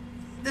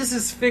this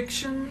is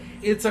fiction.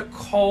 It's a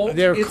cult.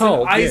 They're a it's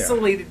cult, an yeah.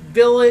 isolated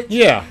village.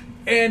 Yeah.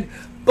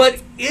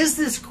 But is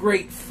this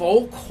great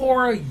folk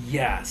horror?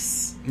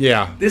 Yes.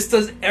 Yeah. This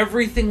does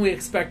everything we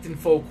expect in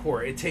folk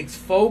horror. It takes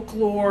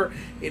folklore,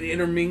 it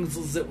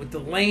intermingles it with the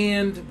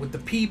land, with the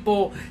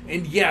people,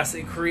 and yes,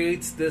 it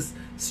creates this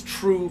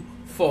true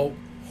folk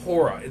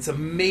horror. It's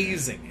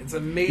amazing. It's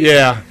amazing.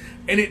 Yeah.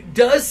 And it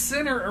does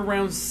center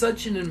around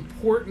such an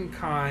important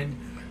kind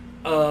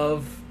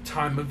of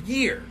time of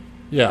year.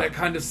 Yeah. That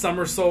kind of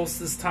summer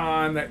solstice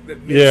time, that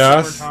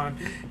Yes. midsummer time.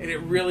 And it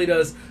really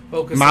does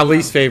focus My on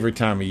least favorite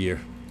time of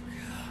year.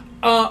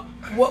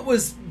 what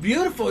was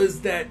beautiful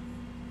is that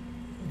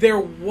there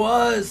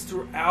was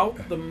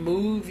throughout the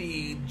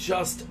movie,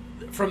 just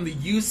from the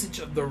usage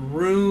of the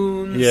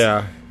runes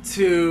Yeah.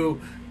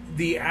 to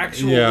the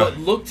actual Yeah. what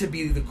looked to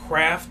be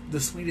the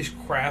Swedish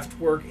craft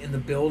work in the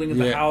building of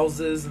the Yeah.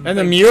 houses And the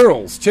things.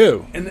 murals,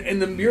 too.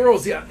 and the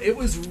murals. Yeah, it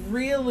was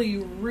really,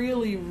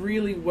 really,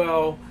 really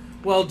well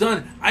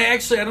done. I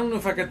don't know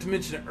if I got to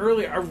mention it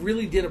earlier. I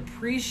really did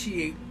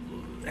appreciate,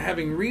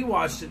 having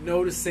rewatched it,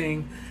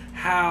 noticing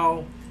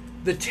how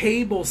the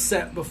table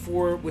set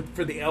for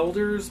the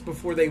elders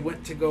before they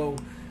went to go.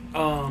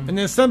 And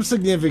there's some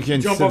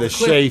significance Jump to off the the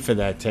cliff. shape of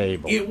that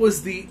table. It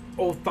was the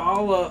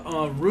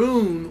Othala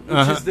rune, which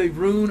Uh-huh. is the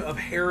rune of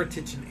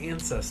heritage and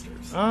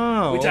ancestors.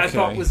 Oh, which I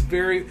thought okay. was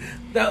very.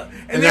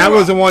 And that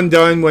was the one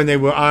done when they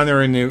were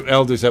honoring the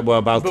elders that were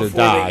about to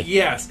die.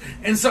 Yes,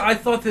 and so I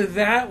thought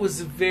that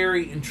was a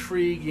very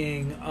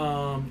intriguing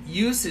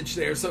usage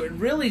there. So it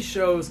really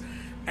shows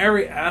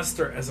Ari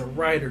Aster as a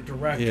writer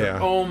director. Yeah.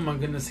 Oh my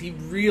goodness, he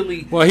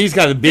really. Well, he's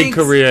got a big thinks-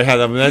 career ahead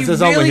of him. This he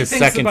is only really his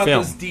thinks second about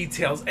film. those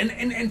details,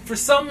 and for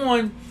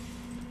someone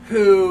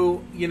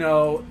who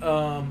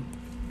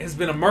has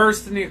been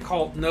immersed in the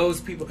occult, knows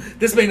people.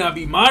 This may not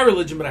be my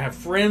religion, but I have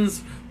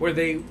friends where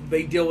they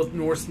deal with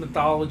Norse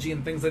mythology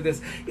and things like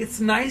this. It's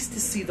nice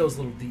to see those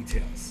little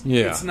details.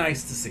 Yeah. It's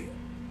nice to see it.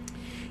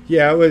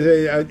 Yeah, it was.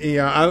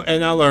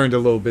 And I learned a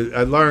little bit.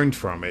 I learned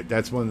from it.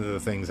 That's one of the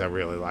things I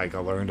really like. I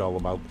learned all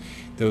about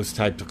those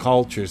types of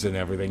cultures and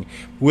everything,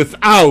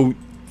 without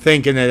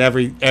thinking that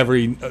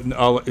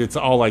it's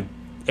all like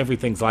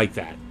everything's like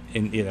that.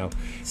 And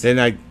then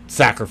I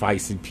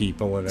sacrificing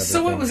people and everything.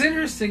 So what was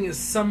interesting is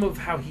some of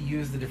how he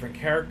used the different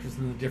characters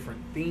and the different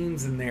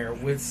themes in there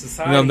with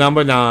society.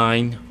 Number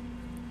 9.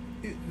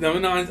 Number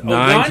 9. Nine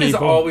Nine is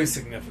people. always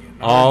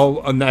significant.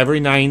 Every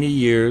 90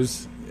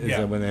 years.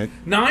 Yeah. When it,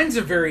 Nines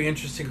are very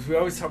interesting because we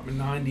always talk about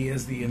 90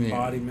 as the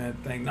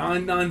embodiment thing.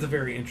 Nine's a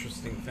very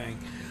interesting thing.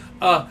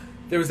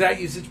 There was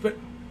that usage, but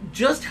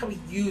just how he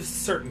used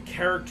certain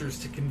characters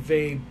to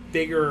convey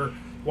bigger,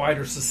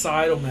 wider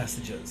societal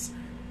messages.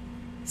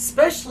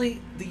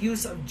 Especially the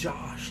use of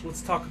Josh.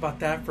 Let's talk about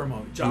that for a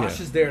moment. Josh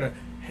is there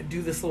to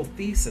do this little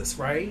thesis,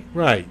 right?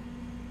 right.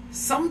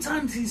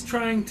 Sometimes he's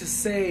trying to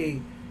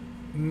say,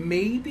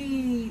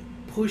 maybe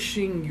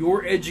pushing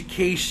your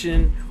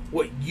education,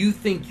 what you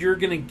think you're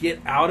going to get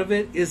out of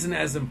it, isn't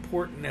as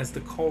important as the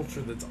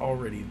culture that's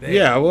already there.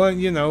 Yeah, well,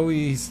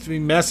 he's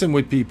messing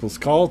with people's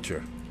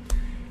culture.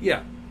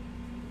 Yeah.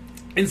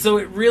 And so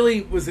it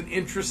really was an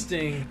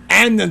interesting...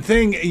 And the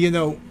thing,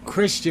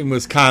 Christian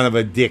was kind of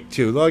a dick,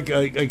 too. Like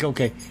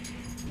okay,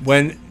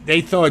 when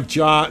they thought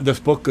this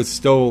book was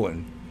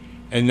stolen,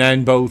 and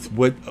then both,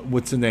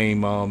 what's the name,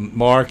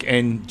 Mark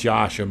and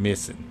Josh are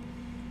missing.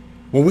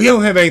 Well, we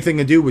don't have anything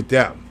to do with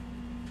them.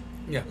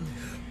 Yeah.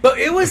 But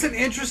it was an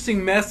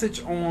interesting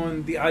message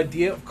on the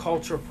idea of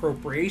cultural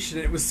appropriation.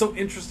 It was so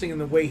interesting in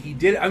the way he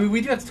did it. I mean, we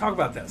do have to talk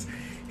about this.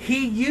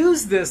 He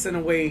used this in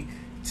a way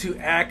to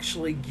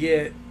actually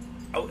get,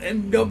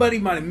 and nobody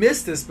might have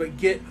missed this, but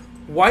get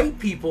white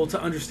people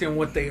to understand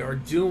what they are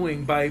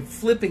doing by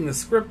flipping the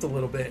script a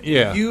little bit.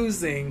 Yeah.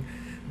 Using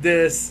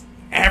this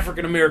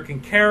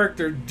African-American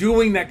character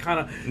doing that kind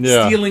of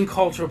stealing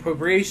cultural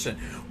appropriation.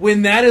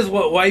 When that is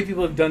what white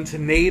people have done to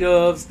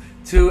natives,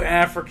 to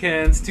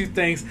Africans, to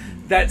things,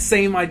 that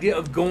same idea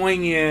of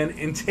going in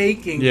and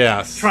taking,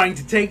 trying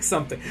to take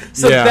something.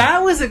 So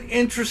that was an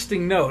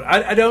interesting note.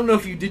 I don't know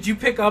if did you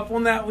pick up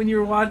on that when you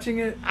were watching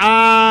it?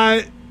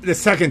 The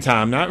second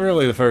time, not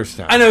really the first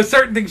time. I know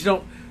certain things you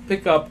don't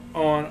pick up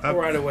on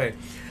right away.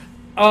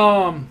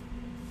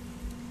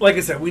 Like I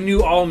said, we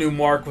all knew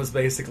Mark was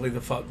basically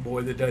the fuck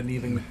boy that doesn't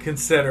even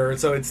consider.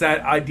 So it's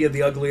that idea of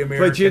the ugly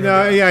American.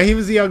 But he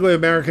was the ugly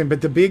American, but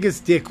the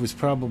biggest dick was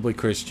probably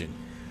Christian.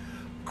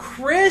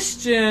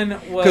 Christian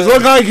was... Because it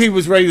looked like he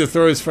was ready to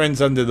throw his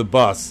friends under the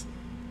bus.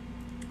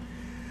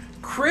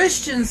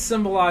 Christian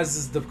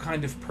symbolizes the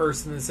kind of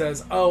person that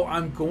says, "Oh,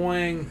 I'm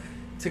going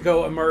to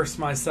go immerse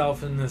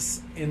myself in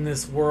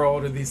this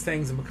world or these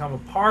things and become a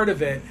part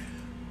of it,"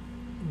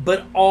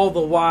 but all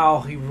the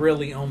while he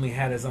really only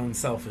had his own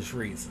selfish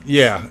reasons.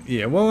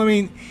 Yeah. Well, I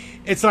mean,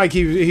 it's like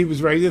he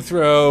was ready to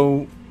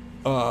throw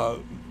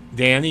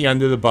Danny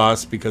under the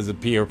bus because of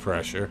peer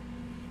pressure,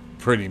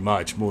 pretty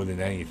much more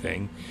than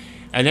anything.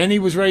 And then he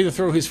was ready to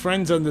throw his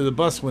friends under the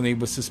bus when he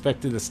was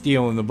suspected of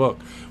stealing the book.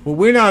 Well,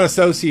 we're not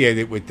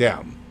associated with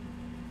them.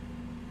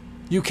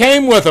 You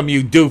came with them,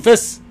 you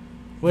doofus.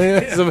 What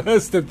are you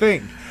supposed to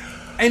think?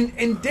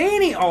 And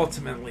Danny,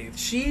 ultimately,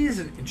 she's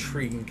an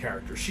intriguing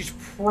character. She's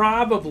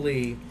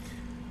probably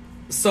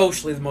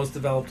socially the most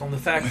developed on the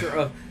factor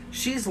of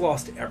she's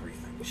lost everything.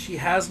 She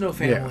has no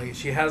family. Yeah.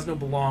 She has no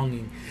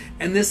belonging.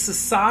 And this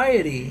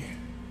society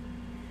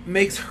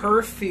makes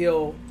her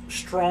feel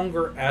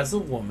stronger as a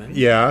woman.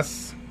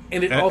 Yes.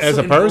 And it As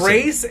also a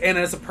person.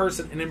 as a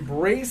person, and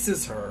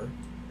embraces her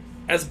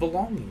as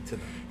belonging to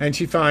them. And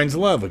she finds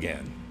love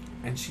again.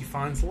 And she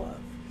finds love.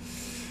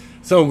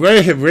 So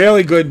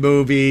really good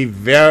movie.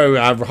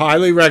 I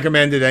highly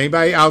recommend it.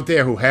 Anybody out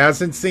there who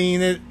hasn't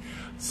seen it,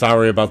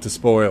 sorry about the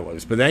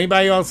spoilers, but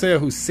anybody else there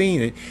who's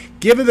seen it,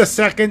 give it a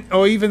second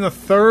or even a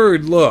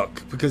third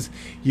look because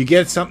you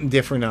get something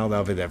different out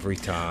of it every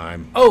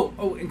time. Oh,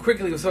 and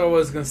quickly, so I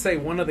was going to say,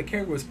 one other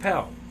character was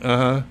Pell.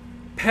 Uh-huh.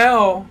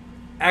 Pell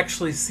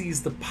actually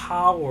sees the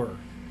power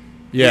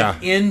Yeah.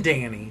 in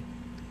Danny,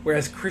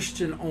 whereas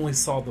Christian only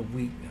saw the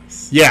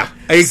weakness. Yeah.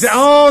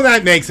 Oh,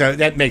 that makes a lot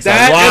That's of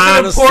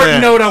an important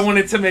sense. note I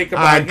wanted to make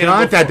about I him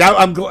got before.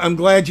 that. I'm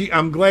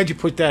glad you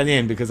put that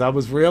in because I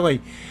was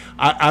really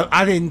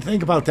I didn't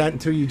think about that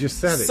until you just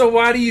said it. So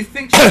why do you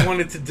think she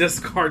wanted to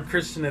discard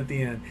Christian at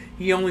the end?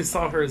 He only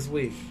saw her as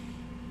weak.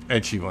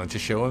 And she wanted to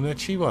show him that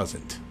she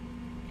wasn't.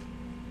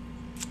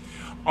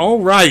 All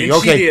right. And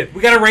Okay. she did.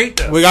 We got to rate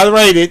this. We got to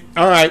rate it.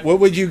 All right. What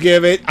would you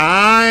give it?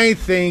 I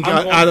think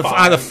I'm going out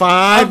of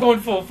five. I'm going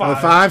full Out of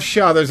 5. 5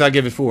 shutters, I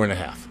give it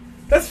 4.5.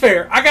 That's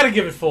fair. I got to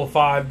give it full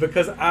 5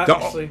 because I The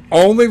actually...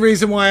 only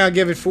reason why I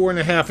give it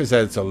 4.5 is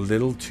that it's a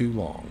little too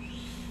long.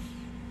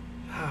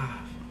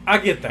 I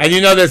get that. And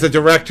you know, there's a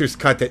director's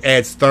cut that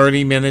adds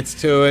 30 minutes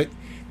to it.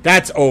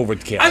 That's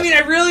overkill. I mean, I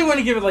really want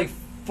to give it like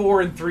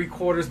 4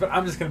 3/4, but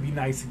I'm just going to be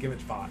nice and give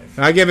it 5.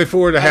 I give it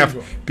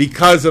 4.5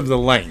 because of the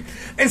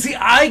length. And see,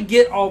 I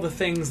get all the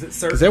things that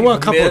certain Because there were a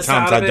people couple of miss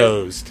times out I of it.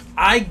 dozed.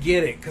 I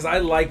get it because I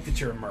like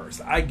that you're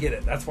immersed. I get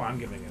it. That's why I'm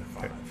giving it a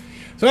 5.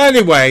 So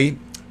anyway,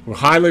 we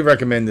highly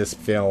recommend this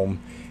film.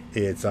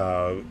 It's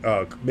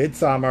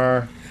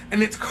Midsummer.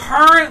 And it's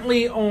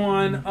currently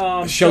on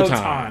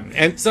Showtime.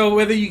 And- so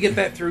whether you get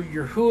that through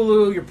your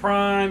Hulu, your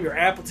Prime, your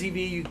Apple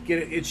TV, you get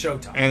it. It's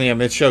Showtime.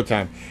 And it's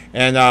Showtime.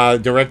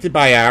 And directed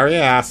by Ari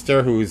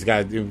Aster, who's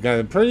got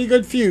a pretty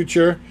good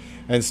future.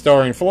 And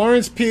starring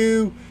Florence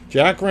Pugh,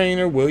 Jack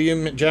Rayner,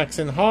 William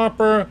Jackson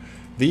Harper,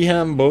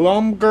 Wilhelm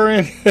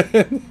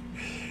Blomgren.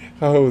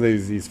 Oh,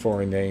 these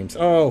foreign names.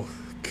 Oh,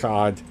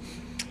 God.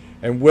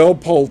 And Will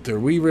Poulter.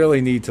 We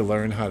really need to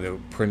learn how to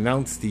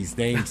pronounce these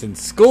names in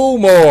school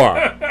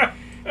more.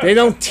 They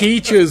don't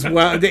teach us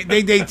well. They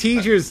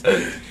teach us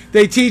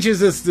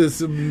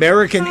this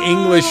American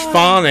English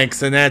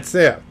phonics, and that's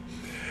it.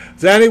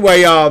 So anyway,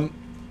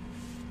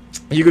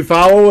 you can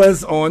follow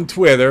us on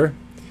Twitter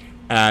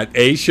at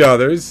A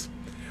Shutters,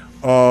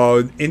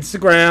 on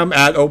Instagram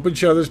at Open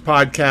Shutters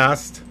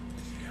Podcast,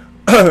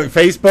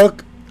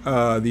 Facebook,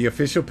 the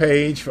official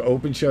page for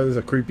Open Shutters,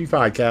 a creepy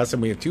podcast,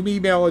 and we have 2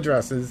 email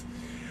addresses.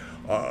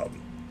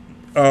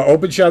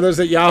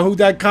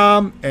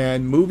 OpenShutters@yahoo.com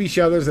and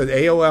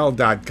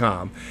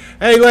MovieShutters@AOL.com.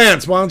 Hey,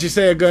 Lance, why don't you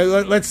say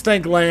let's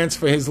thank Lance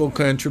for his little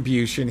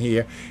contribution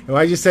here. And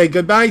why don't you say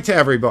goodbye to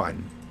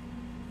everyone?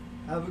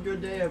 Have a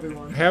good day,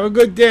 everyone. Have a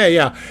good day,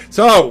 yeah.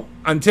 So,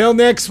 until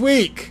next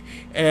week.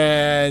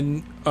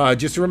 And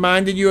just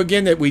reminding you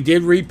again that we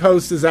did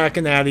repost the Zach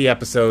and Addie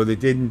episode. It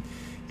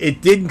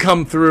didn't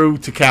come through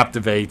to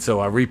Captivate, so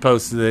I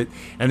reposted it,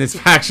 and it's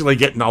actually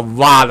getting a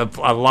lot of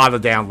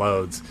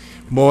downloads,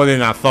 more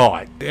than I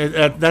thought.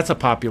 That's a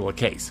popular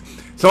case.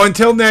 So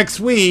until next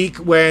week,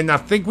 when I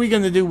think we're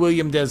going to do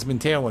William Desmond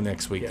Taylor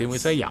next week, didn't we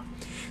say? Yeah.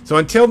 So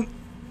until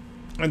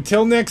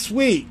next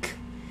week,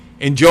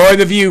 enjoy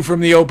the view from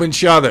the Open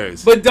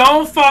Shutters. But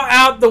don't fall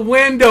out the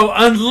window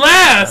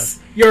unless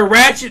you're a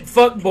ratchet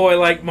fuckboy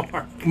like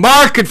Mark.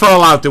 Mark could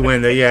fall out the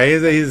window. Yeah,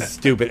 he's a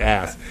stupid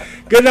ass.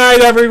 Good night,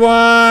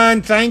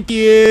 everyone. Thank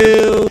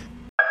you.